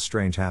 nothing else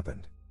strange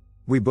happened.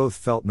 We both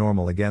felt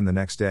normal again the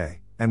next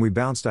day, and we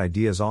bounced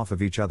ideas off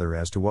of each other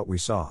as to what we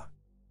saw.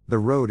 The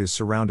road is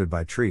surrounded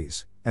by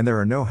trees, and there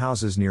are no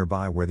houses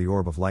nearby where the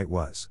orb of light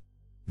was.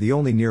 The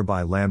only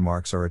nearby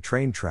landmarks are a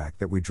train track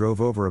that we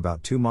drove over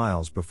about 2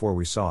 miles before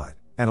we saw it,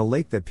 and a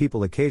lake that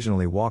people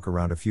occasionally walk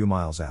around a few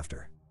miles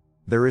after.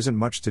 There isn't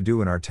much to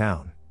do in our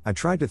town. I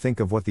tried to think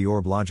of what the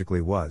orb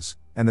logically was,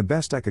 and the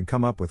best I could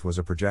come up with was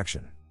a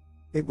projection.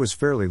 It was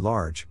fairly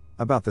large,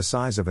 about the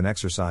size of an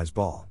exercise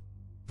ball.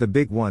 The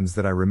big ones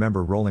that I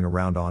remember rolling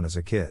around on as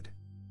a kid.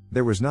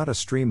 There was not a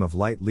stream of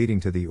light leading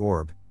to the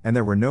orb, and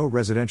there were no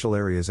residential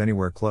areas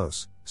anywhere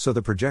close, so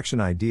the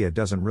projection idea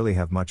doesn't really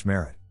have much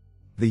merit.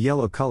 The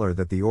yellow color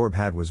that the orb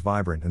had was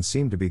vibrant and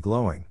seemed to be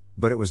glowing,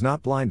 but it was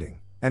not blinding,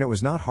 and it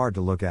was not hard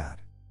to look at.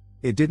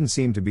 It didn't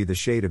seem to be the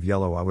shade of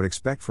yellow I would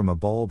expect from a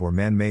bulb or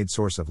man-made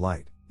source of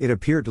light. It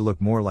appeared to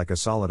look more like a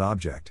solid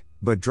object,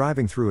 but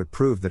driving through it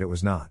proved that it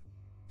was not.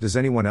 Does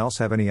anyone else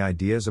have any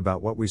ideas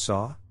about what we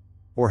saw?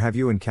 Or have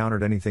you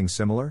encountered anything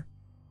similar?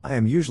 I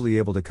am usually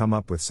able to come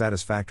up with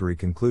satisfactory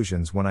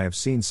conclusions when I have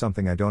seen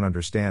something I don't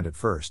understand at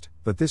first,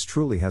 but this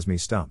truly has me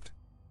stumped.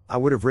 I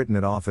would have written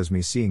it off as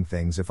me seeing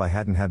things if I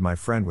hadn't had my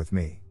friend with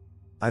me.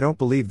 I don't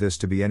believe this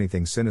to be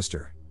anything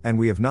sinister, and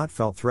we have not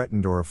felt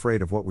threatened or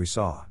afraid of what we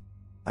saw.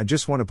 I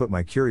just want to put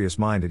my curious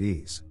mind at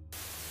ease.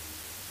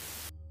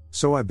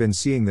 So I've been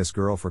seeing this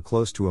girl for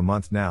close to a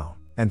month now,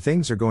 and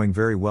things are going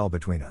very well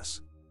between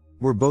us.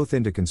 We're both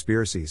into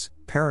conspiracies,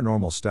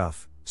 paranormal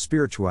stuff,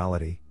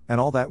 spirituality,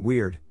 and all that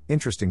weird,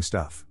 interesting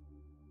stuff.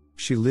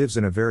 She lives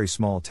in a very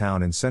small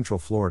town in Central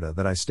Florida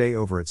that I stay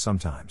over at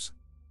sometimes.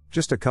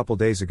 Just a couple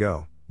days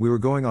ago, we were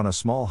going on a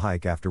small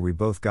hike after we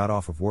both got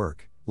off of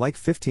work, like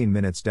 15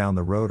 minutes down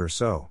the road or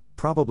so,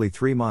 probably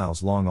 3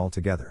 miles long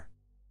altogether.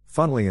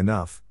 Funnily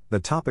enough, the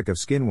topic of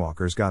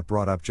skinwalkers got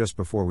brought up just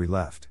before we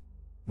left.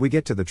 We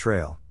get to the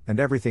trail, and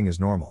everything is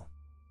normal.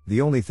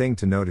 The only thing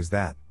to note is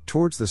that,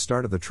 towards the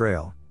start of the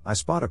trail, I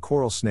spot a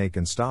coral snake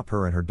and stop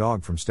her and her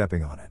dog from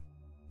stepping on it.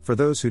 For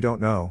those who don't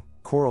know,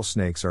 coral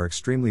snakes are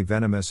extremely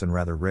venomous and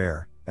rather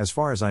rare, as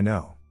far as I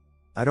know.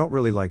 I don't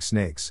really like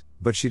snakes,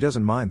 but she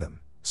doesn't mind them.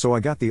 So I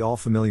got the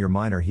all-familiar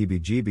minor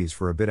heebie-jeebies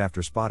for a bit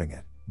after spotting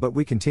it, but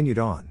we continued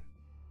on.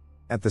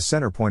 At the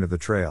center point of the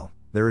trail,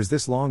 there is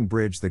this long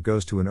bridge that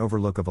goes to an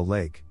overlook of a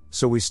lake,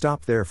 so we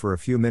stopped there for a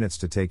few minutes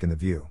to take in the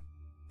view.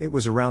 It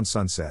was around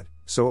sunset,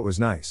 so it was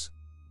nice.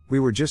 We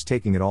were just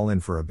taking it all in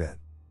for a bit.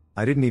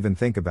 I didn't even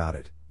think about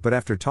it, but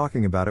after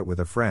talking about it with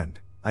a friend,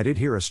 I did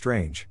hear a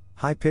strange,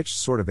 high-pitched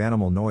sort of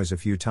animal noise a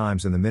few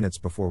times in the minutes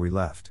before we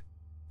left.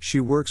 She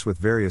works with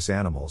various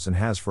animals and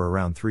has for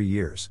around 3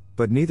 years,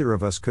 but neither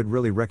of us could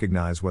really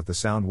recognize what the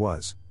sound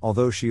was,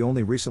 although she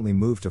only recently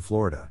moved to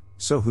Florida,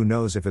 so who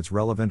knows if it's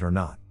relevant or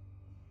not.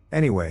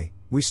 Anyway,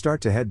 we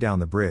start to head down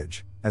the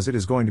bridge, as it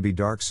is going to be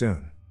dark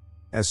soon.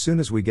 As soon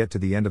as we get to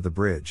the end of the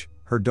bridge,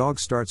 her dog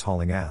starts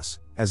hauling ass,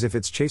 as if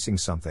it's chasing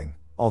something,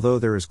 although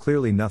there is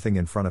clearly nothing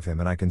in front of him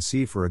and I can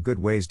see for a good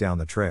ways down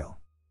the trail.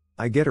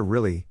 I get a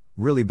really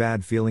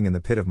bad feeling in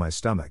the pit of my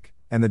stomach,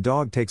 and the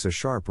dog takes a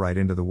sharp right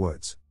into the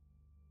woods.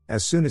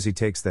 As soon as he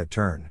takes that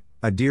turn,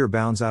 a deer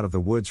bounds out of the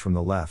woods from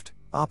the left,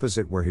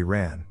 opposite where he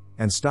ran,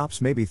 and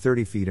stops maybe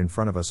 30 feet in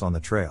front of us on the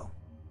trail.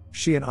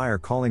 She and I are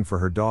calling for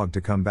her dog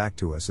to come back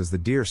to us as the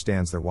deer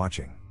stands there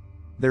watching.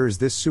 There is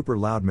this super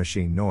loud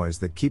machine noise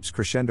that keeps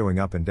crescendoing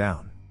up and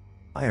down.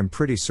 I am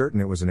pretty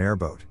certain it was an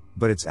airboat,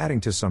 but it's adding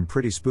to some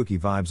pretty spooky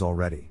vibes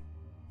already.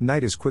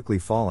 Night is quickly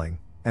falling,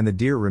 and the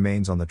deer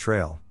remains on the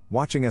trail,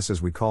 watching us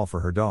as we call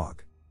for her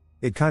dog.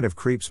 It kind of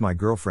creeps my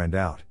girlfriend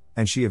out,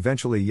 and she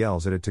eventually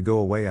yells at it to go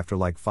away after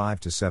like 5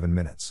 to 7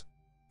 minutes.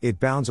 It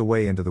bounds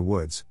away into the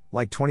woods,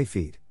 like 20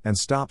 feet, and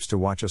stops to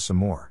watch us some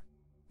more.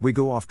 We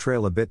go off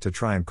trail a bit to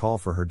try and call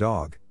for her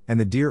dog, and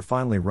the deer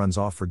finally runs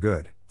off for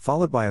good,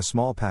 followed by a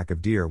small pack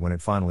of deer when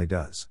it finally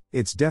does.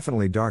 It's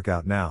definitely dark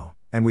out now,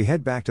 and we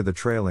head back to the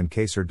trail in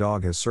case her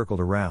dog has circled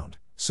around,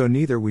 so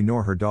neither we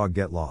nor her dog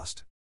get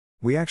lost.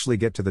 We actually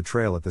get to the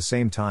trail at the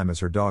same time as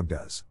her dog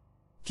does.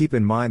 Keep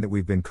in mind that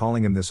we've been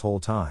calling him this whole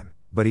time,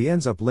 but he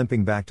ends up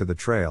limping back to the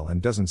trail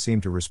and doesn't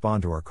seem to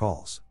respond to our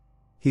calls.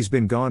 He's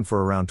been gone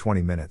for around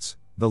 20 minutes,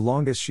 the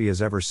longest she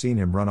has ever seen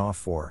him run off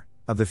for,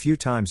 of the few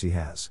times he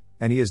has,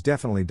 and he is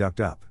definitely ducked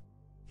up.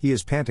 He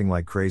is panting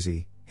like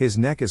crazy, his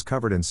neck is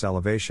covered in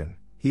salivation,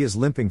 he is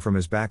limping from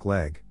his back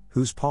leg,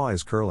 whose paw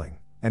is curling,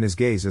 and his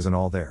gaze isn't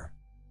all there.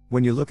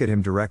 When you look at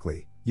him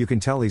directly, you can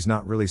tell he's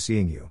not really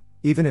seeing you,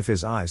 even if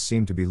his eyes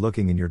seem to be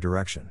looking in your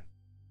direction.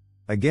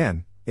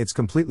 Again, it's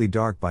completely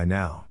dark by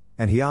now,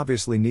 and he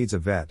obviously needs a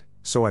vet,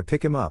 so I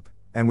pick him up,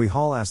 and we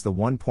haul ass the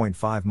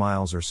 1.5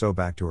 miles or so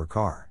back to her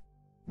car.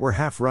 We're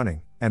half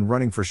running, and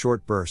running for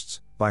short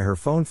bursts, by her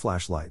phone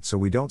flashlight so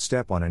we don't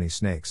step on any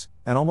snakes,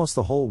 and almost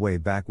the whole way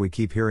back we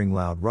keep hearing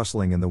loud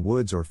rustling in the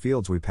woods or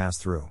fields we pass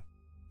through.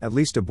 At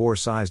least a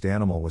boar-sized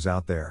animal was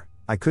out there.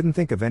 I couldn't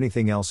think of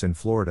anything else in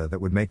Florida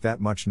that would make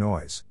that much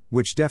noise,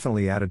 which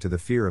definitely added to the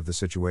fear of the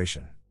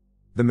situation.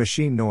 The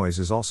machine noise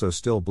is also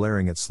still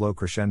blaring at slow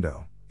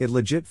crescendo. It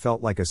legit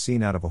felt like a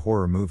scene out of a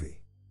horror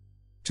movie.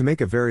 To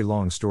make a very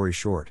long story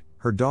short,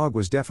 her dog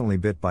was definitely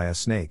bit by a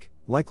snake,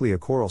 likely a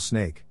coral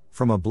snake,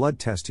 from a blood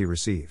test he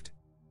received.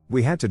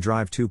 We had to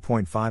drive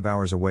 2.5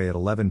 hours away at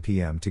 11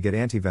 p.m. to get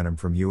antivenom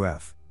from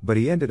UF, but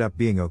he ended up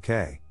being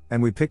okay,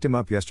 and we picked him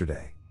up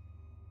yesterday.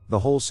 The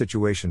whole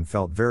situation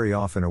felt very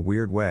off in a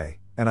weird way,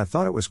 and I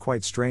thought it was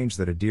quite strange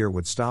that a deer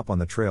would stop on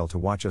the trail to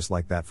watch us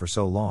like that for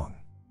so long.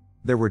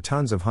 There were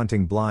tons of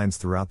hunting blinds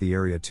throughout the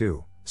area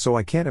too, so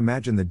I can't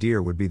imagine the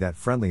deer would be that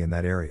friendly in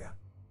that area.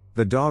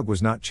 The dog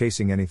was not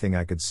chasing anything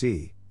I could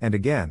see, and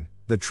again,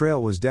 the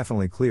trail was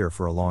definitely clear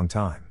for a long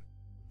time.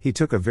 He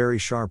took a very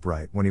sharp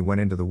right when he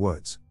went into the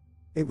woods.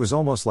 It was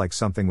almost like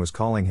something was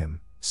calling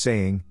him,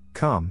 saying,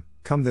 come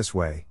this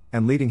way,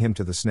 and leading him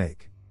to the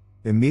snake.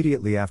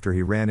 Immediately after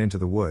he ran into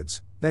the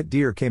woods, that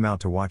deer came out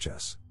to watch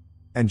us.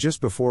 And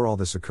just before all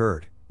this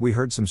occurred, we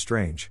heard some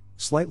strange,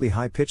 slightly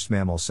high-pitched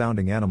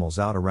mammal-sounding animals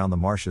out around the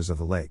marshes of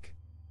the lake.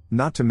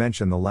 Not to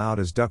mention the loud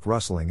as duck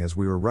rustling as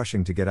we were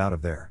rushing to get out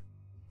of there.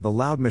 The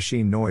loud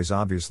machine noise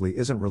obviously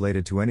isn't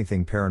related to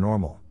anything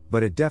paranormal,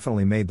 but it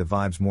definitely made the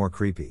vibes more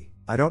creepy.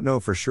 I don't know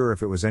for sure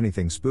if it was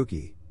anything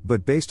spooky,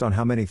 but based on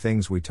how many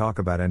things we talk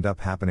about end up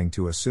happening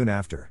to us soon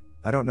after,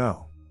 I don't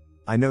know.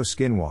 I know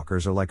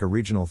skinwalkers are like a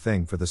regional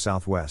thing for the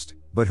Southwest,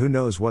 but who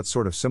knows what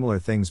sort of similar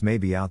things may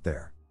be out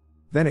there.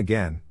 Then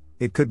again,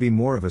 it could be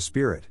more of a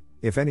spirit,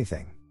 if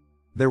anything.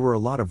 There were a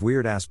lot of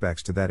weird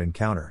aspects to that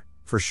encounter,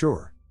 for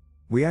sure.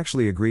 We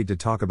actually agreed to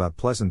talk about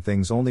pleasant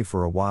things only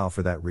for a while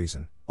for that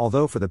reason,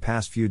 although for the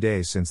past few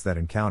days since that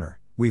encounter,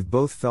 we've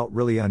both felt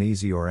really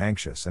uneasy or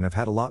anxious and have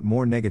had a lot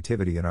more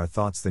negativity in our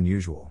thoughts than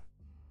usual.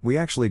 We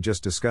actually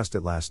just discussed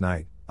it last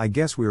night. I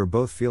guess we were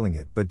both feeling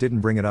it but didn't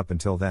bring it up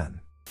until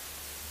then.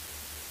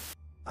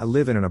 I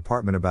live in an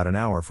apartment about an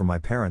hour from my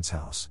parents'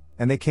 house,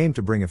 and they came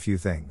to bring a few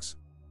things.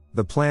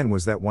 The plan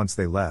was that once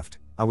they left,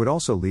 I would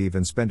also leave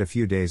and spend a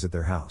few days at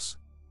their house.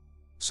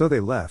 So they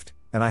left,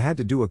 and I had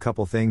to do a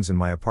couple things in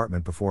my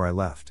apartment before I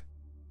left.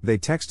 They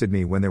texted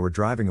me when they were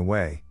driving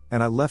away,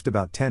 and I left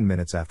about 10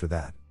 minutes after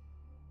that.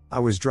 I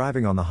was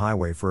driving on the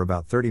highway for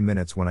about 30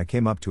 minutes when I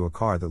came up to a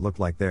car that looked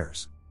like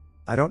theirs.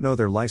 I don't know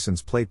their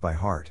license plate by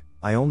heart,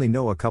 I only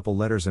know a couple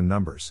letters and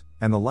numbers,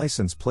 and the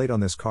license plate on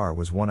this car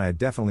was one I had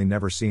definitely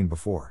never seen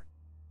before.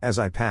 As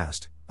I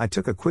passed, I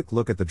took a quick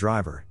look at the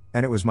driver,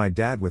 and it was my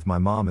dad with my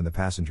mom in the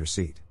passenger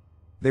seat.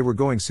 They were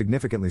going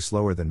significantly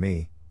slower than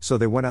me, so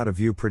they went out of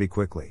view pretty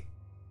quickly.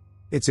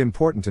 It's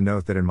important to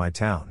note that in my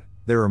town,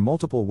 there are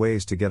multiple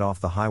ways to get off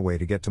the highway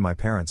to get to my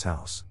parents'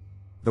 house.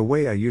 The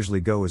way I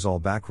usually go is all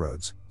back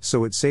roads,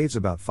 so it saves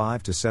about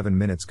 5 to 7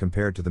 minutes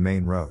compared to the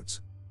main roads.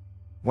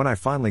 When I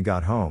finally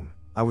got home,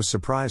 I was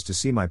surprised to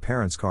see my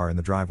parents' car in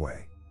the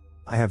driveway.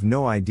 I have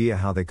no idea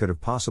how they could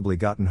have possibly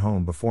gotten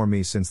home before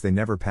me since they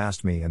never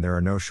passed me and there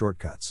are no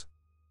shortcuts.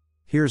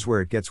 Here's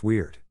where it gets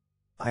weird.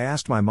 I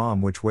asked my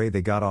mom which way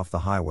they got off the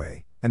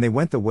highway, and they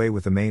went the way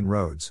with the main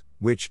roads,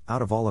 which,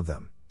 out of all of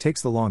them,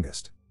 takes the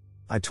longest.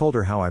 I told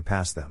her how I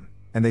passed them,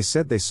 and they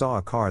said they saw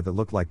a car that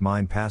looked like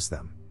mine pass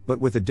them, but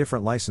with a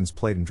different license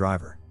plate and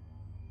driver.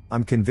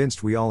 I'm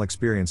convinced we all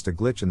experienced a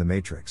glitch in the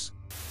matrix.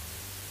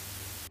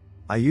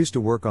 I used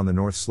to work on the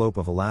north slope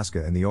of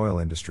Alaska in the oil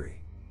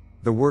industry.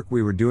 The work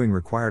we were doing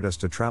required us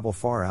to travel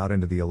far out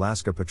into the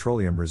Alaska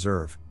Petroleum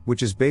Reserve,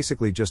 which is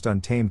basically just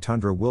untamed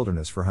tundra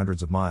wilderness for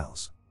hundreds of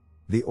miles.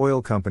 The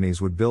oil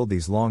companies would build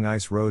these long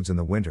ice roads in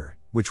the winter,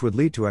 which would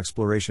lead to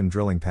exploration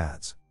drilling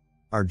pads.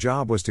 Our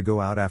job was to go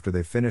out after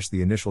they finished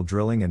the initial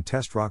drilling and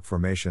test rock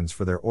formations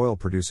for their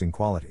oil-producing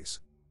qualities.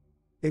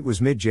 It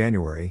was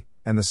mid-January,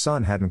 and the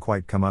sun hadn't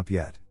quite come up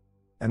yet.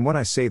 And when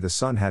I say the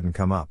sun hadn't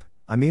come up,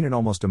 I mean in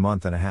almost a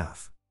month and a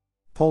half.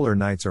 Polar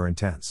nights are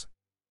intense.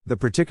 The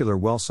particular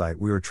well site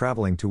we were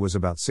traveling to was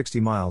about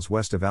 60 miles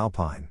west of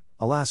Alpine,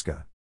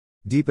 Alaska.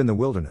 Deep in the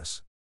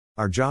wilderness.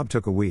 Our job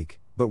took a week,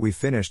 but we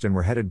finished and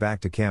were headed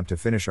back to camp to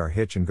finish our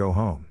hitch and go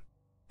home.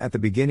 At the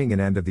beginning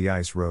and end of the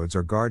ice roads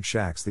are guard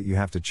shacks that you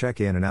have to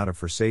check in and out of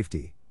for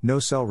safety, no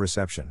cell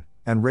reception,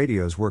 and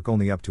radios work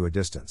only up to a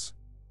distance.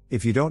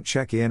 If you don't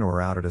check in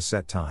or out at a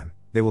set time,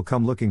 they will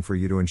come looking for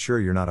you to ensure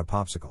you're not a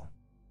popsicle.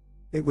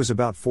 It was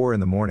about 4 in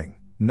the morning,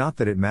 not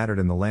that it mattered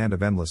in the land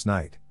of endless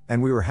night,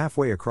 and we were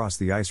halfway across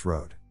the ice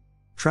road.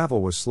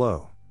 Travel was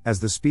slow,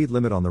 as the speed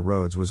limit on the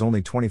roads was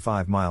only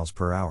 25 miles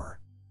per hour.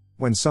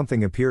 When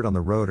something appeared on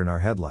the road in our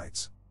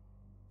headlights.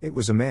 It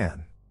was a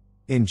man.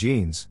 In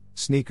jeans,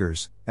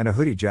 sneakers, and a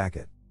hoodie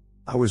jacket.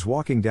 I was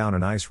walking down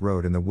an ice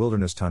road in the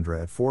wilderness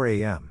tundra at 4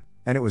 a.m.,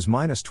 and it was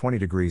minus 20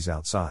 degrees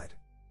outside.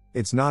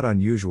 It's not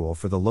unusual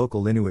for the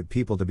local Inuit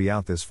people to be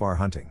out this far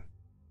hunting.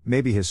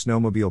 Maybe his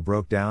snowmobile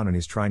broke down and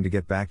he's trying to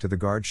get back to the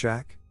guard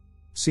shack?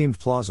 Seemed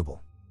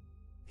plausible.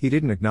 He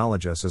didn't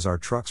acknowledge us as our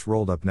trucks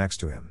rolled up next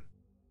to him.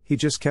 He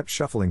just kept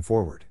shuffling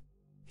forward.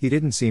 He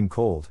didn't seem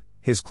cold.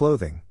 His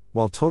clothing,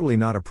 while totally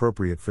not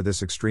appropriate for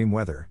this extreme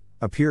weather,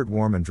 appeared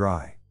warm and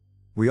dry.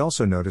 We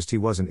also noticed he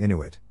wasn't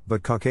Inuit,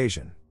 but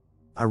Caucasian.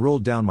 I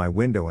rolled down my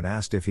window and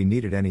asked if he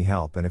needed any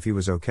help and if he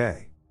was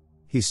okay.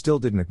 He still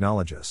didn't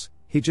acknowledge us,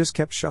 he just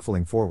kept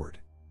shuffling forward.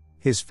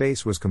 His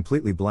face was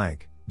completely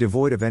blank,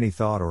 devoid of any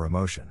thought or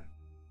emotion.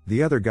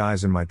 The other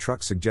guys in my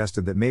truck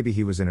suggested that maybe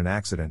he was in an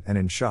accident and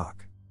in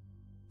shock.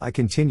 I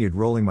continued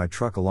rolling my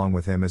truck along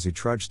with him as he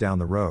trudged down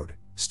the road,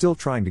 still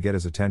trying to get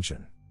his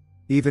attention.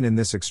 Even in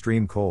this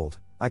extreme cold,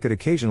 I could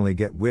occasionally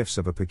get whiffs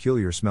of a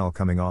peculiar smell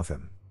coming off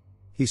him.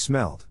 He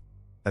smelled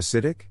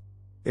acidic?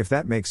 If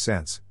that makes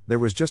sense, there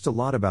was just a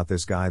lot about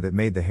this guy that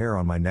made the hair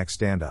on my neck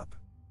stand up.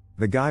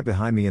 The guy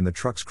behind me in the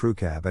truck's crew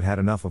cab had had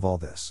enough of all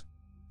this.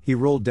 He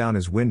rolled down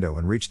his window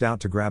and reached out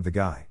to grab the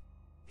guy.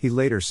 He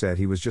later said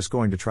he was just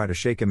going to try to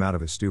shake him out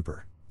of his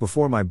stupor.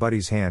 Before my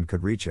buddy's hand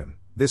could reach him,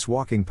 this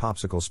walking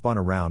popsicle spun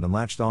around and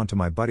latched onto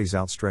my buddy's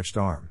outstretched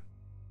arm.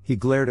 He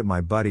glared at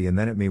my buddy and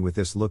then at me with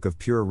this look of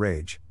pure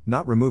rage,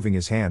 not removing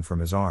his hand from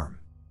his arm.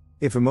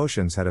 If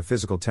emotions had a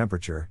physical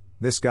temperature,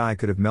 this guy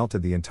could have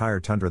melted the entire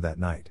tundra that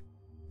night.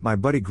 My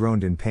buddy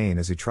groaned in pain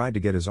as he tried to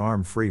get his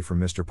arm free from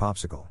Mr.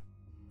 Popsicle.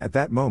 At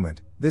that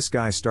moment, this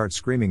guy started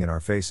screaming in our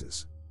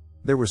faces.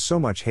 There was so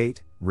much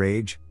hate,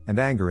 rage, and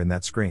anger in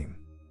that scream.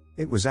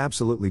 It was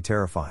absolutely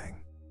terrifying.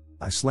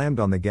 I slammed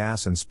on the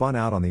gas and spun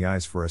out on the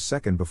ice for a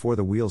second before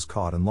the wheels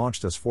caught and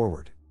launched us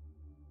forward.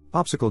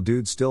 Popsicle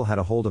Dude still had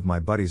a hold of my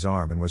buddy's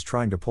arm and was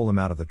trying to pull him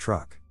out of the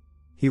truck.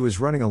 He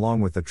was running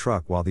along with the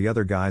truck while the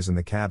other guys in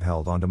the cab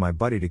held onto my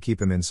buddy to keep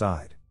him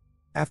inside.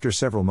 After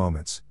several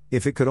moments,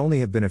 if it could only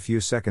have been a few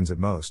seconds at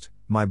most,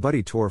 my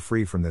buddy tore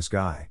free from this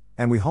guy,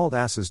 and we hauled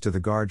asses to the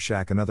guard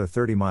shack another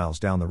 30 miles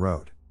down the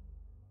road.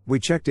 We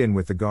checked in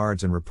with the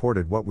guards and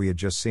reported what we had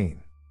just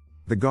seen.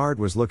 The guard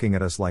was looking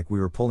at us like we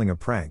were pulling a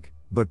prank,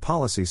 but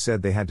policy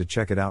said they had to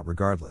check it out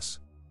regardless.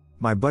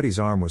 My buddy's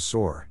arm was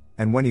sore,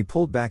 and when he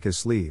pulled back his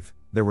sleeve,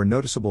 there were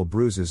noticeable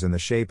bruises in the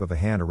shape of a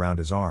hand around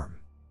his arm.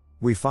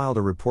 We filed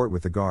a report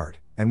with the guard,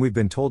 and we've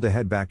been told to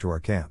head back to our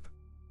camp.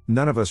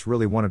 None of us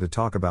really wanted to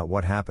talk about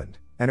what happened,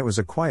 and it was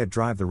a quiet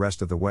drive the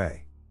rest of the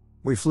way.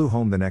 We flew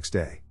home the next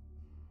day.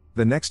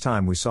 The next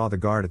time we saw the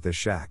guard at this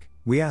shack,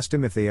 we asked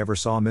him if they ever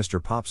saw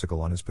Mr.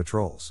 Popsicle on his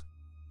patrols.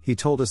 He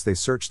told us they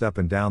searched up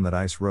and down that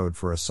ice road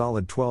for a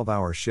solid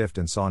 12-hour shift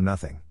and saw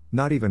nothing,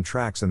 not even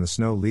tracks in the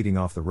snow leading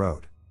off the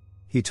road.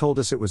 He told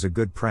us it was a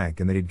good prank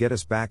and that he'd get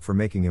us back for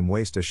making him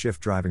waste a shift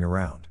driving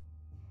around.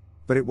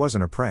 But it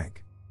wasn't a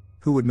prank.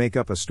 Who would make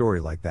up a story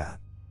like that?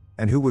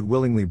 And who would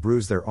willingly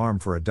bruise their arm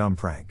for a dumb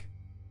prank?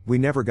 We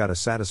never got a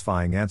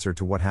satisfying answer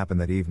to what happened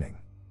that evening.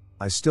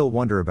 I still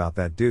wonder about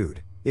that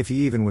dude, if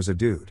he even was a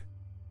dude.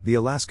 The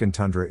Alaskan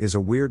tundra is a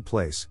weird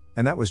place,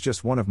 and that was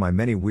just one of my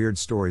many weird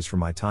stories from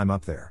my time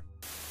up there.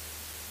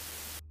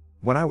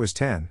 When I was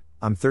 10,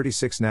 I'm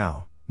 36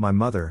 now, my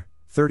mother,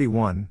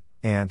 31,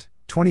 aunt,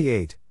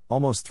 28,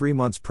 almost 3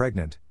 months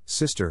pregnant,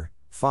 sister,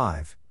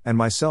 5, and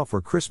myself were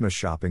Christmas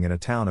shopping in a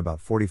town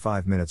about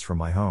 45 minutes from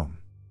my home.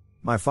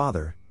 My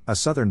father, a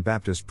Southern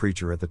Baptist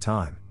preacher at the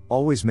time,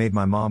 always made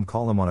my mom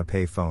call him on a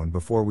pay phone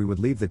before we would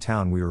leave the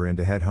town we were in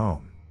to head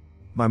home.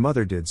 My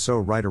mother did so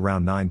right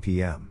around 9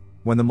 p.m.,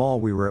 when the mall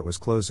we were at was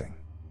closing.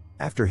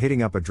 After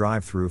hitting up a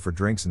drive-thru for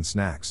drinks and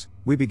snacks,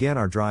 we began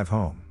our drive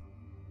home.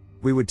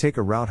 We would take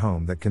a route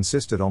home that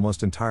consisted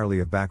almost entirely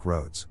of back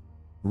roads.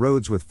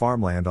 Roads with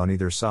farmland on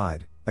either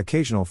side,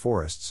 occasional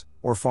forests,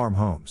 or farm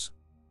homes.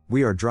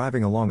 We are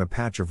driving along a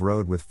patch of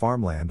road with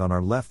farmland on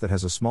our left that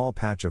has a small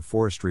patch of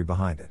forestry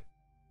behind it.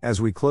 As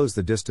we close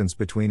the distance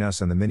between us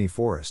and the mini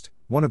forest,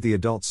 one of the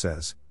adults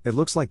says, "It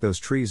looks like those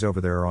trees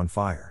over there are on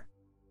fire."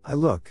 I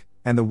look,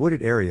 and the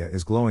wooded area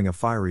is glowing a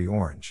fiery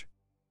orange.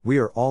 We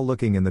are all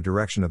looking in the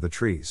direction of the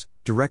trees,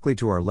 directly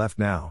to our left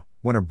now,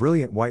 when a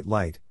brilliant white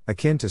light,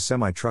 akin to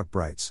semi-truck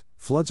brights,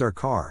 floods our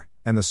car,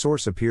 and the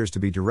source appears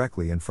to be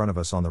directly in front of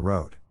us on the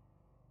road.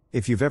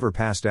 If you've ever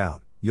passed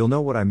out, you'll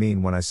know what I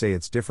mean when I say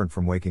it's different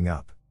from waking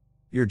up.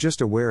 You're just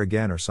aware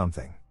again or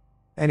something.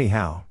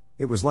 Anyhow,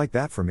 it was like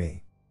that for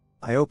me.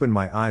 I opened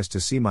my eyes to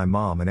see my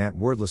mom and aunt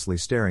wordlessly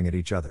staring at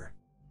each other.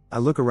 I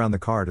look around the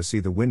car to see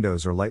the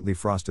windows are lightly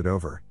frosted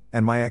over,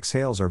 and my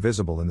exhales are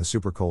visible in the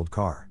super cold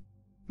car.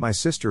 My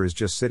sister is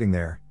just sitting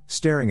there,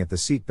 staring at the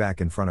seat back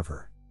in front of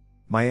her.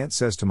 My aunt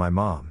says to my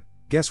mom,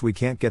 "Guess we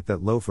can't get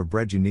that loaf of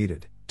bread you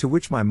needed," to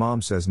which my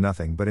mom says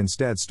nothing but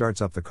instead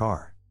starts up the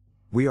car.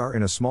 We are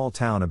in a small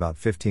town about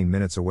 15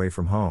 minutes away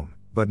from home,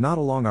 but not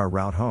along our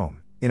route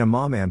home, in a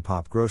mom and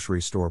pop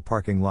grocery store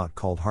parking lot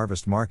called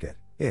Harvest Market,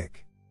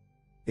 Ick.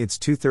 It's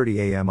 2:30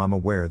 a.m. I'm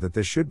aware that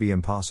this should be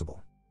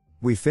impossible.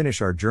 We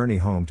finish our journey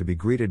home to be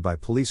greeted by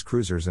police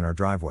cruisers in our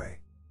driveway.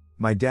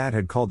 My dad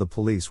had called the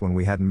police when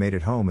we hadn't made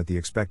it home at the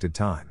expected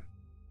time.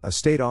 A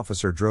state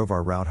officer drove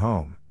our route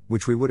home,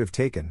 which we would have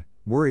taken,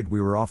 worried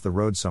we were off the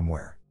road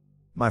somewhere.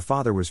 My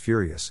father was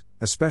furious,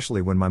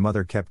 especially when my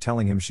mother kept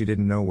telling him she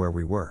didn't know where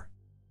we were.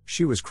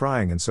 She was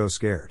crying and so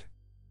scared.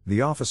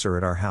 The officer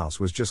at our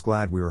house was just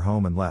glad we were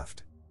home and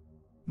left.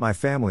 My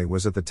family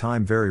was at the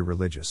time very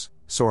religious,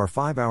 so our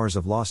 5 hours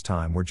of lost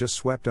time were just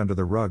swept under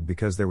the rug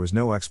because there was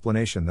no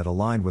explanation that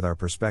aligned with our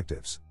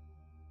perspectives.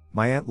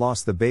 My aunt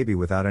lost the baby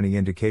without any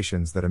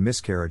indications that a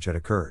miscarriage had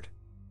occurred.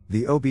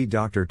 The OB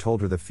doctor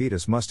told her the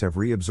fetus must have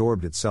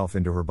reabsorbed itself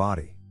into her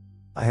body.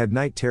 I had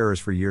night terrors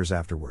for years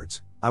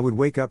afterwards. I would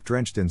wake up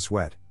drenched in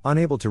sweat,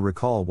 unable to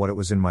recall what it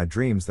was in my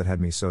dreams that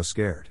had me so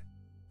scared.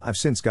 I've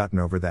since gotten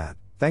over that,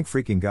 thank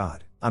freaking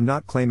God. I'm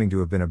not claiming to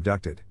have been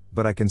abducted,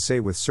 but I can say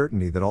with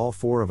certainty that all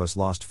 4 of us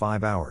lost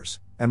 5 hours,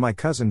 and my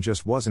cousin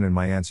just wasn't in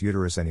my aunt's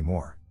uterus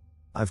anymore.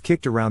 I've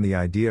kicked around the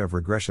idea of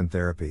regression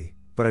therapy,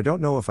 but I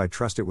don't know if I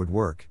trust it would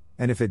work,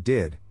 and if it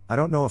did, I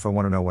don't know if I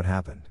want to know what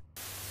happened.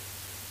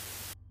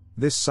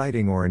 This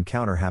sighting or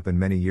encounter happened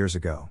many years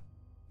ago.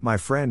 My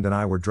friend and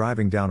I were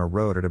driving down a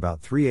road at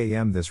about 3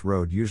 a.m. This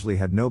road usually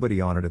had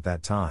nobody on it at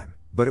that time,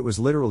 but it was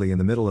literally in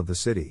the middle of the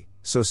city,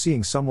 so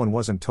seeing someone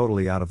wasn't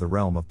totally out of the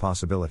realm of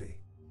possibility.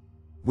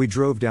 We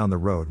drove down the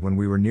road when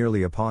we were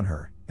nearly upon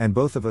her, and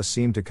both of us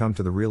seemed to come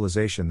to the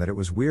realization that it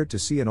was weird to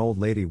see an old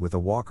lady with a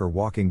walker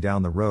walking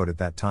down the road at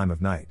that time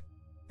of night.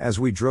 As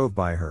we drove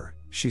by her,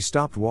 she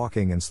stopped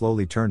walking and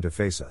slowly turned to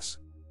face us.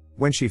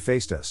 When she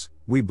faced us,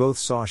 we both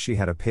saw she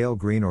had a pale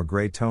green or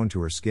gray tone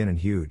to her skin and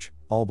huge,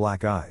 all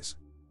black eyes.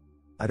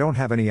 I don't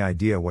have any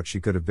idea what she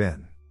could have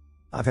been.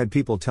 I've had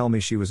people tell me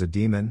she was a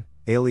demon,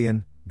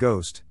 alien,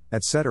 ghost,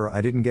 etc.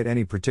 I didn't get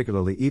any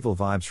particularly evil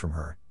vibes from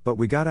her, but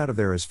we got out of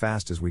there as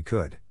fast as we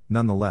could,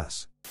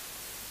 nonetheless.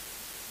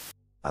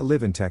 I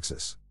live in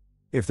Texas.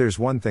 If there's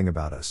one thing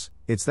about us,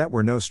 it's that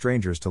we're no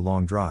strangers to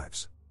long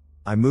drives.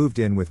 I moved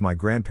in with my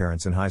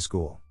grandparents in high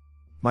school.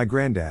 My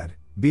granddad,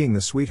 being the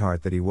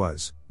sweetheart that he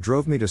was,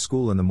 drove me to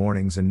school in the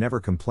mornings and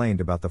never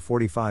complained about the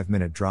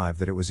 45-minute drive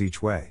that it was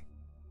each way.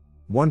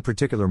 One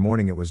particular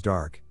morning it was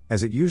dark,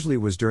 as it usually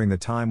was during the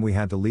time we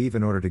had to leave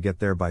in order to get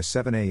there by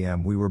 7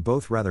 a.m. We were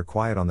both rather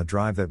quiet on the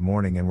drive that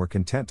morning and were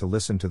content to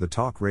listen to the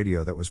talk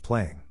radio that was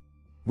playing.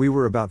 We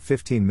were about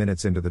 15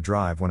 minutes into the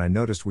drive when I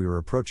noticed we were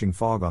approaching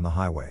fog on the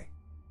highway.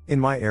 In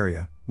my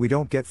area, we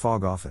don't get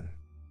fog often.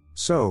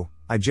 So,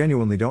 I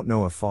genuinely don't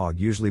know if fog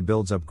usually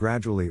builds up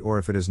gradually or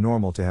if it is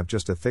normal to have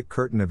just a thick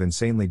curtain of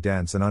insanely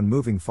dense and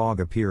unmoving fog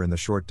appear in the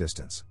short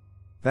distance.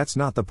 That's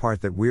not the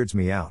part that weirds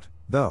me out,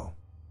 though.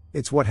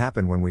 It's what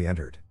happened when we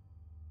entered.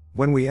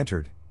 When we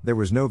entered, there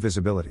was no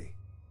visibility.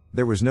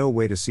 There was no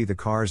way to see the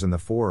cars in the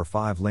 4 or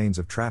 5 lanes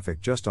of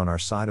traffic just on our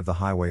side of the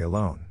highway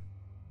alone.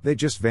 They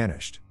just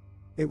vanished.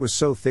 It was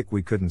so thick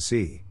we couldn't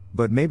see,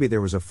 but maybe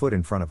there was a foot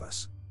in front of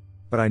us.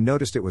 But I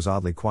noticed it was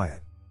oddly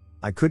quiet.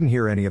 I couldn't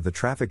hear any of the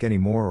traffic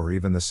anymore or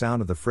even the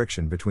sound of the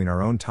friction between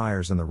our own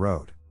tires and the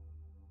road.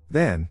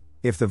 Then,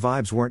 If the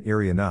vibes weren't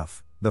eerie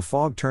enough, the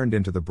fog turned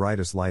into the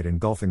brightest light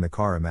engulfing the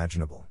car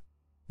imaginable.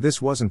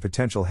 This wasn't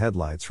potential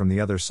headlights from the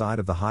other side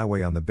of the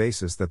highway on the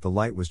basis that the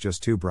light was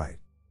just too bright.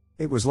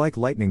 It was like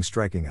lightning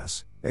striking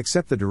us,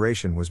 except the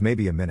duration was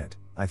maybe a minute,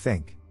 I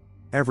think.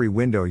 Every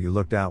window you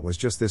looked out was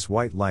just this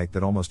white light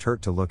that almost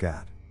hurt to look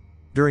at.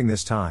 During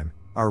this time,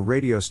 our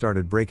radio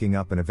started breaking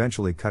up and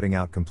eventually cutting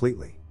out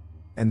completely.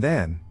 And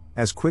then,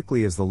 as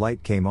quickly as the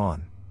light came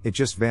on, it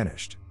just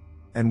vanished.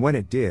 And when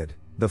it did,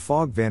 the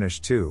fog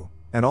vanished too,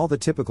 and all the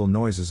typical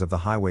noises of the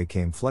highway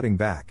came flooding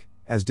back,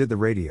 as did the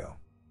radio.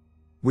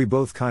 We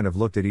both kind of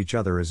looked at each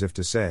other as if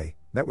to say,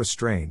 that was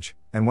strange,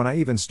 and when I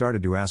even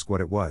started to ask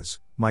what it was,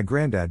 my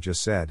granddad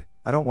just said,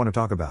 I don't want to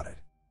talk about it.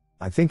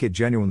 I think it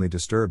genuinely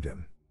disturbed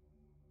him.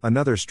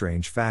 Another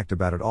strange fact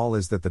about it all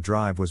is that the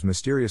drive was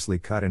mysteriously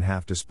cut in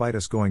half despite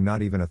us going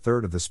not even a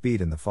third of the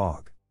speed in the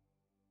fog.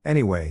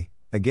 Anyway,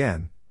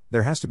 again,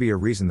 there has to be a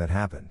reason that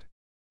happened.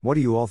 What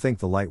do you all think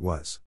the light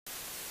was?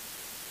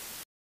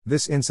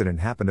 This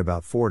incident happened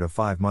about 4 to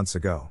 5 months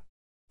ago.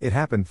 It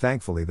happened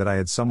thankfully that I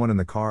had someone in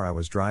the car I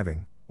was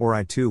driving, or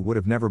I too would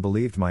have never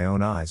believed my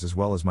own eyes as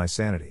well as my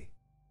sanity.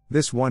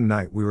 This one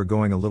night we were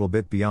going a little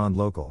bit beyond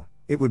local,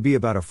 it would be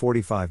about a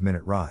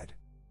 45-minute ride.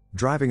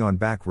 Driving on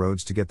back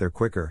roads to get there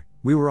quicker,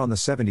 we were on the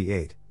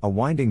 78, a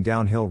winding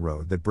downhill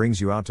road that brings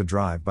you out to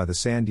drive by the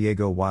San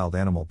Diego Wild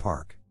Animal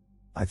Park.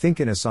 I think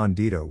in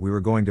Escondido we were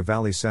going to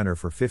Valley Center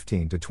for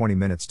 15 to 20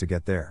 minutes to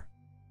get there.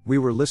 We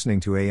were listening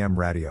to AM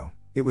radio,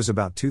 it was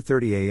about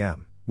 2:30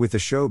 a.m., with the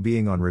show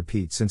being on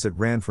repeat since it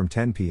ran from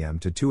 10 p.m.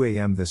 to 2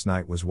 a.m. This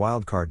night was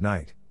wildcard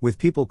night, with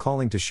people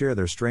calling to share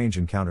their strange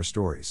encounter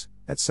stories,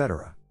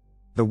 etc.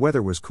 The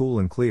weather was cool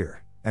and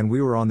clear, and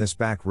we were on this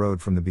back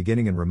road from the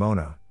beginning in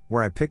Ramona,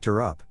 where I picked her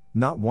up,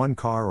 not one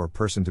car or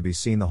person to be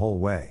seen the whole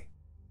way.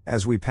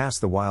 As we passed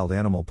the Wild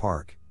Animal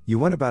Park, you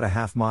went about a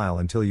half mile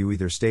until you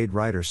either stayed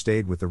right or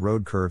stayed with the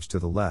road curves to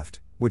the left,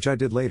 which I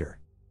did later.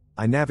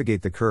 I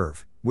navigate the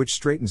curve, which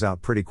straightens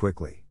out pretty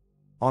quickly.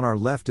 On our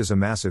left is a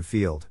massive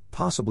field,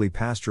 possibly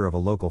pasture of a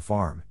local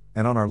farm,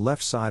 and on our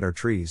left side are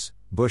trees,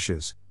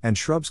 bushes, and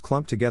shrubs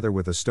clumped together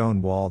with a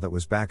stone wall that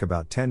was back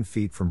about 10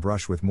 feet from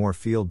brush with more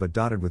field but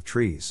dotted with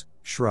trees,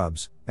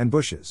 shrubs, and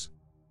bushes.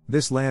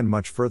 This land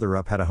much further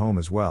up had a home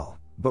as well,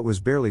 but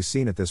was barely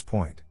seen at this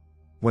point.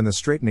 When the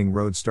straightening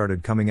road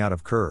started coming out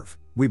of curve,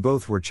 we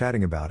both were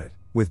chatting about it,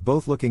 with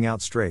both looking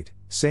out straight,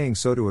 saying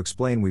so to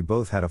explain we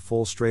both had a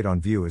full straight-on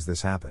view as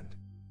this happened.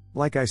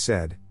 Like I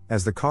said,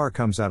 as the car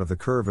comes out of the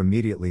curve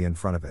immediately in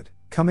front of it,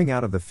 coming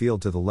out of the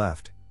field to the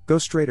left, go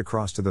straight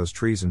across to those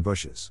trees and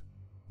bushes.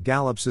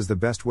 Gallops is the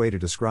best way to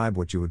describe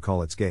what you would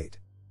call its gait.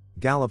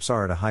 Gallops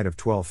are at a height of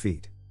 12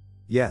 feet.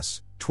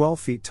 Yes, 12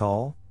 feet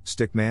tall,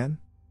 stick man?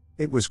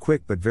 It was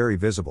quick but very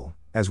visible,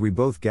 as we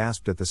both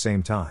gasped at the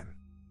same time.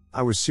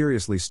 I was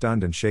seriously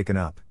stunned and shaken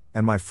up,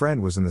 and my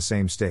friend was in the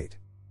same state.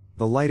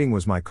 The lighting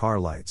was my car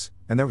lights,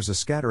 and there was a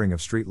scattering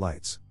of street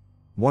lights.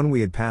 One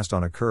we had passed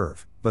on a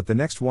curve, but the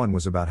next one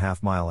was about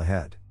half mile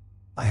ahead.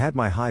 I had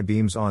my high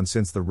beams on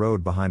since the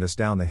road behind us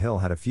down the hill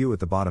had a few at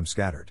the bottom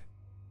scattered.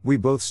 We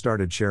both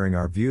started sharing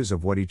our views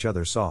of what each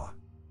other saw.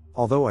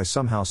 Although I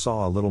somehow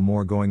saw a little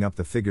more going up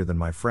the figure than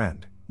my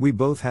friend, we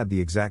both had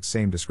the exact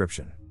same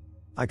description.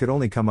 I could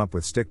only come up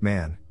with stick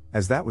man,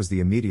 as that was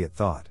the immediate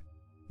thought.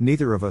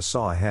 Neither of us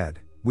saw a head,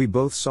 we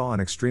both saw an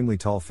extremely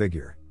tall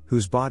figure,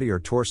 whose body or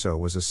torso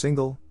was a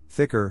single,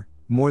 thicker,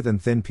 more than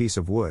thin piece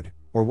of wood,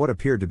 or what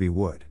appeared to be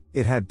wood.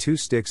 It had 2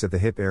 sticks at the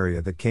hip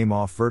area that came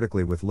off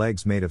vertically with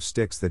legs made of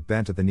sticks that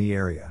bent at the knee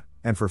area,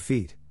 and for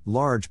feet,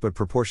 large but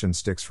proportioned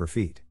sticks for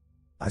feet.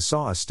 I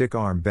saw a stick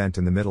arm bent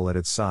in the middle at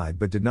its side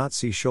but did not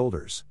see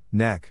shoulders,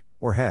 neck,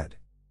 or head.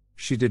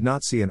 She did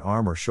not see an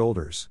arm or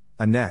shoulders,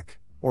 a neck,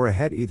 or a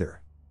head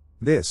either.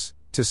 This,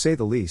 to say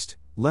the least,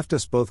 left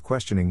us both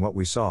questioning what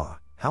we saw,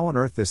 how on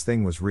earth this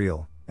thing was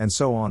real, and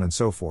so on and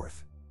so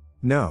forth.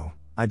 No,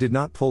 I did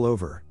not pull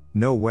over,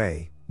 no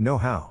way, no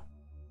how.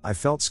 I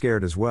felt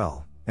scared as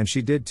well, and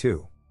she did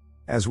too.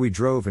 As we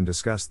drove and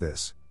discussed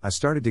this, I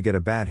started to get a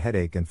bad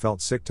headache and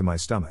felt sick to my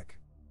stomach.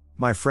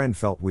 My friend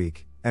felt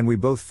weak, and we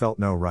both felt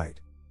no right.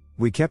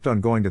 We kept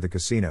on going to the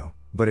casino,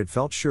 but it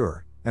felt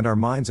sure, and our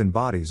minds and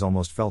bodies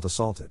almost felt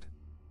assaulted.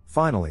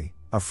 Finally,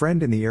 a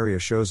friend in the area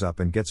shows up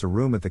and gets a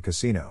room at the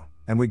casino,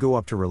 and we go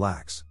up to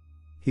relax.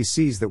 He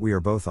sees that we are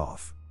both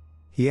off.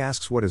 He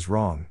asks what is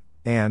wrong,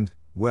 and,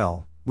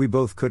 well, we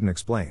both couldn't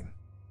explain.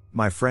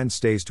 My friend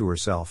stays to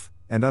herself,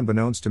 and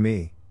unbeknownst to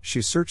me,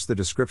 she searched the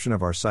description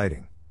of our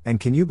sighting, and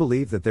can you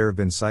believe that there have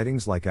been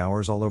sightings like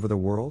ours all over the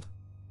world?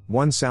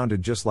 One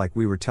sounded just like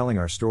we were telling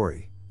our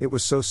story, it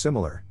was so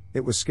similar,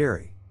 it was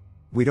scary.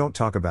 We don't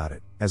talk about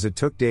it, as it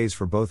took days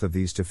for both of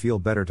these to feel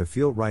better to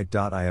feel right.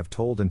 I have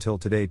told until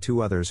today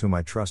 2 others whom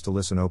I trust to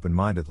listen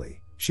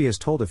open-mindedly, she has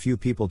told a few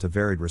people to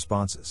varied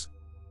responses.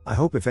 I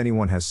hope if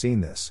anyone has seen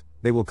this,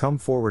 they will come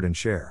forward and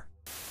share.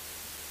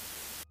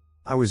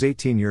 I was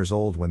 18 years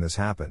old when this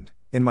happened,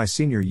 in my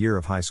senior year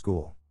of high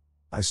school.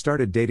 I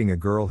started dating a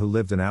girl who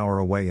lived an hour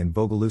away in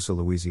Bogalusa,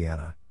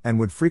 Louisiana, and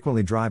would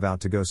frequently drive out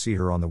to go see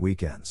her on the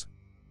weekends.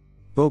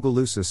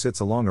 Bogalusa sits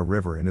along a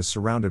river and is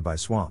surrounded by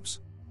swamps.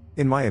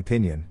 In my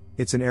opinion,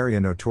 it's an area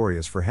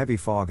notorious for heavy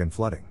fog and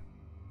flooding.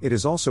 It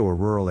is also a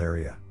rural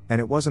area, and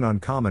it wasn't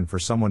uncommon for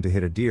someone to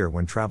hit a deer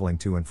when traveling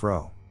to and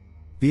fro.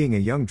 Being a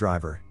young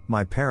driver,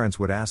 my parents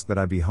would ask that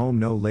I be home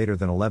no later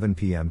than 11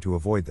 p.m. to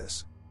avoid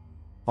this.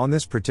 On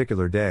this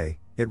particular day,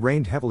 it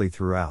rained heavily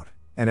throughout,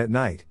 and at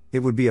night, it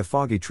would be a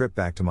foggy trip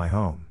back to my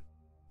home.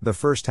 The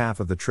first half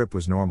of the trip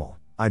was normal.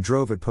 I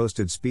drove at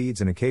posted speeds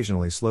and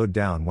occasionally slowed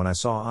down when I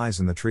saw eyes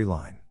in the tree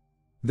line.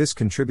 This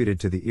contributed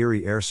to the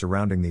eerie air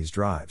surrounding these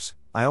drives.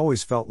 I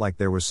always felt like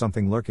there was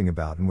something lurking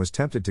about and was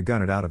tempted to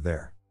gun it out of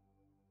there.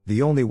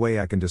 The only way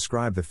I can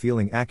describe the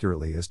feeling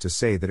accurately is to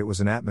say that it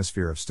was an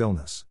atmosphere of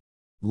stillness.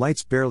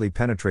 Lights barely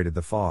penetrated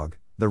the fog,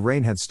 the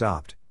rain had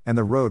stopped, and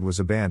the road was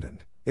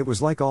abandoned. It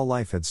was like all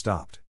life had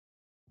stopped.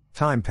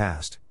 Time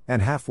passed,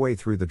 and halfway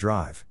through the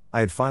drive, I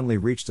had finally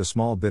reached a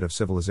small bit of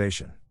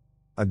civilization.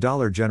 A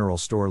Dollar General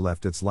store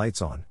left its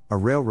lights on, a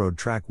railroad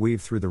track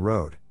weaved through the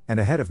road, and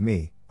ahead of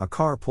me, a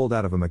car pulled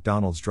out of a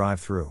McDonald's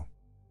drive-thru.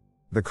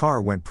 The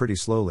car went pretty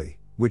slowly,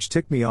 which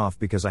ticked me off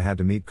because I had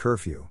to meet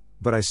curfew,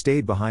 but I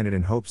stayed behind it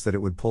in hopes that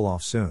it would pull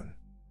off soon.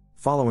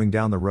 Following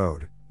down the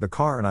road, the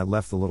car and I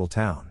left the little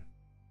town.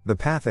 The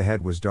path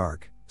ahead was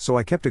dark, so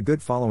I kept a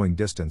good following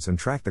distance and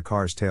tracked the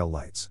car's tail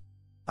lights.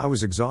 I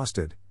was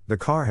exhausted, the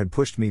car had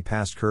pushed me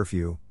past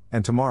curfew,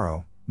 and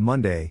tomorrow,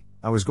 Monday,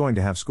 I was going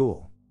to have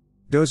school.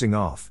 Dozing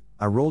off,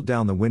 I rolled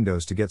down the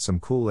windows to get some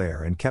cool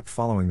air and kept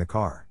following the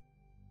car.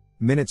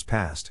 Minutes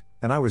passed,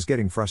 and I was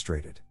getting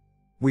frustrated.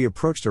 We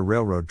approached a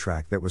railroad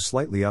track that was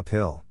slightly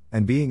uphill,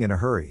 and being in a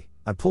hurry,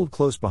 I pulled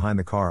close behind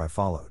the car I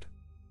followed.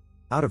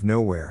 Out of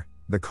nowhere,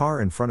 the car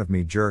in front of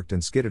me jerked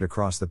and skidded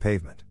across the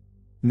pavement.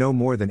 No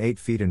more than 8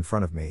 feet in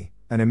front of me,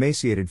 an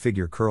emaciated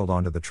figure curled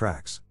onto the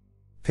tracks.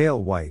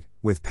 Pale white,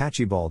 with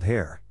patchy bald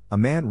hair, a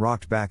man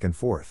rocked back and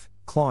forth,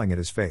 clawing at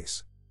his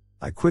face.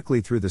 I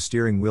quickly threw the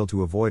steering wheel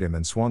to avoid him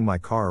and swung my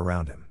car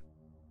around him.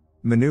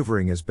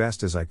 Maneuvering as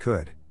best as I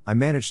could, I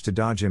managed to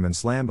dodge him and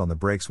slammed on the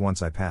brakes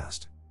once I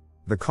passed.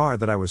 The car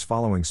that I was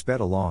following sped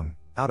along,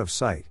 out of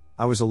sight.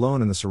 I was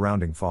alone in the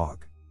surrounding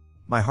fog.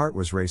 My heart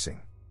was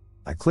racing.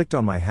 I clicked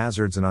on my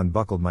hazards and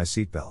unbuckled my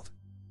seatbelt.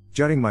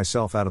 Jutting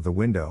myself out of the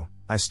window,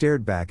 I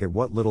stared back at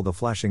what little the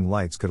flashing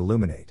lights could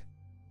illuminate.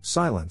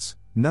 Silence,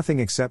 nothing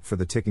except for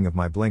the ticking of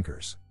my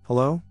blinkers.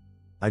 "Hello?"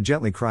 I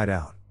gently cried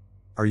out.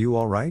 "Are you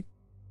all right?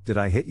 Did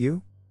I hit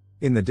you?"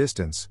 In the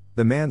distance,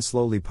 the man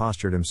slowly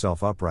postured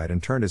himself upright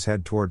and turned his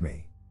head toward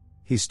me.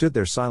 He stood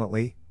there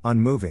silently,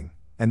 unmoving,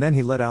 and then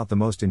he let out the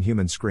most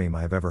inhuman scream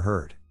I have ever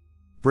heard.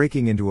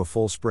 Breaking into a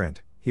full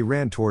sprint, he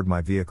ran toward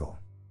my vehicle.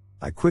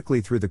 I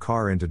quickly threw the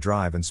car into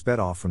drive and sped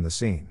off from the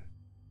scene.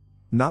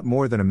 Not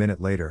more than a minute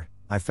later,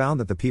 I found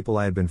that the people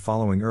I had been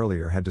following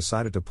earlier had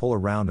decided to pull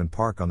around and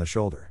park on the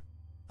shoulder.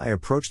 I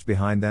approached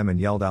behind them and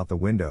yelled out the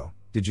window,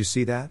 "Did you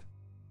see that?"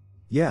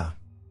 "Yeah.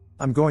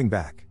 I'm going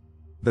back."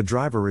 The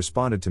driver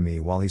responded to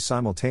me while he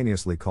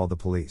simultaneously called the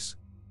police.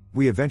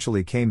 We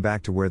eventually came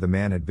back to where the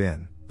man had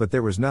been, but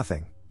there was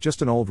nothing,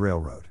 just an old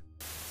railroad.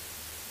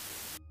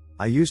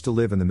 I used to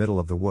live in the middle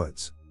of the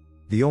woods.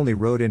 The only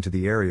road into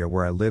the area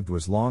where I lived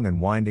was long and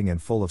winding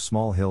and full of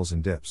small hills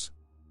and dips.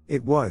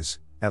 It was,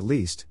 at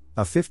least,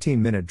 a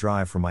 15-minute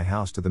drive from my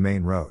house to the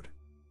main road.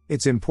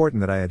 It's important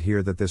that I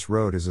adhere that this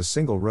road is a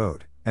single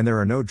road, and there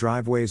are no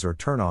driveways or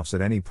turnoffs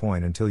at any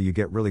point until you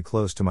get really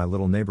close to my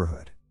little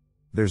neighborhood.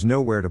 There's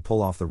nowhere to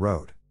pull off the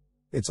road.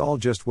 It's all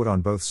just wood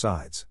on both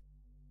sides.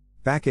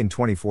 Back in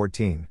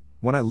 2014,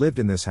 when I lived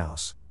in this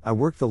house, I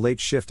worked the late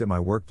shift at my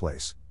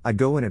workplace. I'd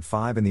go in at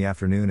 5 in the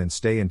afternoon and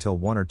stay until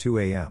 1 or 2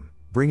 a.m.,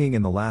 bringing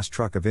in the last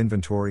truck of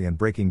inventory and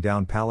breaking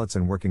down pallets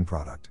and working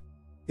product.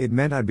 It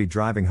meant I'd be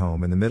driving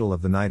home in the middle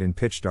of the night in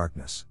pitch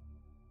darkness.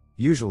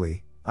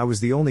 Usually, I was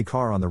the only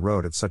car on the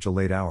road at such a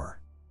late hour.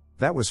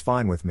 That was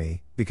fine with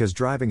me, because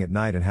driving at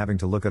night and having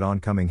to look at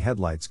oncoming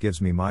headlights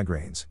gives me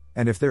migraines,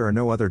 and if there are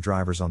no other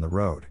drivers on the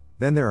road,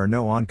 then there are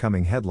no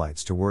oncoming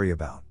headlights to worry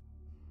about.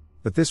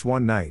 But this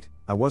one night,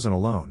 I wasn't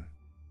alone.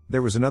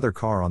 There was another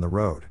car on the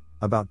road,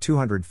 about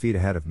 200 feet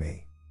ahead of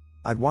me.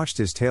 I'd watched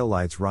his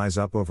taillights rise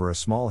up over a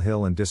small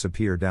hill and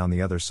disappear down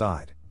the other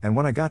side, and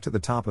when I got to the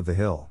top of the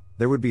hill,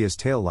 there would be his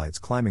taillights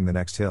climbing the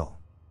next hill.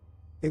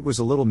 It was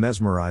a little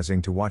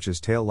mesmerizing to watch his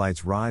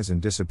taillights rise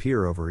and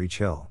disappear over each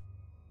hill.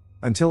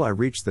 Until I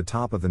reached the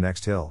top of the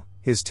next hill,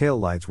 his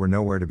taillights were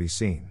nowhere to be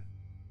seen.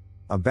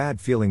 A bad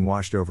feeling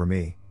washed over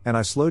me, and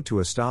I slowed to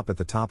a stop at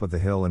the top of the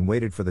hill and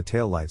waited for the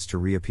taillights to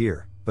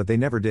reappear, but they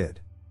never did.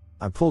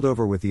 I pulled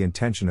over with the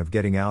intention of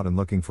getting out and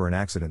looking for an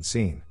accident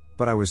scene,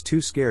 but I was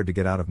too scared to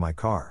get out of my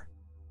car.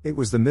 It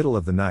was the middle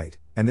of the night,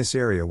 and this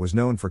area was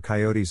known for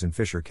coyotes and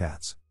fisher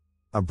cats.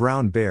 A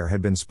brown bear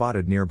had been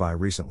spotted nearby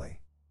recently.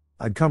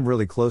 I'd come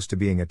really close to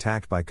being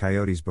attacked by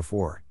coyotes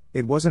before.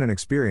 It wasn't an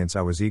experience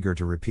I was eager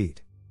to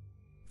repeat.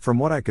 From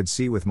what I could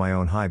see with my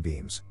own high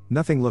beams,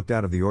 nothing looked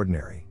out of the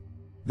ordinary.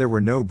 There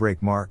were no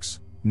brake marks,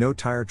 no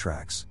tire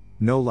tracks,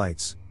 no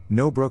lights,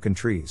 no broken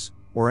trees,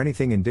 or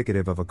anything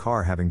indicative of a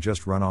car having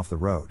just run off the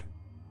road.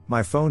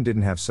 My phone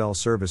didn't have cell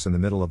service in the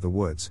middle of the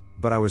woods,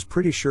 but I was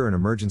pretty sure an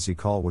emergency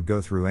call would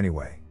go through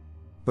anyway.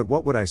 But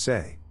what would I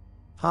say?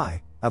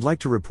 Hi, I'd like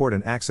to report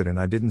an accident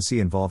I didn't see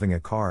involving a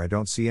car I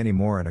don't see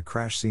anymore and a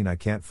crash scene I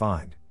can't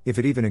find, if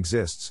it even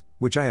exists,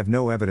 which I have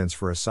no evidence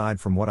for aside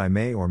from what I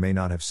may or may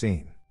not have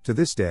seen. To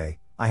this day,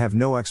 I have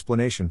no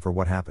explanation for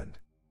what happened.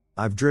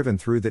 I've driven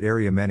through that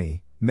area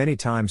many, many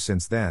times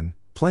since then,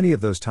 plenty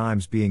of those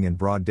times being in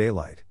broad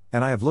daylight,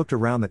 and I have looked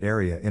around that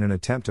area in an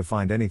attempt to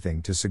find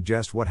anything to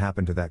suggest what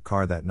happened to that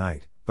car that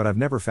night, but I've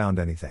never found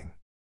anything.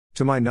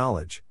 To my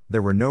knowledge,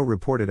 there were no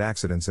reported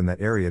accidents in that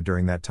area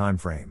during that time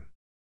frame.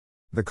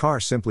 The car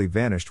simply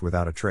vanished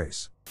without a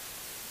trace.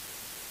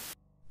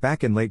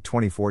 Back in late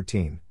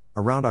 2014,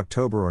 around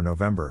October or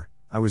November,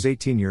 I was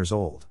 18 years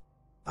old.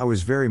 I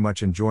was very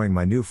much enjoying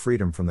my new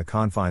freedom from the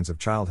confines of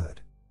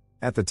childhood.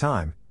 At the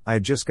time, I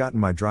had just gotten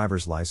my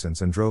driver's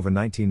license and drove a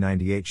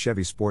 1998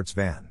 Chevy sports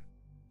van.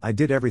 I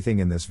did everything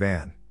in this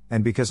van,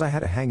 and because I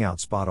had a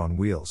hangout spot on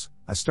wheels,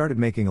 I started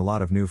making a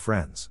lot of new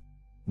friends.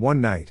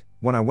 One night,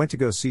 when I went to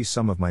go see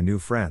some of my new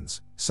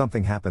friends,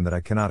 something happened that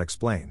I cannot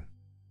explain.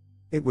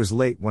 It was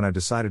late when I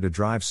decided to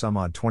drive some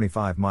odd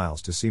 25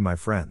 miles to see my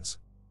friends.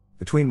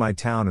 Between my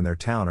town and their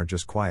town are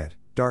just quiet,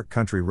 dark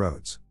country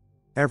roads.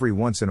 Every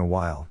once in a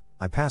while,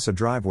 I pass a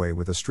driveway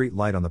with a street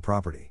light on the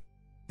property.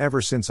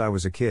 Ever since I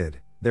was a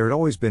kid, there had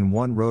always been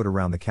one road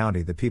around the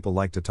county that people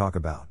liked to talk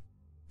about.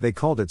 They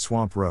called it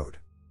Swamp Road.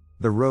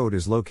 The road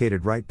is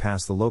located right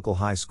past the local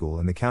high school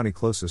in the county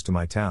closest to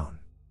my town.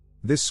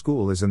 This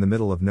school is in the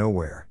middle of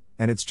nowhere,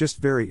 and it's just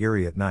very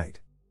eerie at night.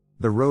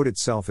 The road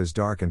itself is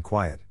dark and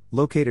quiet,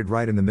 located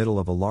right in the middle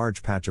of a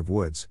large patch of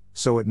woods,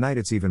 so at night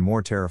it's even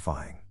more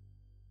terrifying.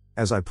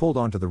 As I pulled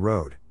onto the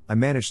road, I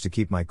managed to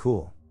keep my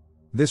cool.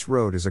 This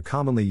road is a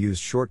commonly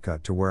used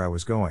shortcut to where I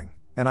was going,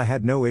 and I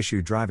had no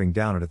issue driving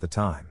down it at the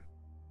time.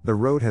 The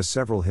road has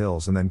several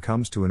hills and then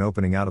comes to an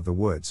opening out of the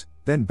woods,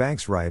 then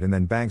banks right and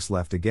then banks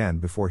left again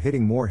before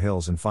hitting more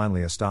hills and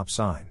finally a stop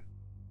sign.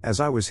 As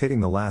I was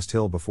hitting the last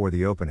hill before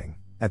the opening,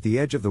 at the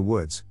edge of the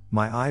woods,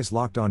 my eyes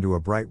locked onto a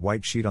bright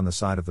white sheet on the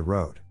side of the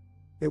road.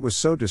 It was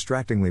so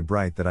distractingly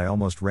bright that I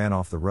almost ran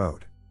off the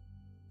road.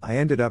 I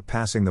ended up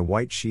passing the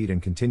white sheet and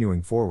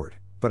continuing forward,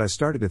 but I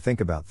started to think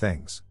about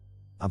things.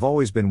 I've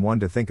always been one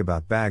to think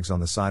about bags on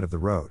the side of the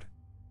road.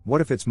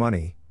 What if it's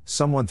money,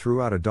 someone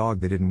threw out a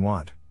dog they didn't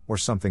want, or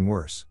something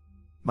worse?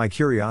 My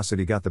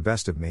curiosity got the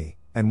best of me,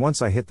 and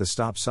once I hit the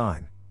stop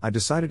sign, I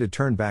decided to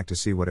turn back to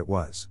see what it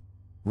was.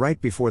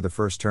 Right before the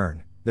first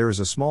turn, there is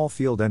a small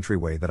field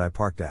entryway that I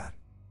parked at.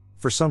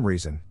 For some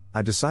reason,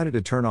 I decided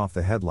to turn off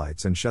the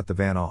headlights and shut the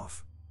van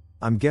off.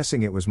 I'm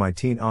guessing it was my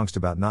teen angst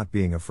about not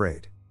being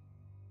afraid.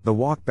 The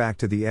walk back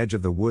to the edge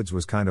of the woods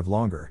was kind of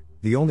longer.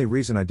 The only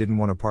reason I didn't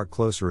want to park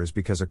closer is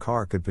because a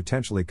car could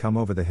potentially come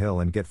over the hill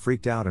and get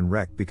freaked out and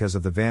wrecked because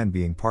of the van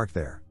being parked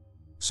there.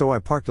 So I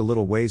parked a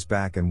little ways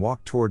back and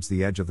walked towards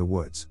the edge of the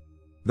woods.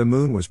 The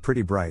moon was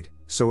pretty bright,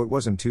 so it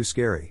wasn't too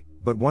scary,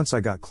 but once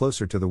I got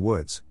closer to the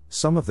woods,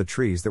 some of the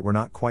trees that were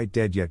not quite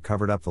dead yet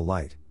covered up the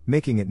light,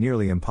 making it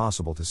nearly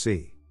impossible to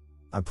see.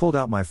 I pulled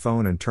out my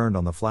phone and turned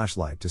on the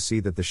flashlight to see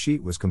that the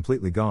sheet was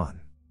completely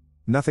gone.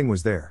 Nothing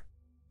was there.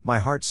 My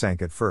heart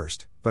sank at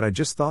first, but I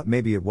just thought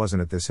maybe it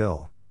wasn't at this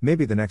hill,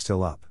 maybe the next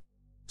hill up.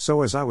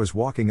 So as I was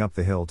walking up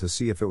the hill to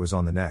see if it was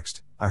on the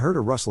next, I heard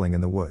a rustling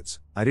in the woods.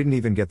 I didn't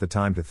even get the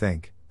time to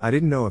think. I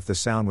didn't know if the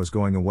sound was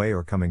going away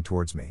or coming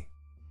towards me.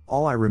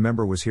 All I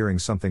remember was hearing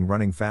something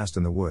running fast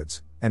in the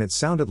woods, and it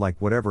sounded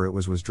like whatever it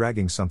was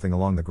dragging something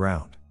along the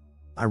ground.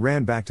 I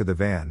ran back to the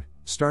van,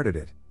 started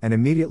it, and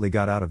immediately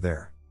got out of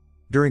there.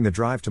 During the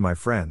drive to my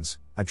friends,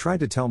 I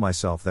tried to tell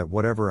myself that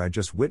whatever I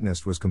just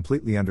witnessed was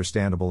completely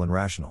understandable and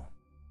rational.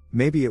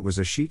 Maybe it was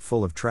a sheet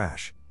full of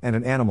trash, and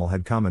an animal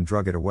had come and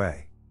drug it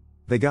away.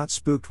 They got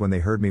spooked when they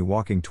heard me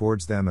walking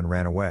towards them and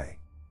ran away.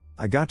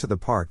 I got to the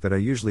park that I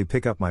usually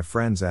pick up my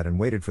friends at and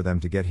waited for them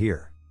to get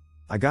here.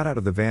 I got out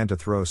of the van to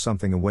throw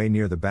something away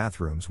near the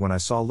bathrooms when I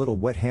saw little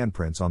wet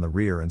handprints on the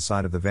rear and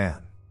side of the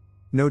van.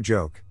 No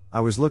joke, I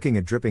was looking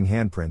at dripping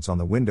handprints on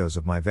the windows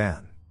of my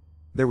van.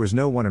 There was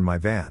no one in my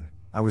van,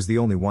 I was the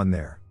only one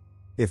there.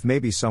 If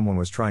maybe someone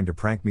was trying to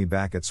prank me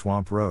back at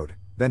Swamp Road,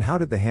 then how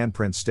did the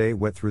handprints stay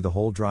wet through the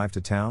whole drive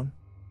to town?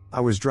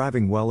 I was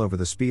driving well over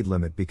the speed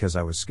limit because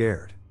I was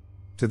scared.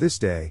 To this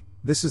day,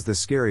 this is the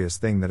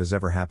scariest thing that has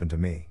ever happened to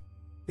me.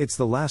 It's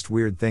the last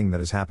weird thing that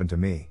has happened to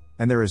me,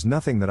 and there is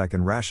nothing that I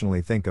can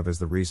rationally think of as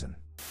the reason.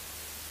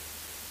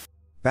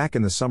 Back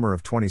in the summer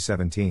of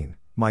 2017,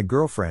 my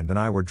girlfriend and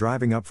I were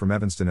driving up from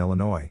Evanston,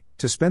 Illinois,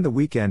 to spend the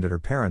weekend at her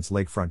parents'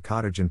 lakefront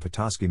cottage in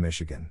Petoskey,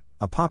 Michigan,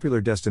 a popular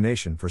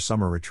destination for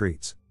summer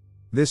retreats.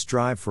 This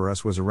drive for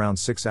us was around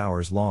 6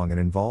 hours long and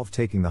involved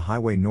taking the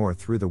highway north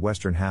through the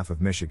western half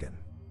of Michigan.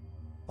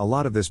 A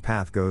lot of this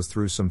path goes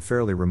through some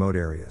fairly remote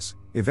areas.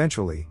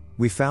 Eventually,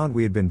 we found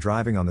we had been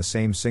driving on the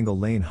same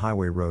single-lane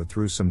highway road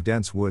through some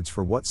dense woods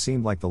for what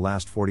seemed like the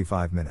last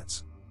 45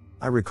 minutes.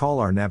 I recall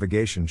our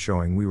navigation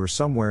showing we were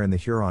somewhere in the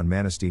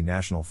Huron-Manistee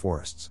National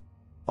Forests.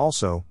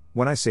 Also,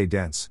 when I say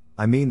dense,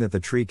 I mean that the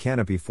tree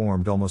canopy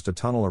formed almost a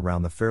tunnel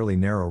around the fairly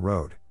narrow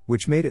road,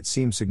 which made it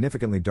seem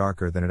significantly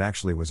darker than it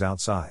actually was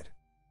outside.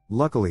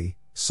 Luckily,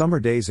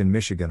 summer days in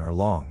Michigan are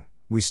long,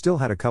 we still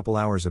had a couple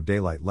hours of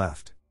daylight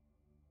left.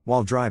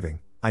 While driving,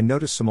 I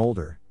noticed some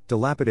older,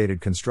 dilapidated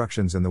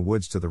constructions in the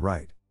woods to the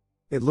right.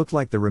 It looked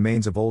like the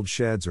remains of old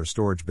sheds or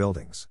storage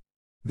buildings.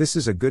 This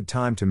is a good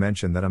time to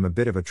mention that I'm a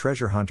bit of a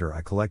treasure hunter. I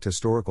collect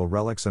historical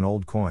relics and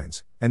old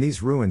coins, and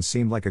these ruins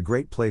seemed like a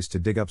great place to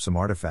dig up some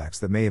artifacts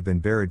that may have been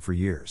buried for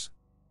years.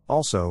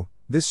 Also,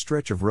 this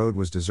stretch of road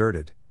was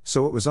deserted,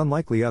 so it was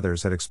unlikely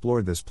others had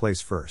explored this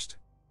place first.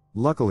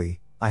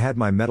 Luckily, I had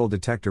my metal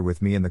detector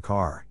with me in the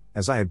car,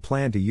 as I had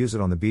planned to use it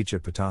on the beach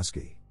at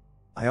Petoskey.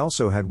 I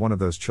also had one of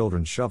those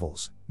children's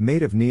shovels,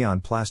 made of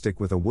neon plastic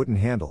with a wooden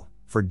handle,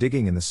 for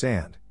digging in the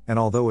sand, and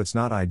although it's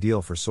not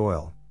ideal for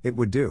soil, it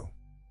would do.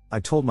 I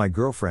told my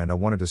girlfriend I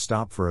wanted to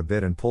stop for a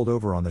bit and pulled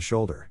over on the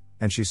shoulder,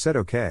 and she said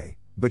okay,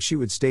 but she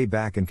would stay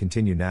back and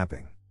continue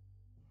napping.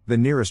 The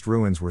nearest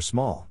ruins were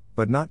small,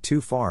 but not too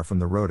far from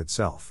the road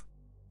itself.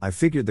 I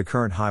figured the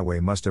current highway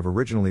must have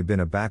originally been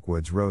a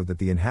backwoods road that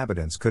the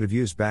inhabitants could have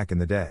used back in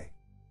the day.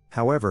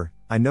 However,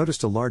 I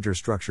noticed a larger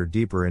structure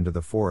deeper into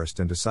the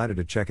forest and decided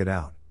to check it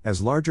out, as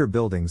larger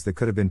buildings that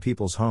could have been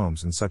people's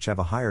homes and such have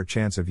a higher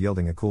chance of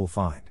yielding a cool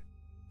find.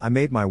 I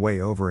made my way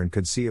over and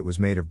could see it was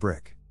made of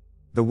brick.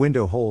 The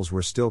window holes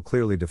were still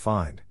clearly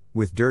defined,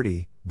 with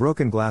dirty,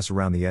 broken glass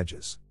around the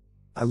edges.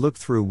 I looked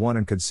through one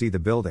and could see the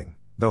building,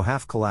 though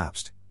half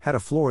collapsed, had a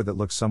floor that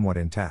looked somewhat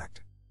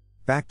intact.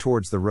 Back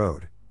towards the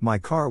road, my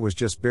car was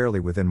just barely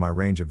within my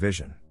range of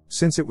vision.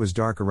 Since it was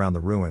dark around the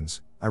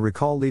ruins, I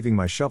recall leaving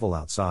my shovel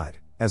outside,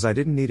 as I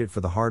didn't need it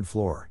for the hard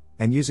floor,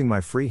 and using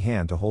my free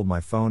hand to hold my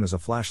phone as a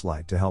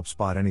flashlight to help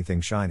spot anything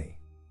shiny.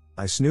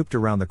 I snooped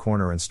around the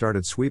corner and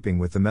started sweeping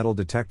with the metal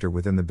detector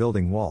within the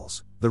building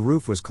walls. The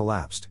roof was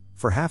collapsed,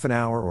 for half an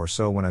hour or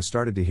so when I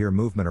started to hear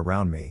movement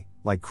around me,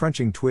 like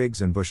crunching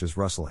twigs and bushes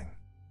rustling.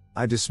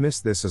 I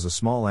dismissed this as a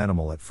small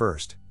animal at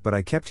first, but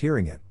I kept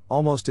hearing it,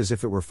 almost as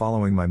if it were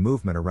following my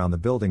movement around the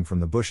building from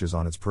the bushes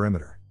on its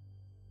perimeter.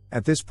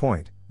 At this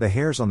point, the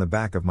hairs on the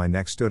back of my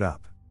neck stood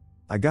up.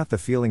 I got the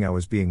feeling I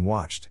was being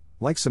watched,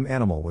 like some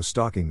animal was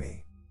stalking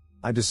me.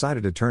 I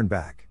decided to turn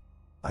back.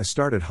 I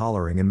started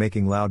hollering and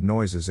making loud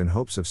noises in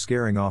hopes of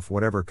scaring off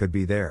whatever could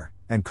be there,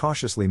 and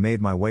cautiously made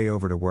my way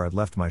over to where I'd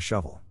left my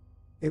shovel.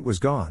 It was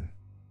gone.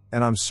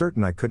 And I'm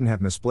certain I couldn't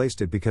have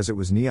misplaced it because it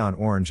was neon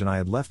orange and I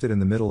had left it in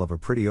the middle of a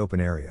pretty open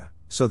area,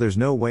 so there's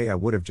no way I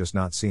would have just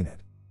not seen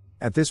it.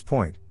 At this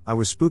point, I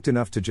was spooked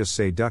enough to just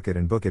say duck it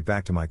and book it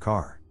back to my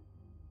car.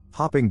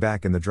 Hopping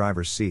back in the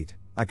driver's seat,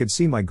 I could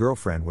see my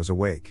girlfriend was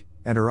awake,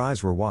 and her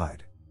eyes were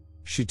wide.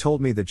 She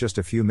told me that just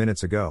a few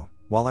minutes ago,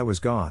 while I was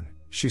gone,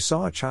 she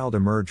saw a child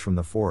emerge from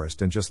the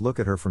forest and just look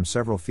at her from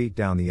several feet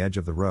down the edge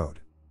of the road.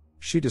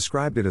 She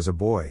described it as a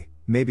boy,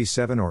 maybe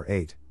 7 or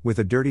 8, with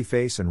a dirty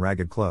face and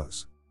ragged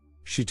clothes.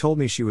 She told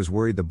me she was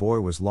worried the boy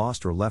was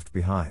lost or left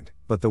behind,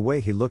 but the way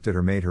he looked at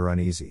her made her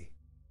uneasy.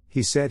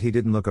 He said he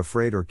didn't look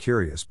afraid or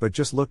curious but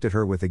just looked at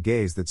her with a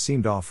gaze that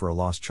seemed off for a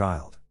lost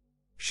child.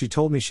 She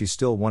told me she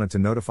still wanted to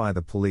notify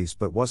the police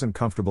but wasn't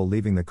comfortable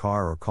leaving the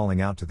car or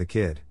calling out to the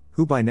kid,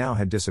 who by now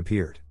had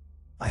disappeared.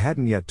 I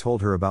hadn't yet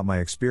told her about my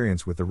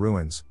experience with the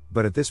ruins,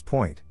 but at this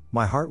point,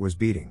 my heart was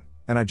beating,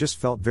 and I just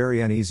felt very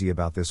uneasy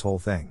about this whole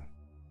thing.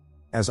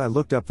 As I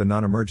looked up the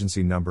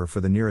non-emergency number for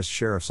the nearest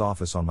sheriff's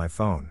office on my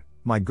phone,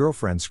 my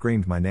girlfriend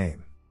screamed my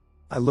name.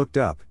 I looked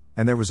up,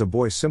 and there was a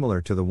boy similar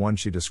to the one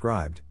she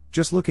described,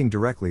 just looking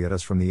directly at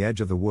us from the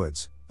edge of the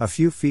woods, a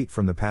few feet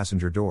from the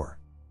passenger door.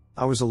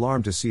 I was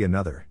alarmed to see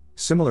another,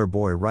 similar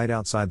boy right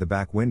outside the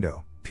back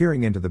window,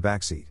 peering into the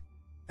backseat.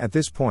 At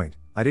this point,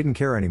 I didn't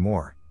care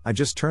anymore, I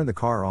just turned the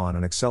car on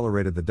and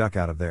accelerated the duck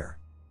out of there.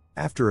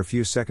 After a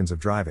few seconds of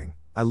driving,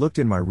 I looked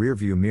in my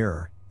rearview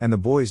mirror, and the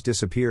boys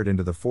disappeared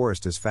into the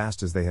forest as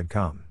fast as they had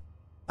come.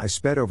 I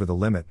sped over the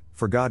limit,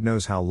 for God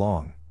knows how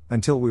long,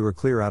 until we were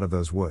clear out of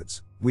those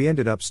woods. We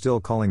ended up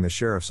still calling the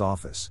sheriff's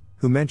office,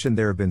 who mentioned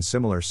there have been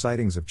similar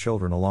sightings of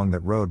children along that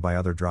road by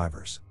other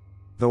drivers.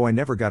 Though I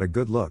never got a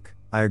good look,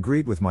 I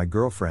agreed with my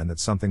girlfriend that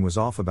something was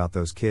off about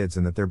those kids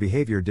and that their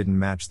behavior didn't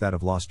match that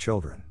of lost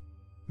children.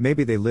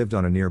 Maybe they lived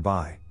on a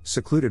nearby,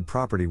 secluded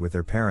property with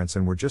their parents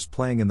and were just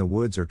playing in the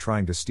woods or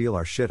trying to steal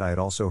our shit. I had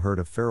also heard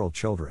of feral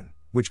children,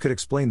 which could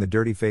explain the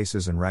dirty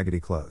faces and raggedy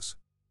clothes.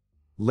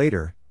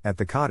 Later, at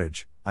the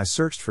cottage, I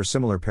searched for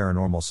similar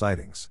paranormal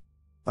sightings.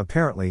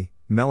 Apparently,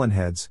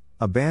 melonheads,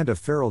 a band of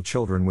feral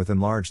children with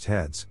enlarged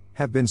heads,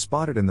 have been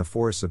spotted in the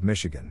forests of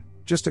Michigan,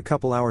 just a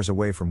couple hours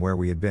away from where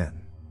we had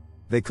been.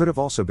 They could have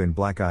also been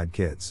black-eyed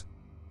kids.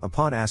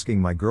 Upon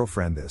asking my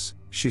girlfriend this,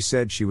 she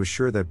said she was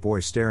sure that boy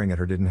staring at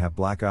her didn't have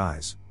black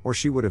eyes, or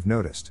she would have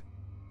noticed.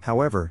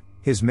 However,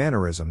 his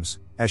mannerisms,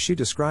 as she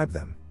described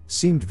them,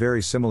 seemed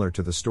very similar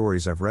to the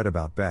stories I've read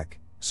about Beck,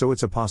 so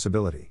it's a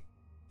possibility.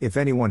 If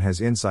anyone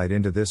has insight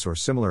into this or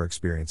similar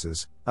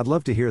experiences, I'd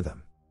love to hear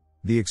them.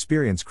 The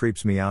experience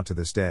creeps me out to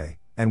this day,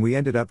 and we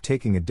ended up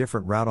taking a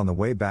different route on the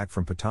way back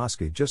from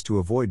Petoskey just to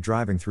avoid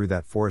driving through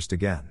that forest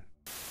again.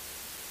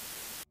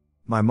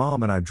 My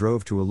mom and I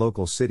drove to a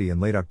local city in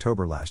late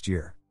October last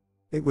year.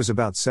 It was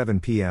about 7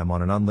 p.m.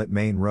 on an unlit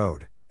main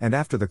road, and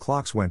after the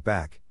clocks went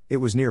back, it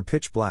was near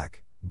pitch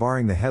black,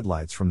 barring the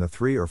headlights from the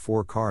 3 or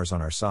 4 cars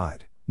on our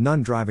side,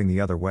 none driving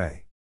the other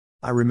way.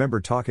 I remember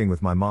talking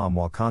with my mom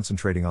while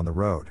concentrating on the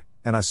road,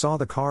 and I saw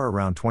the car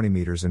around 20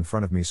 meters in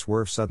front of me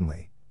swerve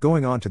suddenly,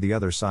 going on to the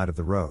other side of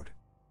the road.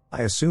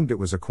 I assumed it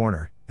was a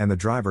corner, and the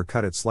driver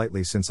cut it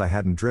slightly since I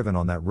hadn't driven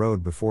on that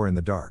road before in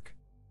the dark.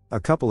 A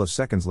couple of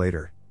seconds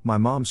later, my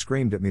mom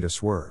screamed at me to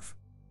swerve.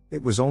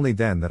 It was only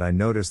then that I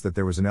noticed that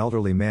there was an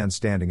elderly man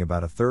standing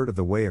about a third of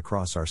the way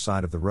across our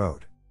side of the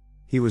road.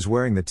 He was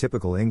wearing the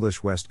typical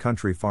English West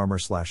Country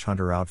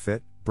farmer/hunter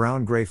outfit,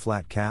 brown-gray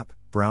flat cap,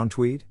 brown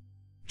tweed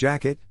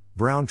jacket,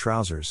 brown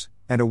trousers,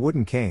 and a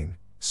wooden cane,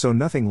 so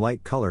nothing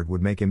light-colored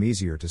would make him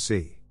easier to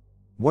see.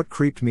 What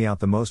creeped me out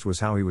the most was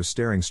how he was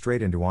staring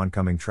straight into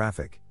oncoming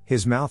traffic,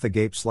 his mouth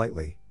agape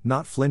slightly,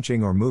 not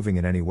flinching or moving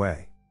in any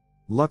way.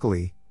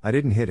 Luckily, I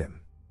didn't hit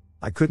him.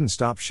 I couldn't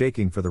stop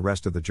shaking for the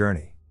rest of the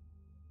journey.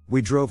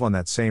 We drove on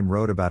that same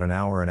road about an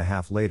hour and a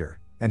half later,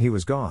 and he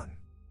was gone.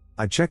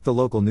 I checked the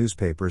local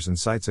newspapers and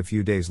sites a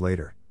few days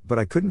later, but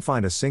I couldn't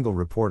find a single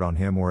report on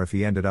him or if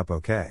he ended up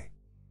okay.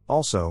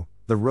 Also,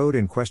 the road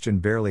in question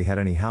barely had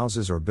any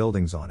houses or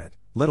buildings on it,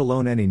 let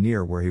alone any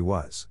near where he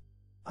was.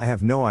 I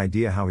have no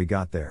idea how he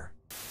got there.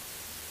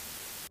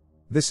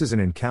 This is an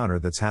encounter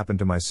that's happened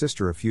to my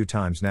sister a few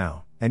times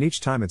now, and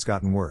each time it's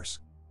gotten worse.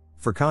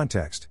 For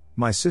context,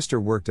 my sister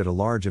worked at a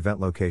large event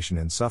location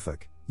in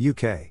Suffolk,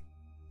 UK.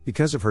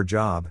 Because of her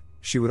job,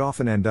 she would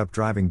often end up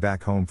driving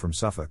back home from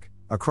Suffolk,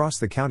 across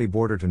the county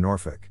border to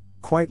Norfolk,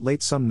 quite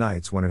late some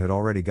nights when it had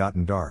already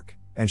gotten dark,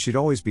 and she'd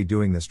always be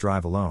doing this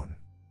drive alone.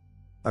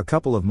 A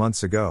couple of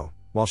months ago,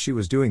 while she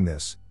was doing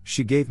this,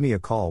 she gave me a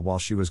call while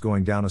she was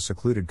going down a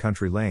secluded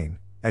country lane,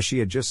 as she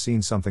had just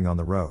seen something on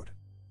the road.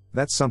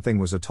 That something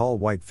was a tall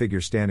white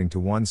figure standing to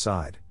one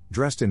side,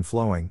 dressed in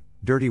flowing,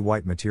 dirty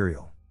white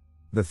material.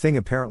 The thing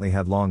apparently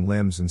had long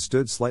limbs and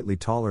stood slightly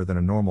taller than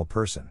a normal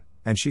person,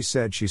 and she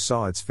said she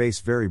saw its face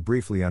very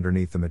briefly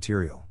underneath the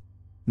material.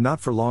 Not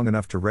for long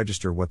enough to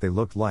register what they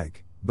looked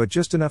like, but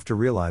just enough to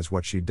realize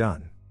what she'd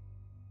done.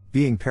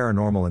 Being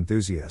paranormal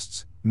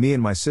enthusiasts, me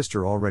and my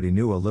sister already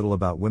knew a little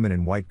about women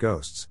in white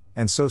ghosts,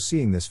 and so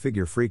seeing this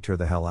figure freaked her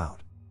the hell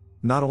out.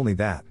 Not only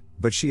that,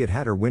 but she had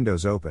had her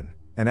windows open,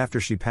 and after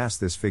she passed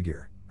this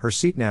figure, her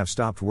seat nav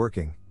stopped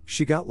working,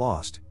 she got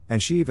lost,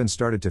 and she even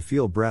started to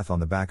feel breath on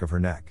the back of her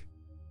neck.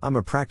 I'm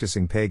a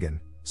practicing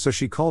pagan, so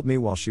she called me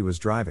while she was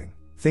driving,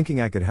 thinking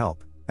I could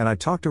help, and I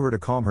talked to her to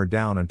calm her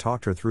down and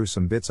talked her through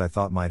some bits I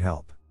thought might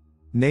help.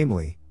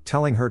 Namely,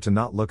 telling her to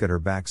not look at her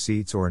back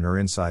seats or in her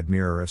inside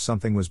mirror if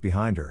something was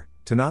behind her,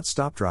 to not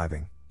stop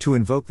driving, to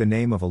invoke the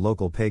name of a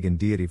local pagan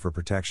deity for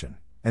protection,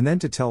 and then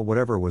to tell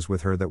whatever was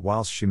with her that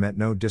whilst she meant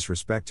no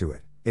disrespect to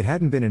it, it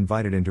hadn't been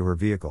invited into her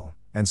vehicle,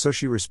 and so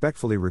she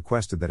respectfully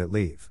requested that it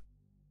leave.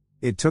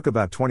 It took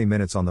about 20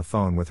 minutes on the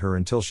phone with her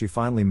until she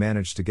finally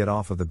managed to get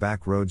off of the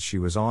back roads she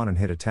was on and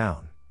hit a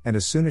town, and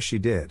as soon as she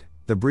did,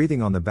 the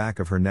breathing on the back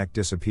of her neck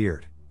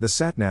disappeared, the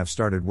sat-nav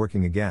started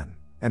working again,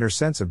 and her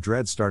sense of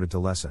dread started to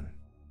lessen.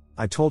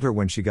 I told her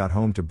when she got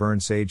home to burn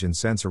sage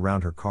incense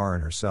around her car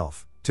and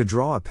herself, to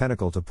draw a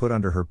pentacle to put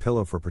under her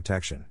pillow for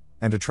protection,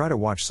 and to try to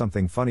watch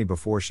something funny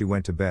before she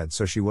went to bed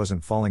so she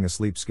wasn't falling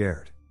asleep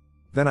scared.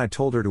 Then I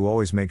told her to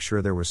always make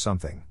sure there was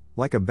something,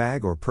 like a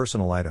bag or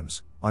personal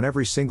items, on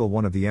every single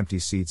one of the empty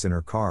seats in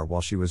her car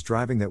while she was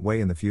driving that way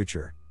in the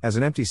future, as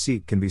an empty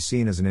seat can be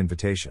seen as an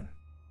invitation.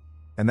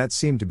 And that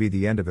seemed to be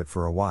the end of it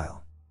for a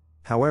while.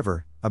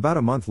 However, about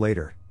a month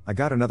later, I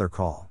got another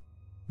call.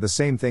 The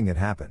same thing had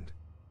happened.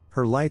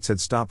 Her lights had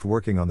stopped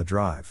working on the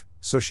drive,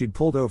 so she'd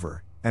pulled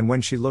over, and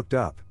when she looked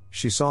up,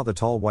 she saw the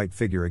tall white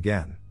figure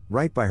again,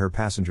 right by her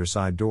passenger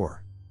side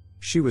door.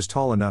 She was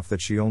tall enough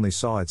that she only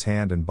saw its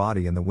hand and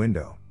body in the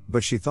window,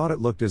 but she thought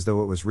it looked as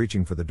though it was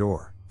reaching for the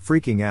door.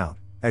 Freaking out,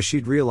 as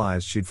she'd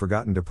realized she'd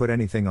forgotten to put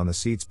anything on the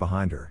seats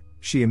behind her,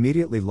 she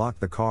immediately locked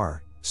the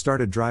car,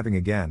 started driving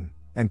again,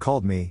 and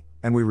called me,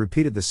 and we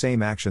repeated the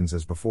same actions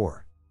as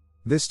before.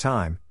 This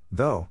time,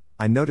 though,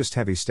 I noticed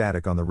heavy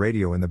static on the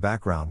radio in the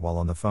background while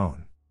on the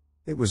phone.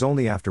 It was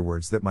only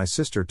afterwards that my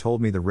sister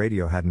told me the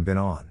radio hadn't been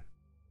on.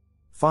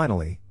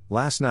 Finally,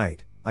 last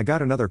night, I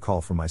got another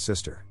call from my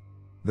sister.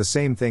 The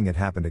same thing had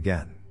happened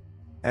again.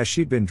 As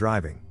she'd been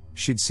driving,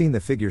 she'd seen the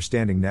figure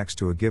standing next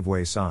to a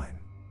giveaway sign.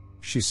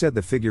 She said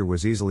the figure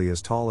was easily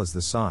as tall as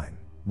the sign,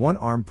 one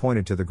arm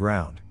pointed to the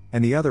ground,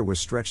 and the other was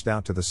stretched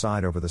out to the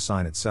side over the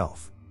sign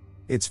itself.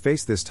 Its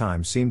face this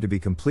time seemed to be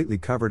completely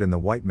covered in the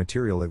white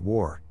material it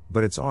wore,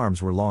 but its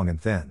arms were long and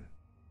thin.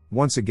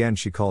 Once again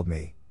she called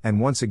me, and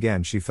once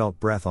again she felt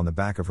breath on the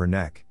back of her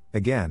neck.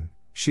 Again,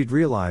 she'd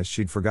realized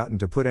she'd forgotten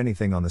to put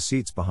anything on the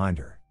seats behind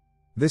her.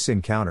 This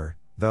encounter,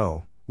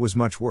 though, was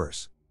much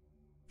worse.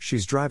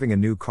 She's driving a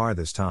new car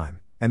this time,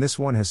 and this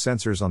one has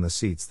sensors on the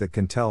seats that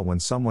can tell when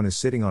someone is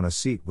sitting on a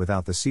seat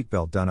without the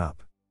seatbelt done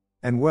up.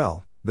 And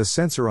well, the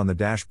sensor on the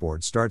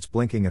dashboard starts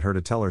blinking at her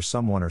to tell her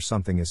someone or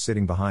something is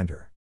sitting behind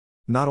her.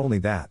 Not only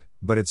that,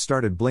 but it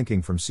started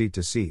blinking from seat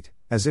to seat,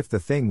 as if the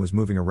thing was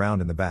moving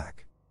around in the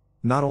back.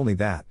 Not only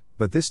that,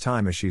 but this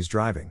time as she's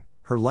driving,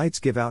 her lights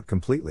give out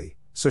completely,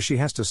 so she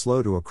has to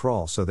slow to a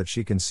crawl so that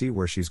she can see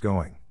where she's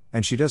going.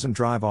 and she doesn't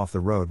drive off the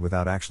road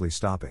without actually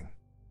stopping.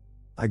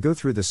 I go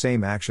through the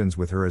same actions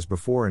with her as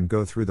before and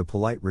go through the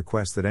polite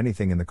request that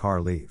anything in the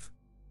car leave.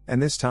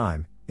 And this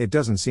time, it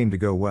doesn't seem to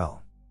go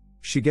well.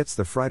 She gets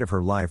the fright of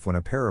her life when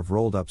a pair of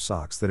rolled up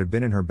socks that had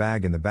been in her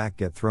bag in the back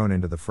get thrown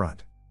into the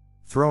front.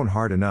 Thrown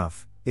hard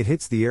enough, it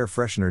hits the air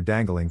freshener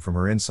dangling from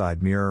her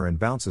inside mirror and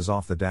bounces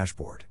off the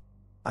dashboard.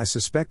 I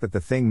suspect that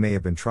the thing may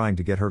have been trying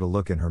to get her to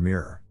look in her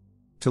mirror.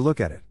 To look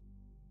at it.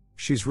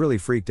 She's really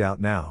freaked out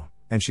now,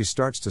 and she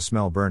starts to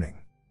smell burning.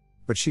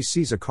 But she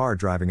sees a car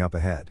driving up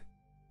ahead.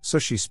 So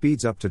she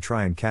speeds up to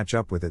try and catch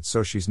up with it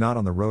so she's not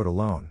on the road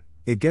alone.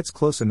 It gets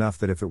close enough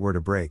that if it were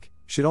to brake,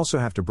 she'd also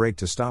have to brake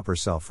to stop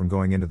herself from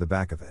going into the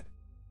back of it.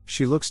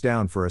 She looks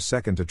down for a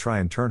second to try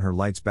and turn her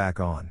lights back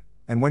on,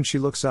 and when she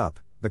looks up,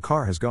 the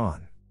car has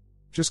gone.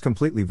 Just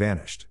completely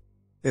vanished.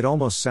 It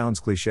almost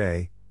sounds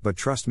cliché, but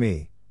trust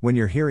me, when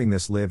you're hearing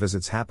this live as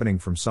it's happening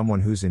from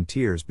someone who's in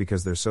tears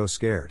because they're so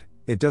scared,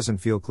 it doesn't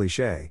feel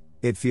cliché,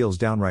 it feels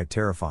downright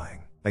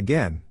terrifying.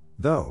 Again,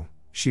 though,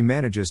 she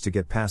manages to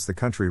get past the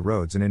country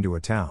roads and into a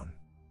town.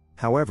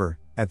 However,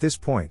 at this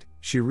point,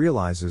 she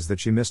realizes that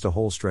she missed a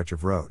whole stretch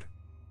of road.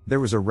 There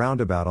was a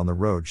roundabout on the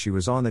road she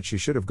was on that she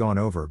should have gone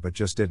over but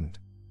just didn't.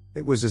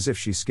 It was as if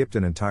she skipped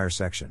an entire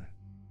section.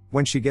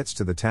 When she gets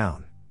to the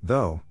town,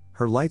 though,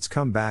 her lights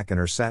come back and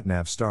her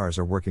sat-nav stars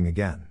are working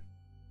again.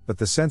 But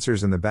the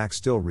sensors in the back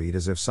still read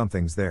as if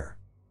something's there.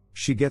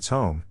 She gets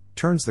home,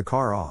 turns the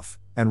car off,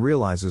 and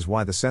realizes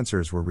why the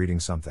sensors were reading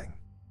something.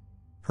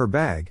 Her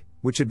bag,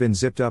 which had been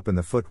zipped up in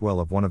the footwell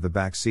of one of the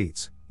back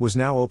seats, was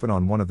now open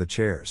on one of the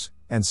chairs,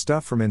 and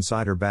stuff from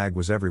inside her bag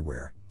was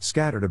everywhere,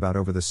 scattered about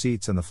over the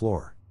seats and the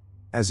floor.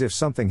 As if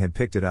something had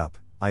picked it up,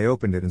 I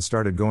opened it and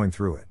started going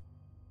through it.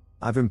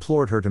 I've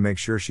implored her to make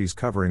sure she's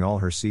covering all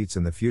her seats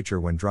in the future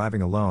when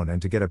driving alone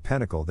and to get a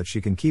pentacle that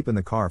she can keep in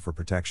the car for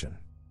protection.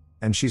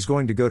 And she's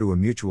going to go to a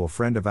mutual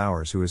friend of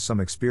ours who has some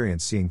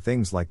experience seeing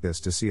things like this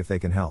to see if they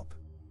can help.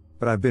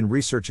 But I've been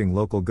researching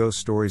local ghost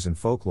stories and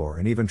folklore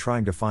and even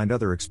trying to find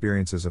other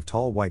experiences of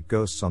tall white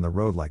ghosts on the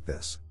road like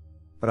this.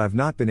 But I've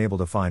not been able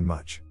to find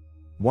much.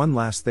 One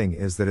last thing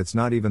is that it's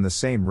not even the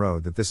same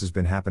road that this has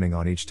been happening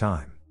on each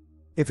time.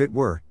 If it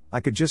were, I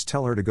could just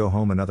tell her to go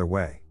home another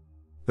way.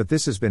 But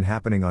this has been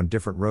happening on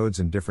different roads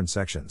in different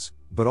sections,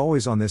 but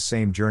always on this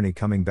same journey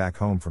coming back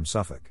home from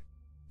Suffolk.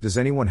 Does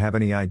anyone have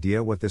any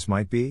idea what this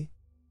might be?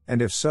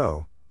 And if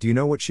so, do you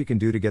know what she can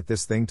do to get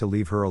this thing to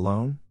leave her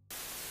alone?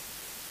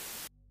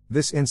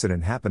 This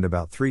incident happened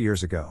about 3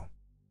 years ago.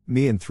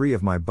 Me and 3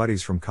 of my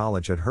buddies from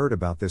college had heard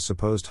about this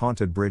supposed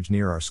haunted bridge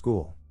near our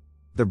school.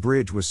 The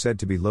bridge was said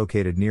to be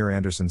located near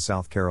Anderson,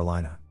 South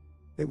Carolina.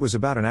 It was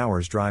about an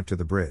hour's drive to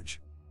the bridge.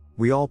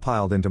 We all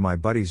piled into my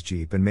buddy's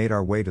Jeep and made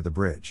our way to the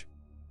bridge.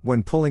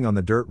 When pulling on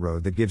the dirt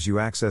road that gives you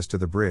access to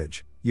the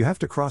bridge, you have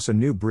to cross a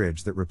new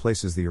bridge that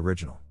replaces the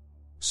original.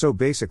 So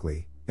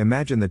basically,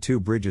 imagine the 2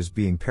 bridges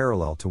being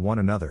parallel to one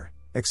another,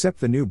 except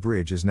the new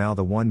bridge is now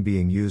the one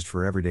being used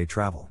for everyday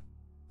travel.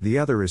 The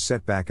other is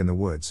set back in the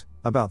woods,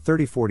 about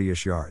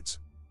 30-40-ish yards.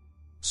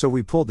 So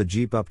we pulled the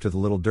Jeep up to the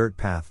little dirt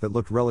path that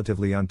looked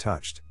relatively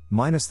untouched,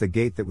 minus the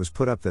gate that was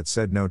put up that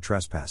said no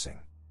trespassing.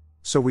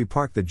 So we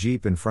parked the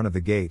Jeep in front of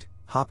the gate,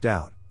 hopped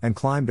out, and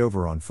climbed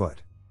over on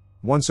foot.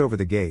 Once over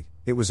the gate,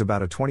 it was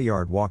about a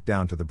 20-yard walk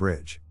down to the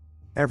bridge.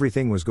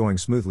 Everything was going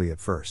smoothly at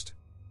first.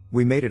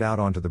 We made it out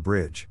onto the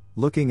bridge,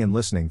 looking and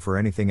listening for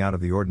anything out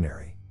of the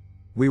ordinary.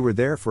 We were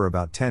there for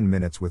about 10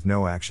 minutes with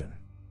no action.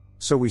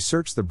 So we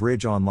searched the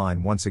bridge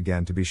online once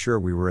again to be sure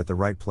we were at the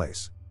right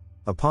place.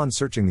 Upon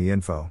searching the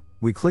info,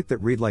 we clicked that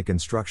read like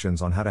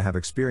instructions on how to have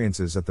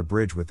experiences at the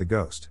bridge with the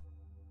ghost.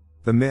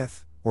 The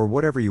myth, or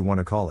whatever you want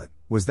to call it,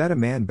 was that a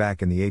man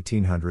back in the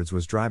 1800s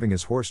was driving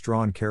his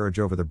horse-drawn carriage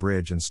over the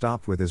bridge and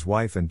stopped with his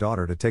wife and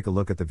daughter to take a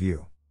look at the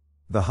view.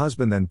 The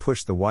husband then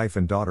pushed the wife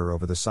and daughter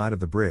over the side of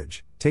the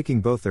bridge, taking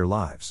both their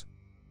lives.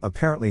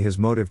 Apparently his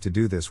motive to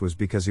do this was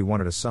because he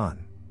wanted a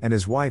son, and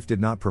his wife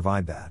did not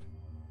provide that.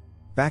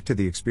 Back to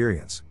the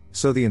experience,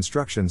 so the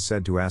instructions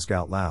said to ask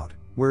out loud,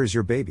 "Where is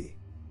your baby?"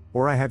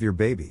 Or "I have your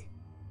baby."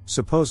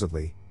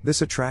 Supposedly,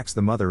 this attracts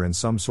the mother in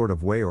some sort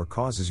of way or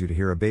causes you to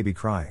hear a baby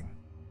crying.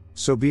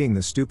 So being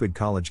the stupid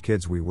college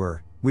kids we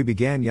were, we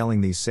began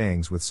yelling these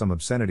sayings with some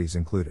obscenities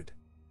included.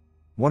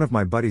 One of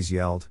my buddies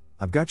yelled,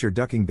 "I've got your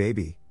ducking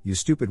baby, you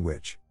stupid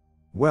witch."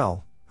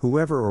 Well,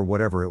 whoever or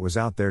whatever it was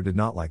out there did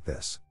not like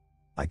this.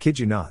 I kid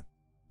you not.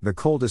 The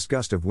coldest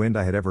gust of wind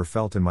I had ever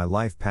felt in my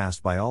life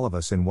passed by all of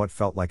us in what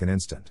felt like an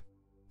instant.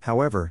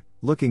 However,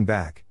 looking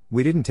back,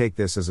 we didn't take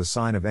this as a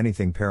sign of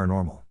anything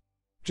paranormal.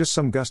 Just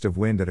some gust of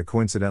wind at a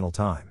coincidental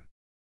time.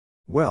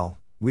 Well,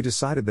 we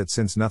decided that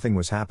since nothing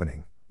was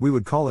happening, we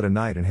would call it a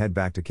night and head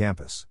back to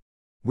campus.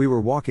 We were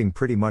walking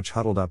pretty much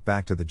huddled up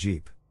back to the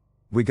Jeep.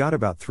 We got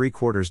about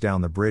 3/4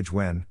 down the bridge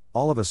when,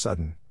 all of a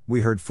sudden, we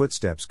heard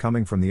footsteps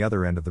coming from the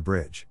other end of the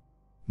bridge.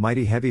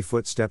 Mighty heavy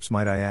footsteps,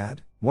 might I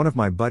add? One of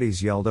my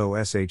buddies yelled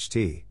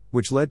OSHT,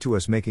 which led to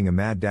us making a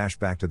mad dash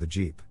back to the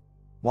Jeep.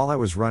 While I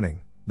was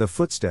running, the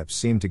footsteps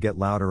seemed to get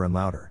louder and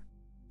louder.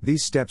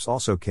 These steps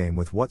also came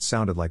with what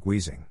sounded like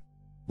wheezing.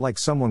 Like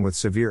someone with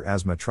severe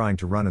asthma trying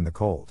to run in the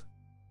cold.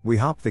 We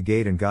hopped the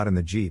gate and got in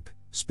the Jeep,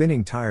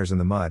 spinning tires in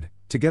the mud,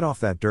 to get off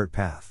that dirt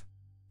path.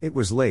 It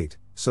was late,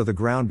 so the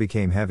ground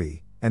became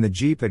heavy, and the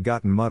Jeep had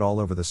gotten mud all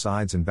over the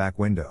sides and back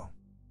window.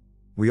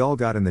 We all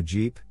got in the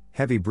Jeep,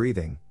 heavy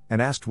breathing,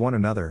 and asked one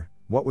another,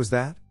 "What was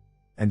that?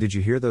 And did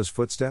you hear those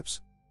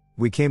footsteps?"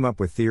 We came up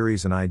with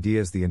theories and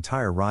ideas the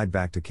entire ride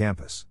back to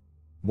campus.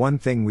 One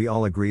thing we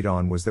all agreed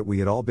on was that we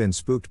had all been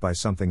spooked by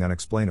something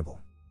unexplainable.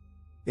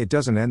 It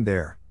doesn't end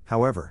there,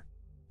 however.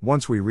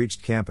 Once we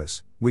reached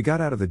campus, we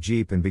got out of the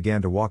Jeep and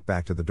began to walk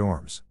back to the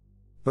dorms.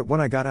 But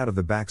when I got out of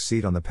the back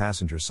seat on the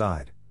passenger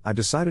side, I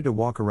decided to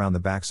walk around the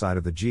backside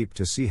of the Jeep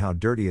to see how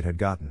dirty it had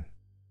gotten.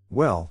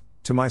 Well,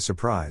 to my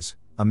surprise,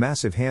 a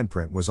massive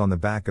handprint was on the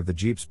back of the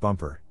Jeep's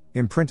bumper,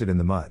 imprinted in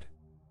the mud.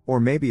 Or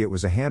maybe it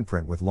was a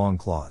handprint with long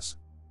claws.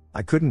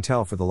 I couldn't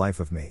tell for the life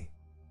of me.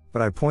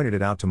 But I pointed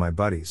it out to my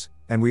buddies,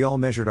 and we all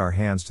measured our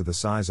hands to the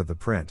size of the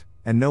print,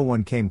 and no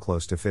one came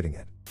close to fitting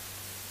it.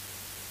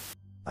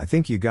 I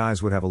think you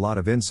guys would have a lot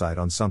of insight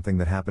on something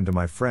that happened to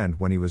my friend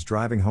when he was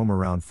driving home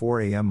around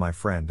 4 a.m. My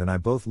friend and I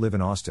both live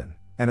in Austin,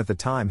 and at the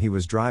time he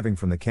was driving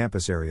from the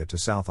campus area to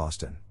South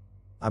Austin.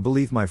 I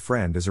believe my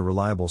friend is a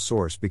reliable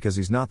source because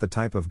he's not the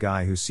type of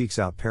guy who seeks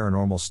out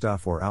paranormal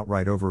stuff or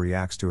outright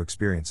overreacts to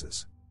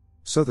experiences.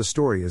 So the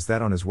story is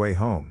that on his way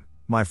home,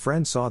 my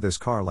friend saw this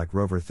car-like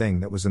rover thing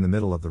that was in the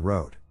middle of the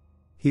road.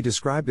 He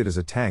described it as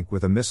a tank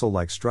with a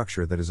missile-like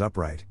structure that is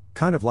upright,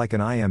 kind of like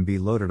an IMB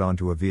loaded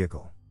onto a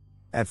vehicle.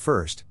 At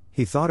first,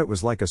 he thought it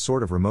was like a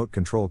sort of remote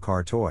control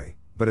car toy,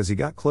 but as he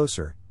got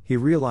closer, he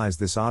realized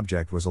this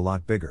object was a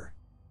lot bigger.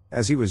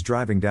 As he was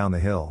driving down the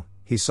hill,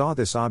 he saw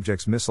this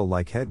object's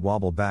missile-like head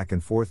wobble back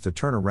and forth to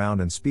turn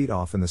around and speed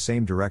off in the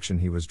same direction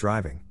he was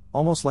driving,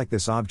 almost like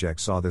this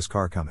object saw this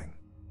car coming.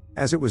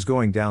 As it was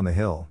going down the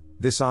hill,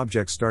 this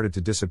object started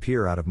to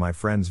disappear out of my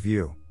friend's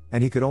view,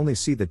 and he could only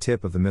see the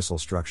tip of the missile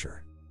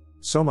structure.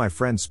 So my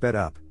friend sped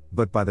up,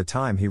 but by the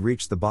time he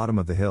reached the bottom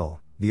of the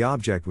hill, the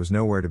object was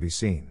nowhere to be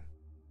seen.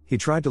 He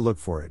tried to look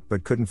for it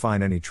but couldn't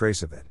find any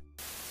trace of it.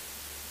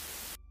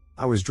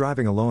 I was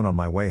driving alone on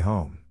my way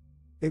home.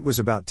 It was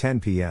about 10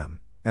 p.m.,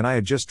 and I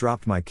had just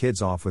dropped my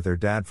kids off with their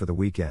dad for the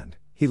weekend.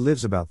 He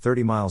lives about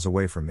 30 miles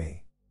away from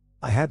me.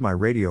 I had my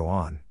radio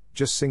on,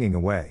 just singing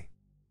away.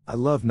 I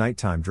love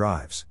nighttime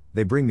drives,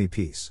 they bring me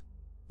peace.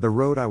 The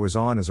road I was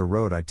on is a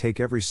road I take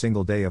every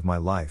single day of my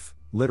life,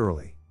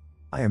 literally.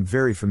 I am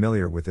very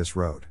familiar with this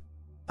road.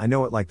 I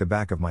know it like the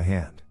back of my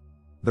hand.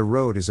 The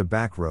road is a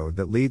back road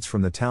that leads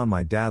from the town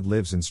my dad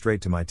lives in straight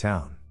to my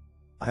town.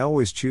 I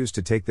always choose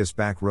to take this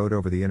back road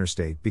over the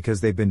interstate because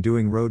they've been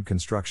doing road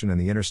construction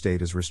and the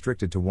interstate is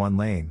restricted to one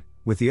lane,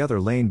 with the other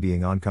lane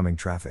being oncoming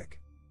traffic.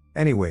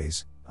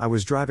 Anyways, I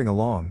was driving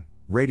along,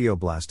 radio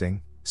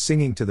blasting,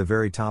 singing to the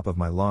very top of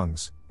my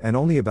lungs, and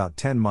only about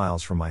 10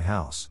 miles from my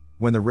house,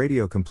 when the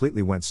radio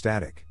completely went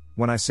static.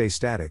 When I say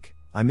static,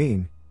 I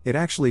mean, it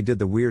actually did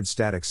the weird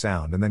static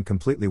sound and then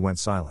completely went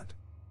silent.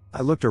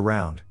 I looked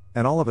around,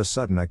 and all of a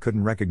sudden I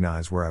couldn't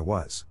recognize where I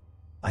was.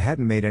 I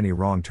hadn't made any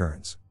wrong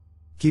turns.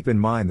 Keep in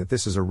mind that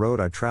this is a road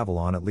I travel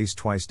on at least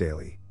twice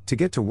daily, to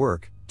get to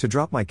work, to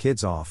drop my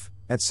kids off,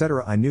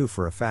 etc. I knew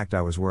for a fact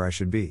I was where I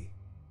should be.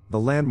 The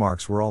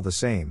landmarks were all the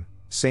same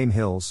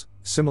hills,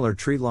 similar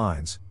tree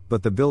lines,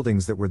 but the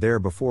buildings that were there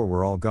before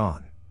were all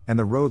gone, and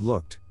the road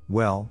looked,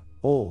 well,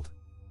 old.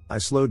 I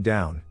slowed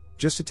down,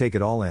 just to take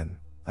it all in,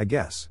 I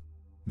guess.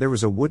 There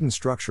was a wooden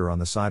structure on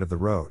the side of the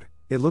road.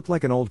 It looked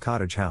like an old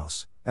cottage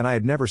house, and I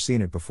had never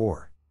seen it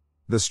before.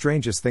 The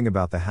strangest thing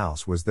about the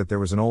house was that there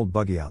was an old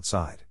buggy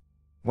outside.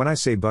 When I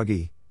say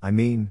buggy, I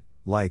mean,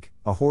 like,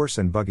 a horse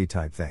and buggy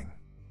type thing.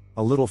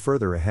 A little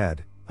further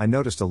ahead, I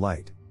noticed a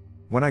light.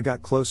 When I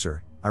got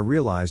closer, I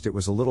realized it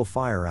was a little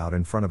fire out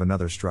in front of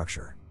another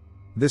structure.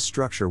 This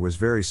structure was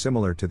very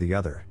similar to the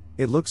other.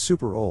 It looked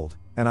super old,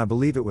 and I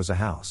believe it was a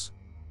house.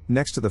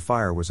 Next to the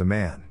fire was a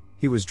man.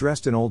 He was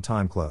dressed in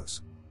old-time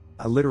clothes.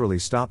 I literally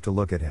stopped to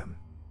look at him.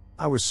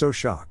 I was so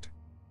shocked.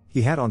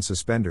 He had on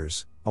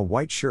suspenders, a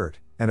white shirt,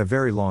 and a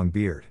very long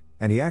beard,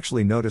 and he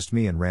actually noticed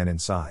me and ran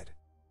inside.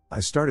 I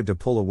started to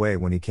pull away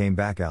when he came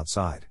back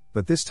outside,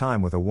 but this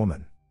time with a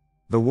woman.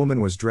 The woman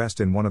was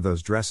dressed in one of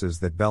those dresses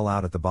that bell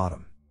out at the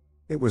bottom.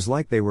 It was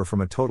like they were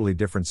from a totally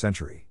different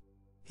century.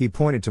 He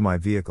pointed to my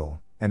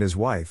vehicle, and his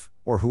wife,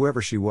 or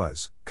whoever she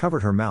was,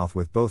 covered her mouth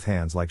with both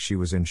hands like she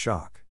was in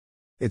shock.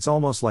 It's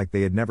almost like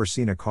they had never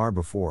seen a car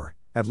before,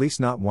 at least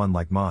not one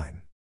like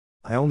mine.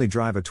 I only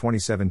drive a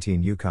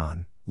 2017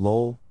 Yukon,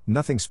 lol,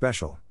 nothing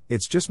special,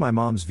 it's just my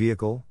mom's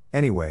vehicle.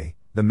 Anyway,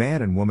 the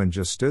man and woman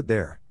just stood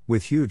there,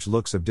 with huge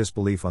looks of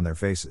disbelief on their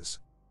faces.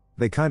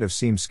 They kind of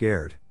seemed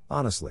scared,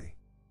 honestly.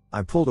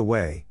 I pulled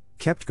away,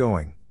 kept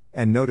going,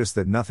 and noticed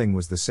that nothing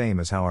was the same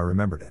as how I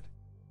remembered it.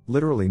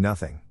 Literally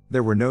nothing.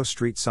 There were no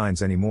street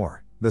signs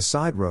anymore. The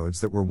side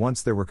roads that were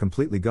once there were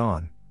completely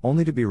gone,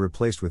 only to be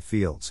replaced with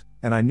fields,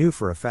 and I knew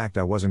for a fact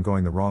I wasn't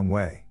going the wrong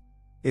way.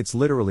 It's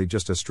literally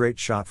just a straight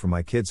shot from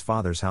my kid's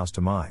father's house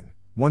to mine.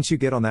 Once you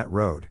get on that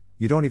road,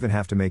 you don't even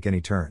have to make any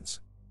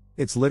turns.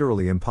 It's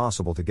literally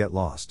impossible to get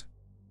lost.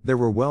 There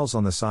were wells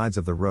on the sides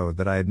of the road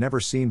that I had never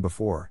seen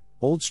before,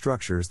 old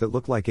structures that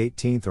looked like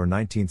 18th or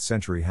 19th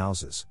century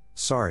houses.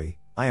 Sorry,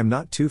 I am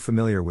not too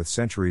familiar with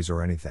centuries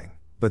or anything,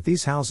 but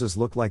these houses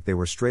looked like they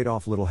were straight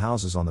off little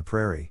houses on the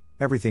prairie,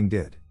 everything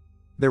did.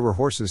 There were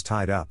horses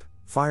tied up,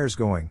 fires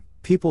going,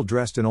 people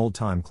dressed in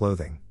old-time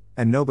clothing,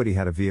 and nobody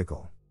had a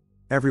vehicle.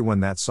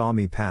 Everyone that saw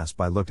me pass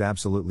by looked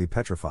absolutely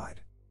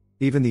petrified.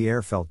 Even the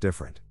air felt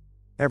different.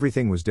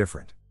 Everything was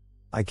different.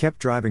 I kept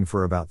driving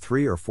for about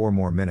 3 or 4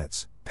 more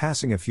minutes,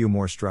 passing a few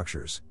more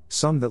structures,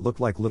 some that looked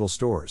like little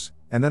stores,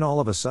 and then all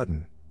of a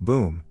sudden,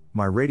 boom,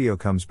 my radio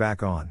comes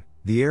back on,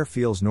 the air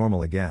feels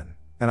normal again,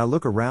 and I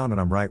look around and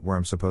I'm right where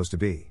I'm supposed to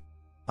be.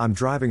 I'm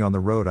driving on the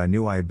road I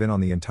knew I had been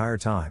on the entire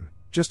time,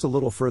 just a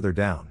little further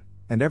down,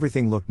 and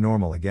everything looked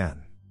normal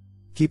again.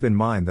 Keep in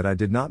mind that I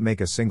did not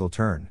make a single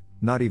turn,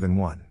 not even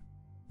one.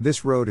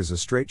 This road is a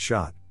straight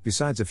shot,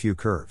 besides a few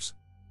curves.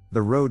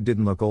 The road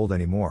didn't look old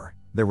anymore,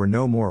 there were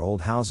no more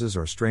old houses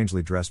or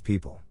strangely dressed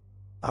people.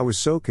 I was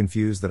so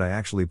confused that I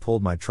actually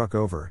pulled my truck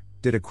over,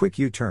 did a quick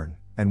U-turn,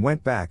 and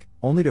went back,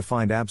 only to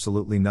find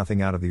absolutely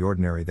nothing out of the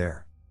ordinary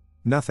there.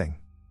 Nothing.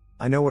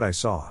 I know what I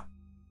saw.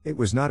 It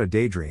was not a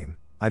daydream,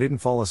 I didn't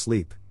fall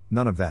asleep,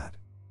 none of that.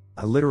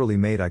 I literally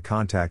made eye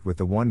contact with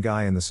the one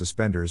guy in the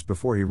suspenders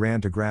before he ran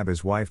to grab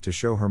his wife to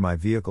show her my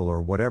vehicle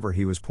or whatever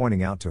he was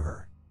pointing out to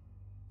her.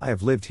 I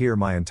have lived here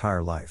my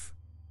entire life.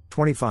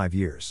 25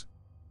 years.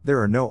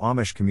 There are no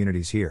Amish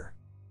communities here.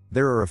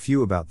 There are a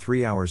few about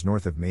 3 hours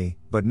north of me,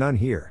 but none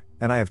here,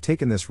 and I have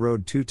taken this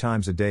road 2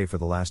 times a day for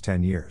the last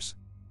 10 years.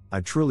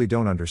 I truly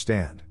don't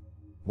understand.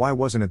 Why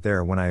wasn't it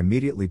there when I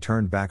immediately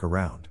turned back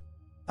around?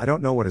 I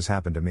don't know what has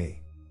happened to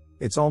me.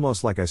 It's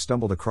almost like I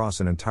stumbled across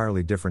an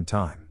entirely different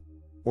time.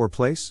 Or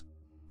place?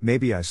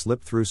 Maybe I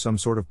slipped through some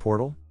sort of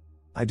portal?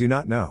 I do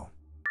not know.